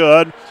no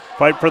good.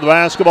 Fight for the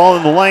basketball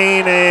in the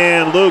lane,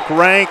 and Luke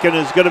Rankin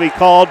is going to be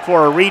called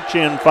for a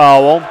reach-in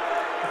foul.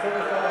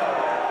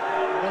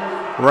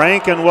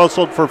 Rankin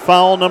whistled for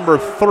foul number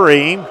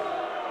 3.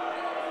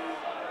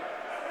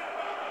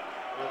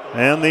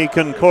 And the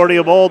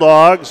Concordia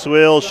Bulldogs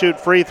will shoot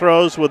free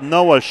throws with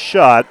Noah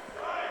Shutt.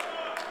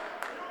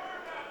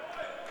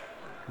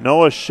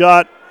 Noah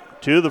Shutt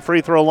to the free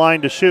throw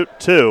line to shoot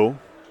 2.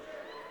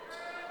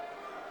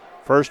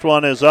 First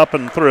one is up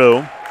and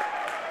through.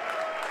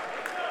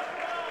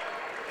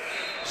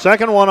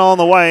 Second one on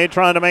the way,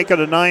 trying to make it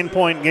a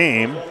 9-point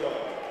game.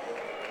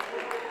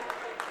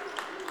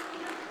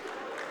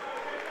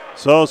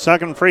 So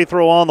second free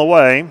throw on the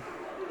way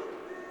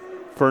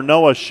for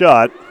Noah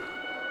Shutt.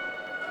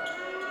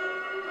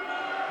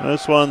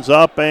 This one's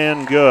up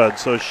and good.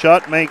 So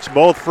Shutt makes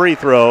both free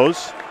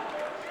throws.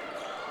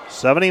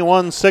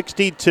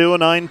 71-62, a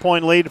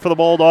 9-point lead for the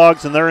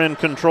Bulldogs, and they're in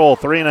control.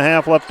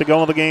 3.5 left to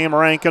go in the game.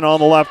 Rankin on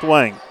the left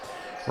wing.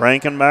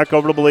 Rankin back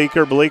over to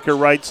Bleeker. Bleeker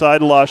right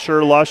side,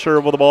 Lusher. Lusher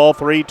with the ball,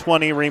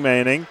 3:20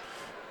 remaining.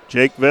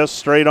 Jake Viss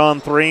straight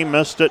on 3,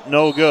 missed it,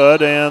 no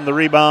good, and the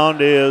rebound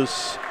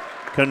is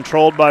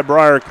controlled by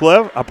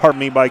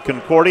by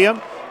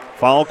Concordia.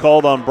 Foul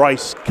called on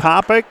Bryce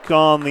Kopic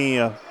on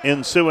the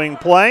ensuing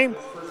play.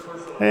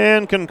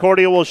 And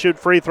Concordia will shoot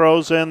free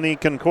throws, and the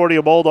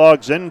Concordia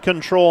Bulldogs in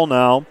control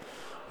now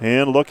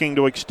and looking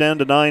to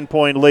extend a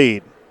 9-point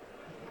lead.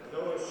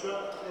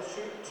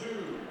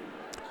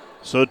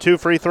 So 2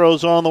 free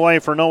throws on the way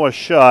for Noah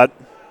Shutt,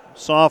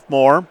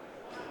 sophomore.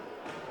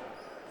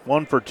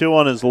 1 for 2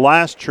 on his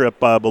last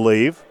trip, I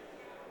believe.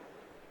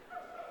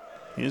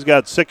 He's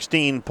got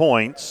 16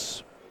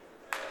 points.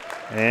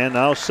 And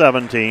now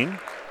 17.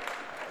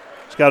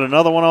 He's got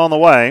another one on the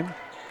way.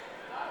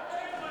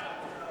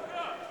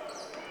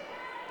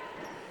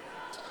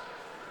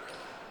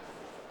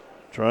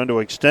 Trying to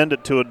extend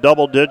it to a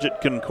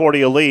double-digit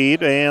Concordia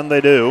lead, and they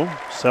do.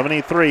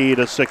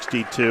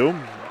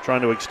 73-62.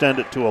 Trying to extend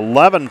it to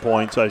 11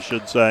 points, I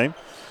should say.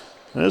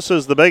 This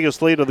is the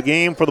biggest lead of the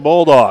game for the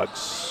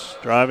Bulldogs.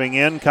 Driving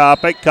in,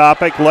 Kopic.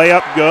 Kopic,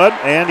 layup, good,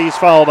 and he's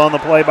fouled on the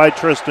play by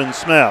Tristan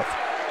Smith.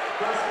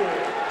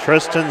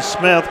 Tristan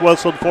Smith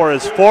whistled for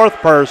his fourth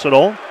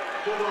personal.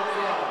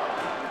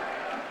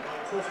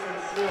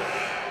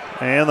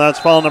 And that's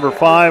foul number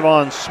 5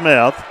 on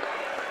Smith.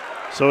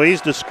 So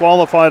he's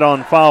disqualified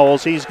on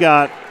fouls. He's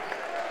got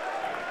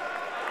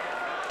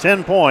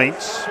 10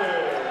 points.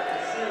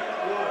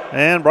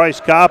 And Bryce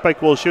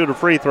Kopic will shoot a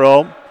free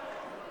throw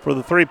for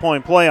the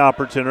three-point play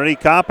opportunity.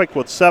 Kopic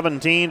with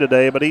 17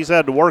 today, but he's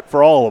had to work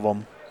for all of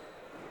them.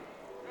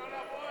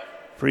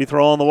 Free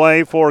throw on the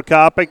way for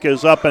Kopic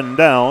is up and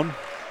down.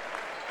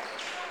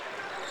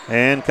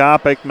 And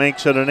Kopic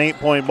makes it an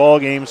 8-point ball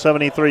game,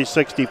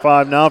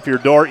 73-65. Now if you're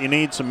Dordt, you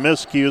need some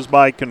miscues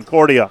by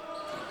Concordia.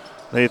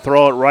 They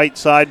throw it right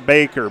side,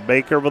 Baker.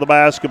 Baker with the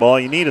basketball.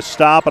 You need a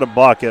stop and a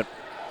bucket.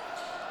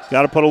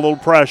 Got to put a little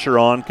pressure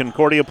on.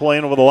 Concordia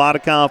playing with a lot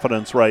of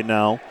confidence right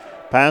now.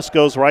 Pass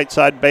goes right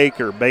side,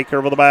 Baker. Baker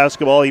with the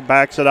basketball. He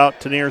backs it out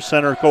to near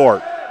center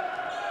court.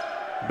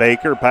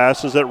 Baker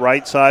passes it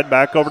right side,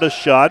 back over to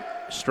Schutt.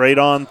 Straight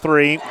on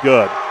three.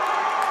 Good.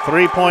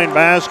 3-point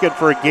basket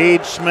for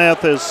Gage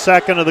Smith, his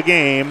second of the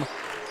game.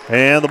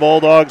 And the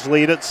Bulldogs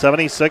lead it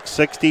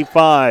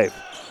 76-65.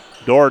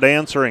 Dordt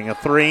answering a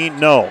three.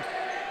 No.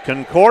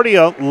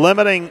 Concordia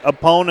limiting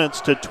opponents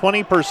to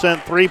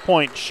 20%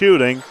 three-point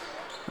shooting.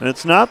 And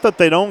it's not that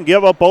they don't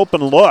give up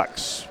open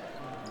looks.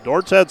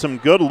 Dordt's had some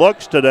good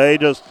looks today,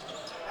 just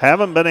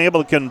haven't been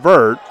able to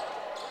convert.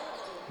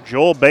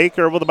 Joel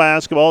Baker with the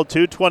basketball,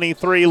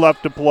 2:23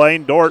 left to play.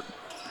 Dordt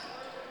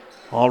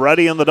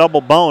already in the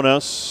double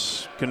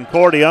bonus.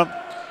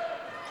 Concordia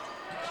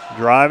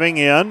driving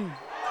in,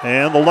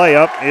 and the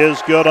layup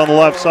is good on the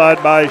left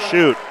side by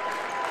Schutt.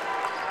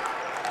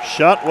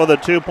 Schutt with a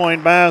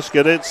 2-point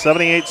basket. It's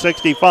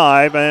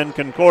 78-65, and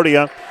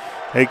Concordia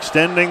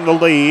extending the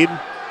lead.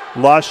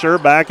 Lusher,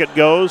 back it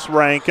goes.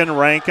 Rankin,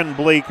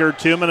 Bleeker.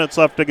 2 minutes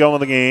left to go in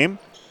the game.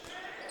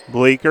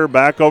 Bleeker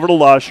back over to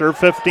Lusher.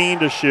 15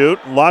 to shoot.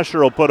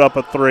 Lusher will put up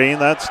a three.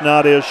 That's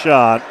not his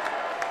shot.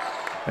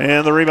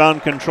 And the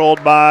rebound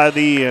controlled by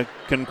the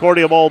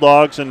Concordia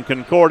Bulldogs, and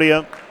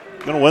Concordia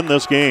going to win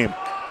this game.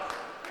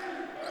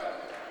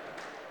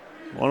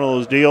 One of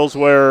those deals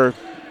where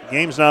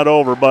game's not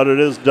over, but it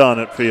is done,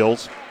 it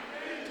feels.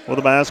 With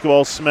the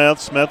basketball, Smith.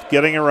 Smith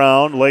getting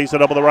around, lays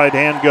it up with the right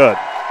hand, good.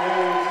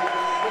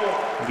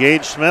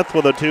 Gage Smith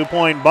with a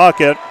 2-point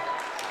bucket.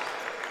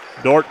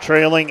 Dordt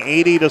trailing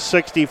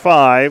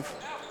 80-65.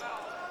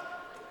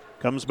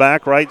 Comes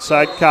back right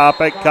side,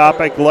 Kopic.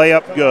 Kopic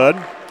layup, good.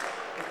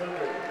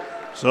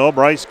 So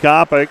Bryce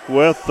Kopic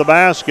with the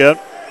basket,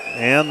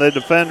 and the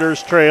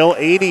defenders trail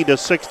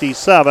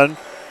 80-67.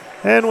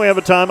 And we have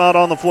a timeout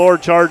on the floor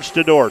charged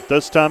to Dordt.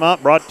 This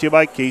timeout brought to you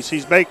by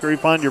Casey's Bakery.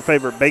 Find your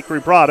favorite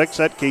bakery products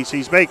at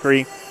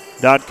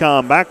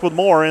caseysbakery.com. Back with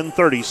more in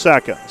 30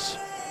 seconds.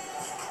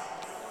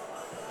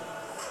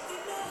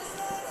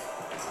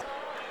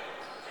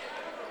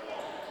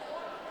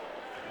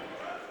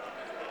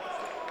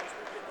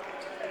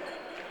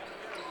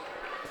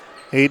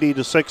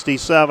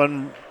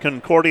 (80-67),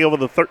 Concordia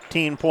with a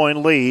 13-point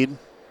lead.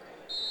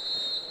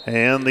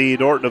 And the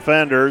Dordt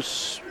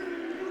defenders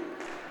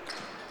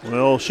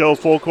will show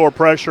full court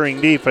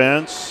pressuring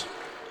defense.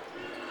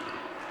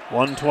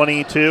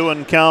 122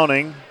 and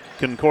counting.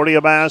 Concordia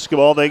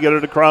basketball. They get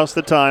it across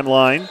the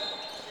timeline.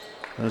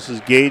 This is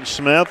Gage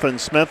Smith,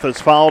 and Smith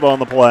is fouled on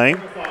the play.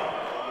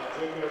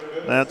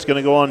 That's going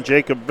to go on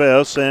Jacob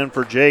Viss, and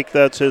for Jake,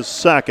 that's his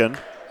second.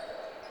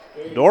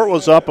 Dordt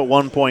was up at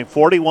one point,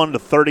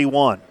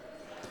 41-31.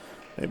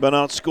 They've been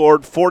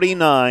outscored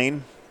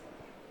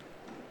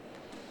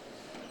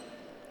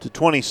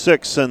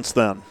 49-26 since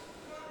then.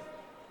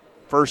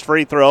 First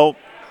free throw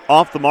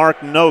off the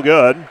mark, no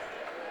good.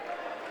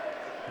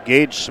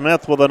 Gage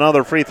Smith with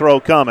another free throw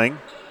coming.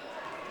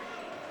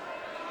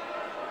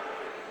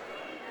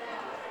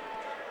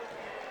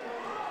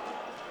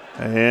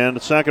 And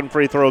the second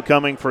free throw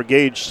coming for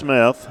Gage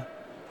Smith.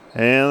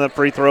 And the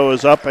free throw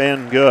is up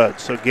and good.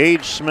 So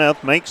Gage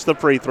Smith makes the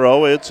free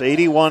throw. It's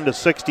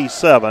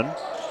 81-67.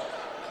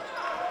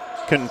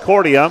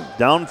 Concordia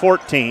down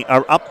 14,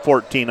 or up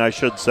 14, I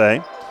should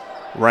say.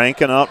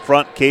 Rankin out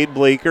front, Cade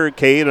Bleeker.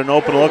 Cade, an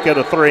open look at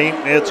a three.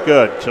 It's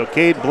good. So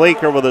Cade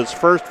Bleeker with his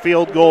first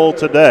field goal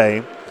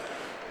today.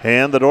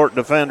 And the Dordt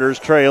defenders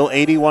trail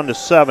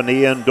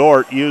 81-70, and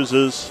Dordt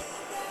uses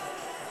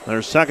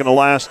their second to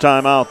last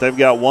timeout. They've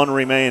got one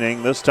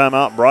remaining. This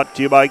timeout brought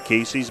to you by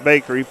Casey's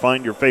Bakery.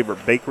 Find your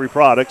favorite bakery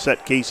products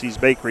at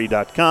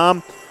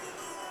caseysbakery.com.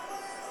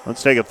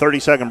 Let's take a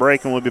 30-second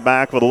break, and we'll be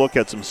back with a look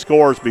at some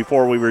scores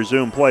before we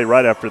resume play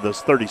right after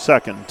this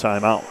 30-second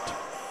timeout.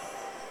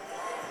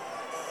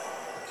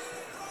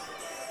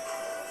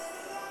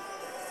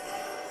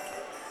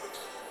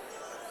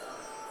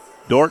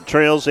 Dordt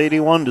trails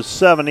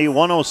 81-70,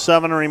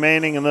 107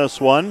 remaining in this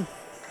one.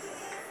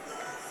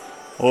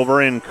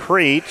 Over in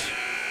Crete,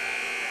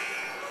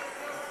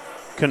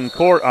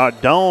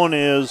 Doane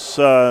is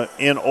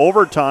in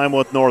overtime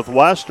with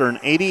Northwestern,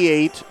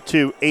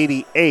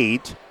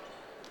 88-88.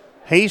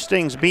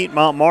 Hastings beat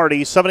Mount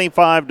Marty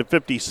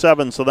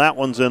 75-57, so that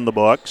one's in the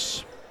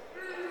books.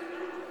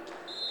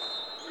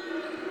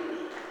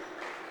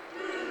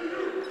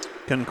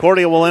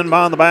 Concordia will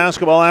inbound the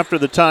basketball after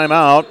the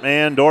timeout,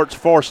 and Dort's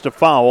forced to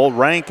foul.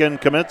 Rankin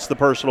commits the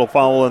personal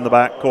foul in the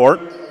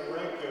backcourt.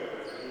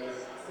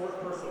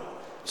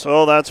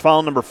 So that's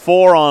foul number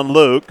 4 on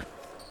Luke.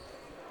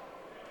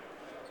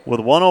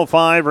 With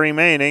 1:05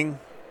 remaining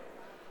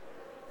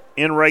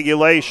in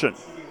regulation.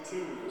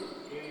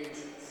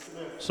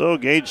 So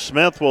Gage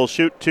Smith will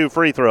shoot 2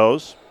 free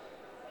throws.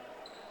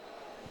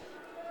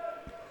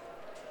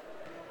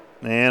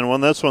 And when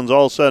this one's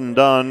all said and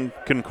done,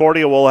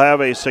 Concordia will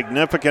have a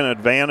significant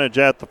advantage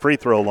at the free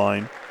throw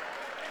line.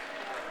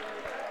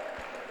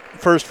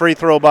 First free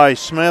throw by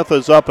Smith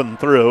is up and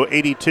through,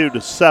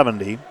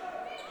 82-70.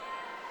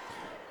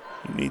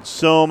 You need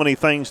so many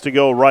things to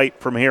go right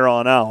from here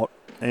on out,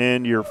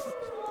 and you're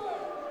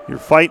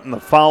fighting the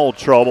foul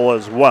trouble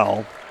as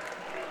well.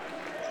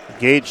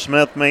 Gage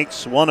Smith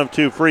makes 1 of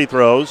 2 free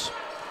throws.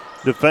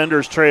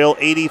 Defenders trail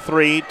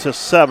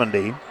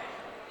 83-70.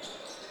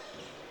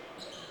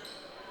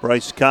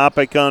 Bryce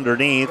Kopic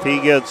underneath. He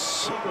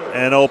gets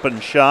an open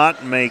shot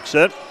and makes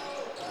it.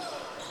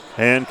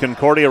 And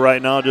Concordia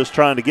right now just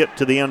trying to get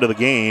to the end of the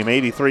game,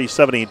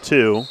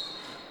 83-72.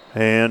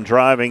 And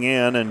driving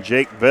in, and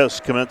Jake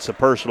Viss commits a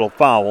personal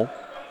foul.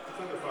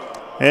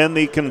 And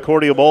the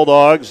Concordia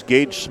Bulldogs,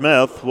 Gage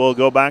Smith, will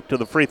go back to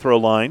the free throw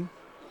line.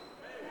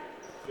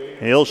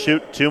 He'll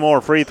shoot 2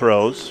 more free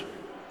throws.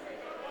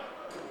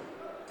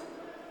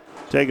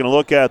 Taking a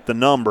look at the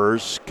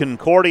numbers,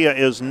 Concordia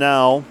is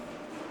now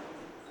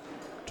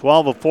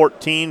 12 of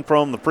 14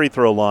 from the free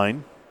throw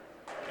line.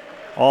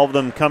 All of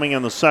them coming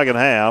in the second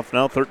half.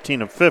 Now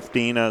 13 of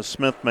 15 as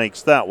Smith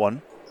makes that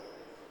one.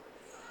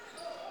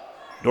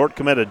 Dordt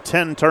committed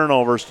 10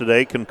 turnovers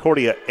today,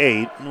 Concordia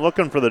 8.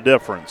 Looking for the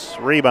difference.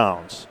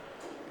 Rebounds,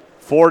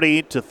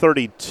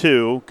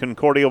 40-32.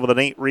 Concordia with an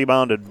 8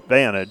 rebound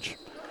advantage.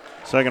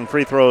 Second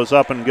free throw is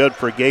up and good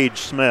for Gage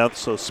Smith.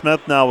 So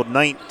Smith now with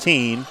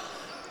 19.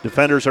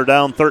 Defenders are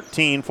down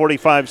 13,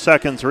 45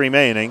 seconds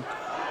remaining.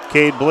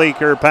 Cade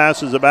Bleeker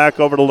passes it back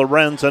over to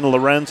Lorenzen.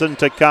 Lorenzen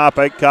to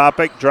Kopic.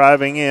 Kopic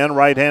driving in,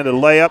 right-handed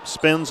layup,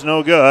 spins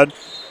no good.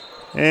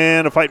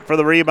 And a fight for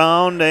the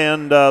rebound,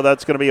 and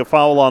that's going to be a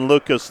foul on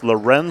Lucas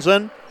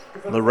Lorenzen.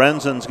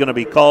 Lorenzen's going to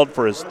be called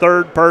for his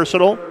 3rd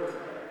personal,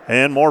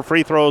 and more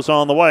free throws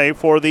on the way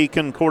for the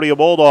Concordia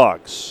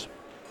Bulldogs.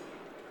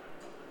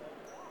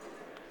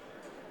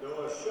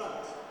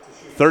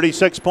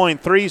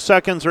 36.3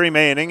 seconds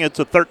remaining. It's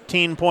a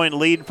 13-point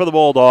lead for the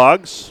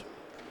Bulldogs.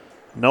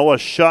 Noah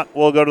Shutt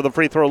will go to the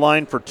free throw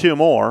line for 2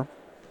 more.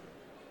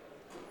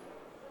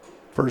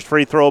 First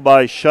free throw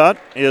by Shutt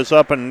is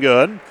up and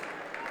good.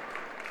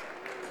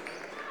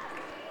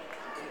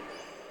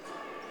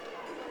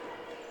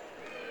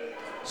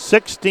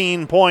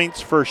 $16 points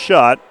for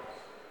Shutt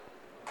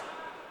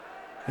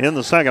in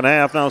the second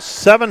half. Now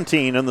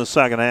 17 in the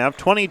second half.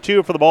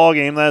 22 for the ball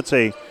game. That's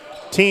a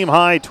team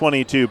high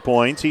 22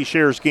 points. He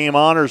shares game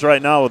honors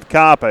right now with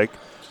Kopic.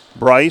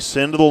 Bryce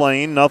into the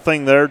lane.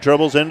 Nothing there.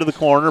 Dribbles into the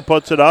corner.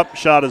 Puts it up.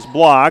 Shot is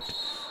blocked.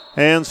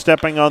 And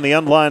stepping on the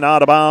end line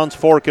out of bounds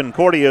for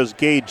Concordia is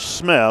Gage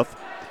Smith.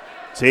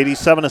 It's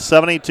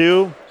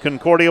 87-72.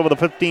 Concordia with a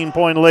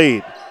 15-point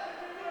lead.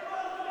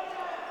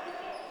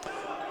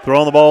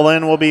 Throwing the ball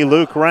in will be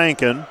Luke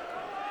Rankin.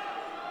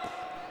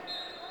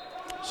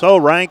 So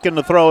Rankin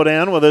to throw it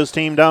in with his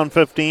team down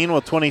 15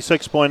 with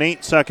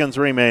 26.8 seconds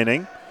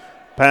remaining.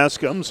 Pass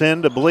comes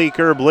in to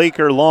Bleeker.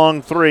 Bleeker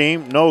long 3,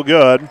 no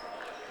good.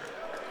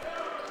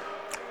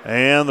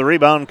 And the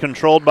rebound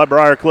controlled by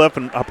Briarcliff,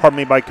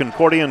 by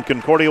Concordia, and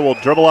Concordia will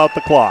dribble out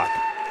the clock.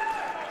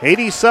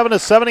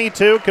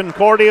 87-72,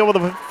 Concordia with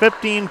a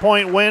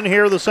 15-point win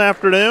here this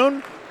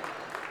afternoon.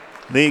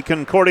 The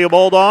Concordia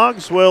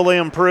Bulldogs will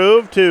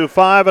improve to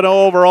 5-0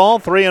 overall,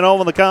 3-0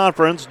 in the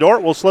conference.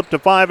 Dordt will slip to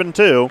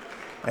 5-2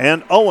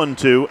 and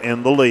 0-2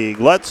 in the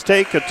league. Let's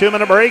take a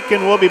 2-minute break,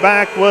 and we'll be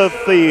back with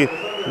the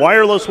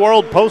Wireless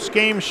World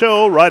post-game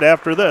show right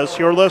after this.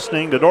 You're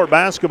listening to Dordt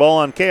Basketball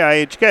on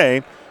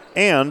KIHK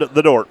and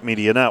the Dordt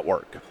Media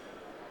Network.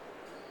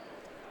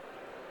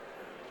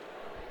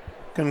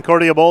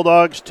 Concordia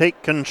Bulldogs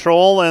take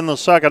control in the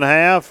second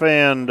half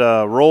and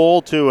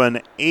roll to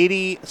an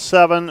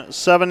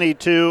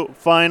 87-72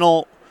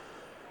 final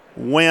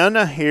win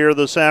here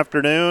this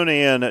afternoon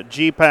in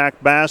GPAC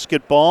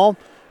basketball.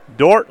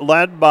 Dordt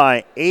led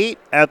by 8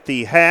 at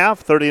the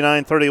half,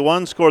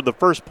 39-31, scored the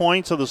first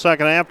points of the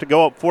second half to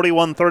go up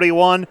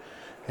 41-31,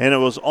 and it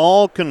was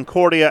all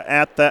Concordia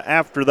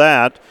after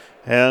that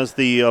as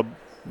the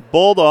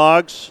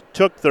Bulldogs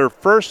took their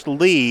first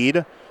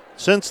lead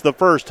since the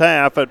first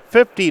half at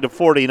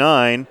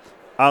 50-49,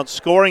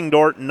 outscoring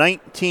Dordt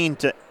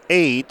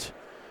 19-8.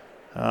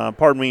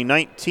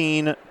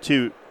 19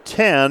 to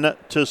 10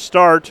 to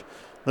start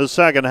the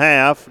second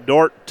half.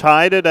 Dordt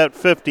tied it at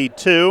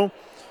 52,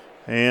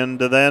 and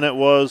then it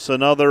was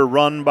another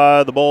run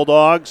by the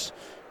Bulldogs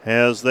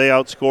as they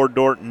outscored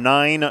Dordt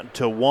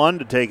 9-1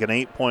 to take an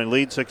 8-point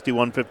lead,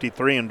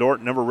 61-53, and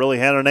Dordt never really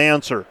had an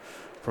answer.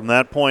 From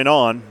that point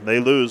on, they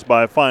lose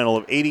by a final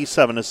of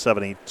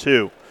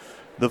 87-72.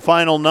 The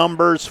final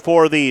numbers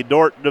for the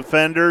Dordt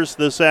defenders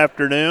this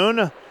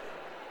afternoon: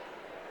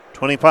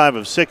 25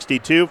 of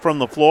 62 from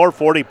the floor,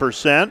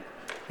 40%.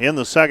 In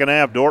the second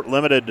half, Dordt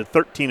limited to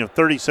 13 of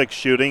 36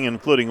 shooting,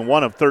 including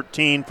 1 of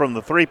 13 from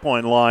the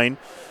three-point line,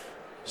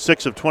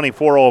 6 of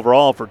 24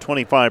 overall for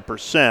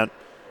 25%.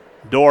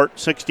 Dordt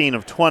 16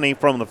 of 20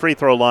 from the free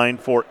throw line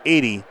for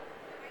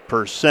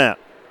 80%.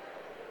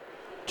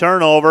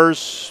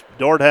 Turnovers,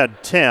 Dordt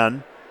had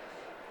 10.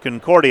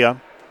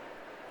 Concordia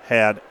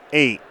had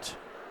 8.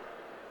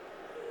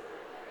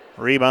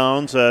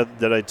 Rebounds,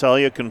 did I tell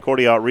you?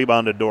 Concordia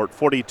out-rebounded Dordt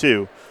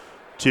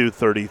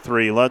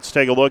 42-33. Let's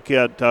take a look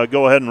at,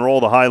 go ahead and roll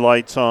the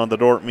highlights on the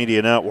Dordt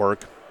Media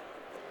Network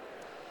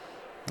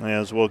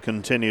as we'll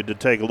continue to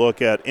take a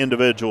look at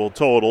individual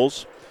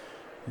totals.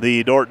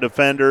 The Dordt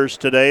defenders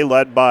today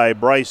led by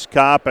Bryce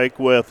Kopic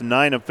with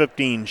 9 of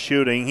 15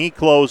 shooting. He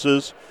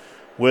closes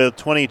with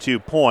 22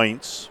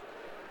 points.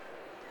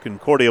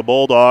 Concordia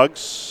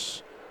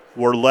Bulldogs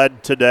were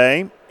led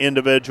today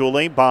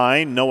individually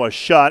by Noah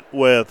Schutt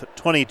with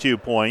 22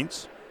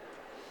 points.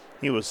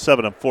 He was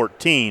 7 of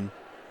 14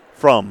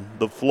 from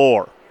the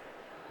floor.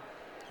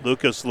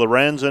 Lucas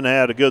Lorenzen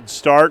had a good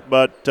start,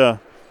 but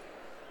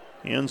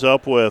he ends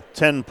up with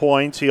 10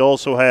 points. He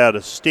also had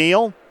a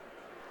steal.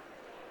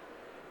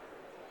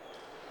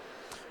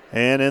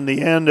 And in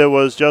the end, it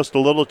was just a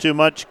little too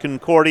much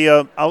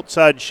Concordia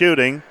outside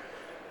shooting.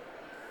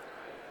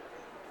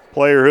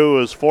 Player who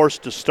was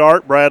forced to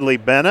start, Bradley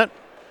Bennett.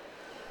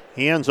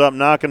 He ends up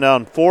knocking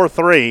down 4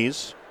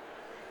 threes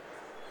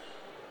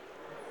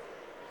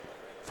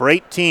for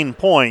 18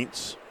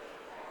 points.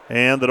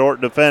 And the Dordt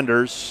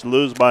defenders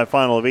lose by a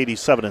final of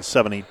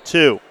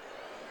 87-72.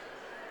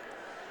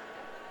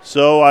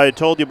 So I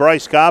told you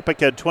Bryce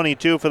Kopic had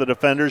 22 for the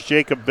defenders.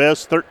 Jacob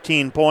Biss,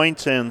 13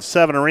 points and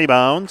 7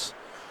 rebounds.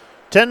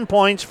 10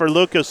 points for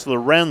Lucas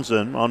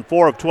Lorenzen on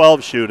 4 of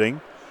 12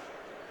 shooting.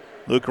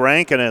 Luke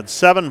Rankin had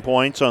 7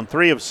 points on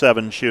 3 of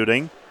 7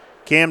 shooting.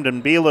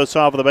 Camden Belis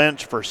off the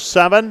bench for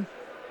 7.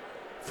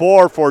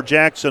 4 for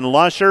Jackson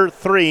Lusher.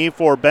 3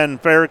 for Ben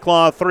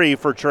Fairclough. 3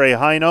 for Trey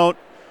Highnote.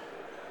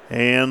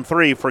 And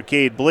 3 for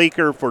Cade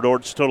Bleeker for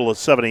Dordt's total of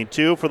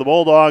 72. For the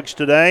Bulldogs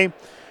today,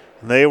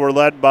 they were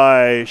led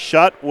by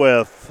Schutt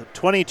with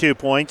 22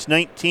 points.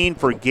 19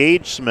 for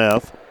Gage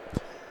Smith.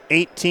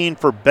 18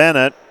 for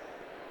Bennett.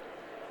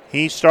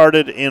 He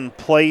started in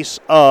place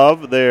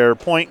of their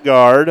point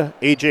guard,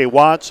 A.J.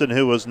 Watson,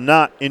 who was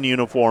not in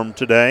uniform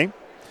today.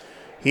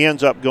 He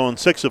ends up going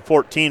 6 of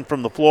 14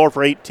 from the floor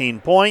for 18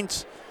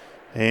 points.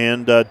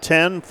 And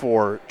 10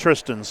 for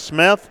Tristan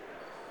Smith,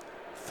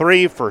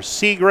 3 for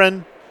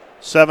Segrin,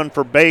 7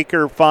 for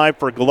Baker, 5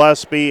 for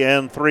Gillespie,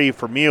 and 3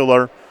 for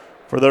Mueller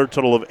for their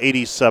total of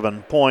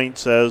 87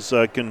 points as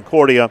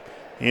Concordia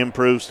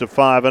improves to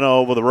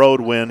 5-0 with a road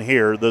win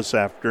here this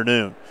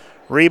afternoon.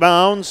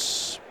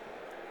 Rebounds,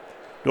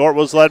 Dordt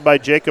was led by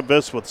Jacob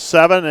Biss with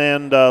 7,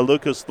 and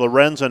Lucas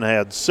Lorenzen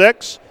had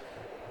 6.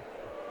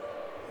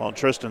 While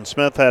Tristan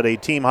Smith had a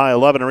team-high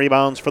 11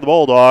 rebounds for the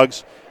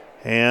Bulldogs,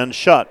 and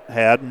Schutt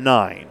had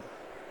 9.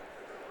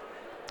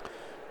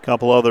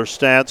 Couple other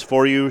stats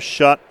for you.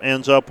 Schutt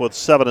ends up with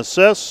 7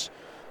 assists.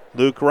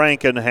 Luke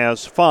Rankin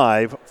has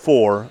 5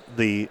 for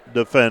the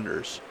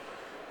defenders.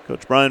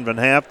 Coach Brian Van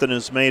Haften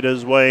has made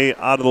his way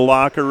out of the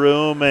locker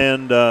room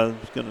and is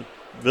going to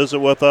visit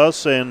with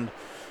us. And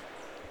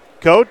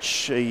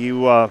Coach,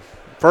 you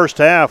first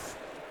half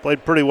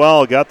played pretty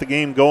well, got the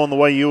game going the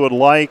way you would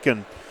like,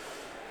 and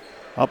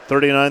up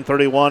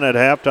 39-31 at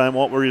halftime.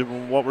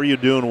 What were you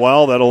doing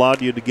well that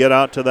allowed you to get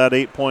out to that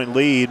 8-point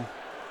lead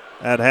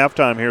at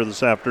halftime here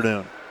this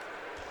afternoon?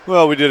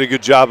 Well, we did a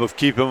good job of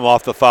keeping them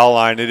off the foul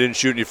line. They didn't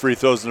shoot any free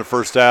throws in the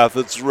first half.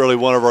 It's really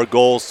one of our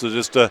goals to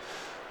just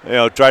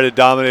try to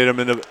dominate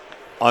them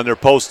on their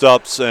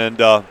post-ups, and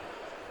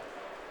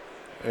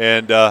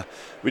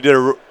we did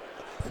a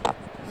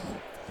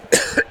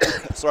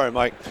sorry,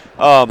 Mike.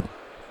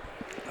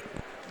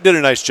 Did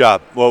a nice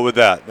job. Well, with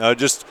that,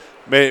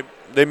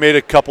 they made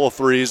a couple of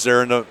threes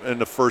there in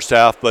the first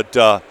half, but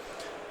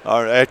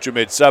actually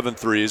made 7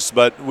 threes.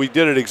 But we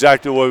did it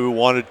exactly the way we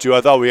wanted to.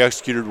 I thought we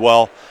executed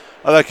well.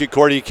 I thought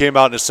Concordia came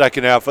out in the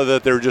second half. I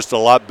thought they were just a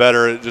lot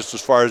better, just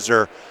as far as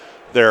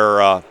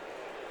their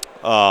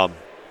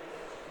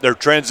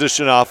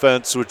transition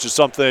offense, which is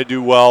something they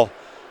do well.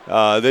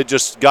 They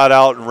just got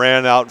out and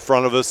ran out in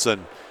front of us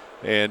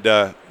and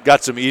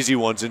got some easy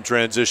ones in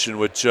transition,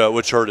 which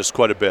hurt us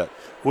quite a bit.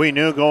 We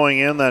knew going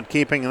in that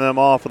keeping them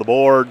off of the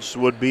boards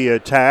would be a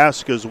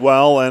task as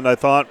well, and I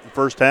thought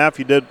first half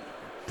you did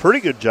a pretty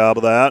good job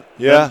of that.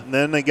 Yeah. And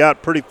then they got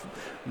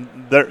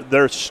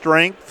their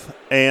strength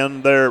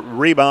and their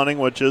rebounding,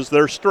 which is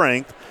their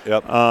strength,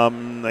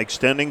 Yep.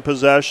 Extending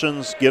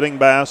possessions, getting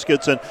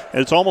baskets, and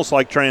it's almost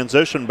like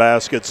transition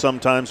baskets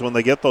sometimes when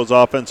they get those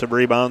offensive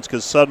rebounds,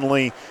 because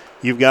suddenly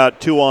you've got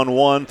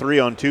 2-on-1,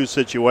 3-on-2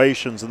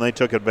 situations, and they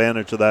took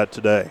advantage of that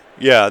today.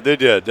 Yeah, they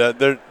did.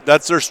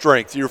 That's their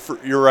strength.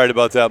 You're right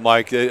about that,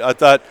 Mike. I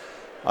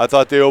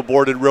thought they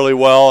boarded really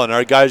well, and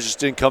our guys just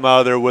didn't come out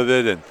of there with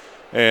it.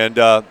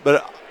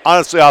 But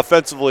honestly,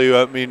 offensively,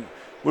 I mean,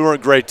 we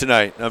weren't great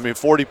tonight. I mean,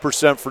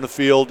 40% from the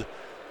field,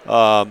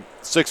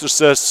 6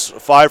 assists,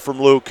 5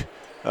 from Luke.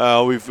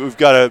 We've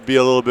got to be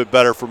a little bit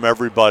better from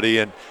everybody.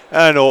 And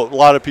I know a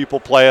lot of people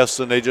play us,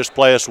 and they just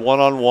play us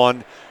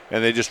one-on-one,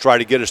 and they just try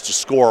to get us to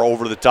score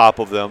over the top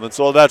of them. And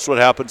so that's what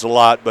happens a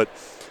lot. But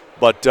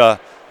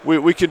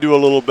we can do a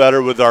little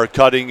better with our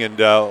cutting and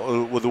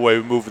with the way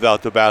we move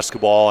without the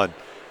basketball.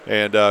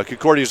 And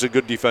Concordia is a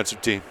good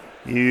defensive team.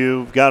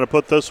 You've got to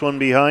put this one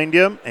behind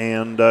you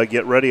and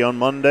get ready on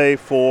Monday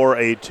for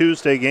a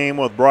Tuesday game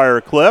with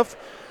Briar Cliff.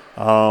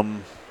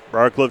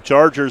 Briar Cliff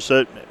Chargers,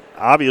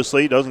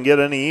 obviously doesn't get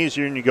any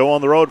easier, and you go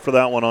on the road for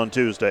that one on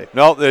Tuesday.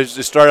 No, they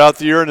start out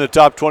the year in the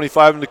top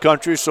 25 in the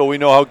country, so we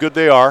know how good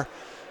they are.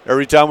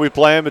 Every time we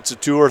play them, it's a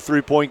 2 or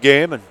 3 point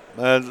game,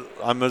 and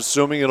I'm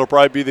assuming it'll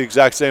probably be the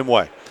exact same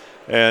way.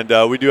 And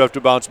we do have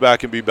to bounce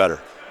back and be better.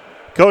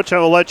 Coach, I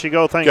will let you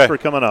go. Thanks for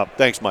coming up.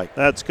 Thanks, Mike.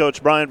 That's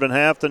Coach Brian Van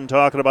Haften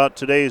talking about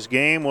today's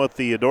game with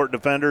the Dordt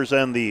Defenders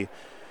and the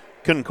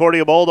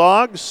Concordia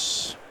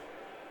Bulldogs.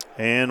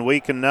 And we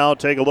can now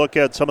take a look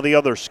at some of the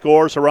other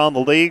scores around the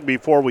league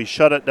before we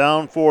shut it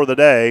down for the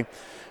day.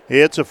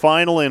 It's a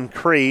final in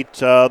Crete.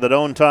 The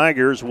Doane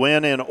Tigers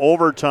win in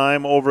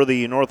overtime over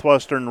the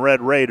Northwestern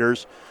Red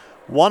Raiders,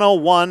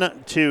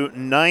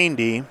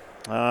 101-90.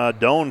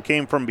 Doane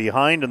came from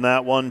behind in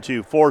that one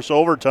to force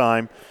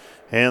overtime,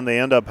 and they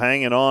end up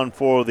hanging on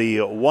for the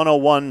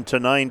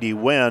 101-90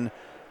 win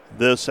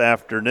this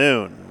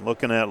afternoon.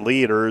 Looking at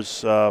leaders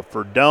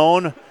for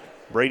Doane,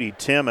 Brady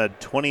Tim had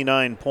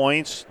 29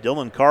 points.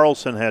 Dylan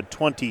Carlson had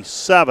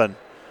 27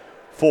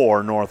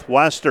 for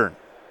Northwestern.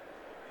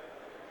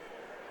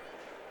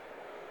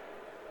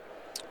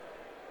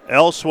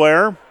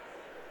 Elsewhere,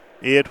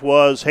 it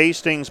was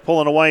Hastings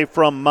pulling away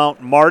from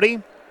Mount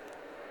Marty.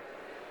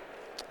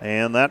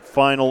 And that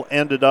final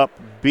ended up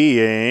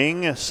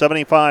being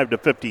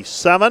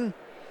 75-57.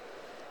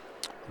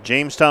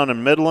 Jamestown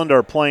and Midland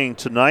are playing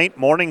tonight.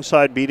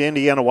 Morningside beat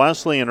Indiana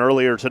Wesleyan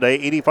earlier today,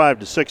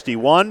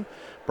 85-61.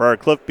 Briar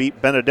Cliff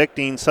beat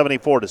Benedictine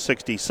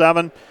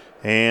 74-67.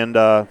 And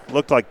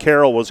looked like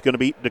Carroll was going to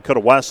beat Dakota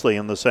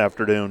Wesleyan this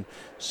afternoon.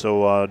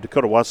 So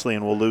Dakota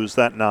Wesleyan will lose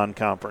that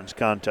non-conference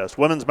contest.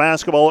 Women's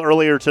basketball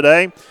earlier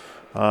today.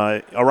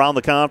 Around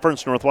the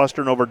conference,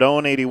 Northwestern over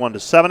Doane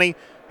 81-70.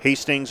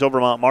 Hastings over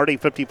Mount Marty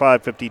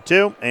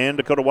 55-52. And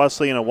Dakota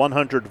Wesleyan a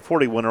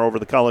 140 winner over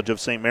the College of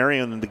St. Mary.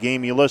 And in the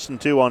game you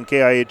listened to on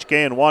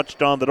KIHK and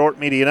watched on the Dordt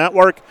Media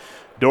Network,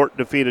 Dordt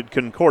defeated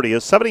Concordia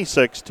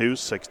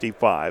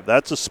 76-65.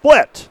 That's a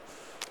split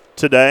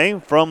today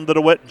from the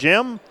DeWitt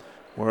Gym,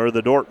 where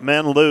the Dordt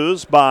men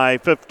lose by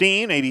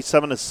 15,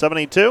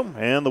 87-72,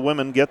 and the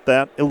women get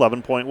that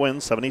 11-point win,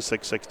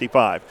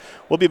 76-65.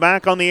 We'll be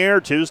back on the air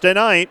Tuesday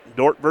night,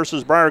 Dordt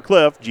versus Briar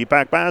Cliff,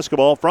 GPAC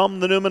basketball from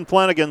the Newman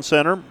Flanagan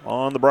Center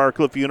on the Briar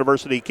Cliff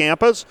University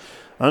campus.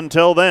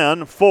 Until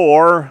then,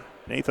 for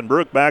Nathan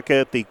Brook back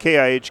at the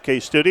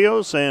KIHK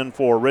studios and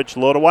for Rich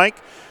Lodewijk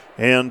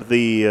and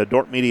the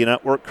Dordt Media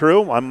Network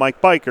crew, I'm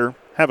Mike Biker.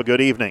 Have a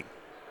good evening.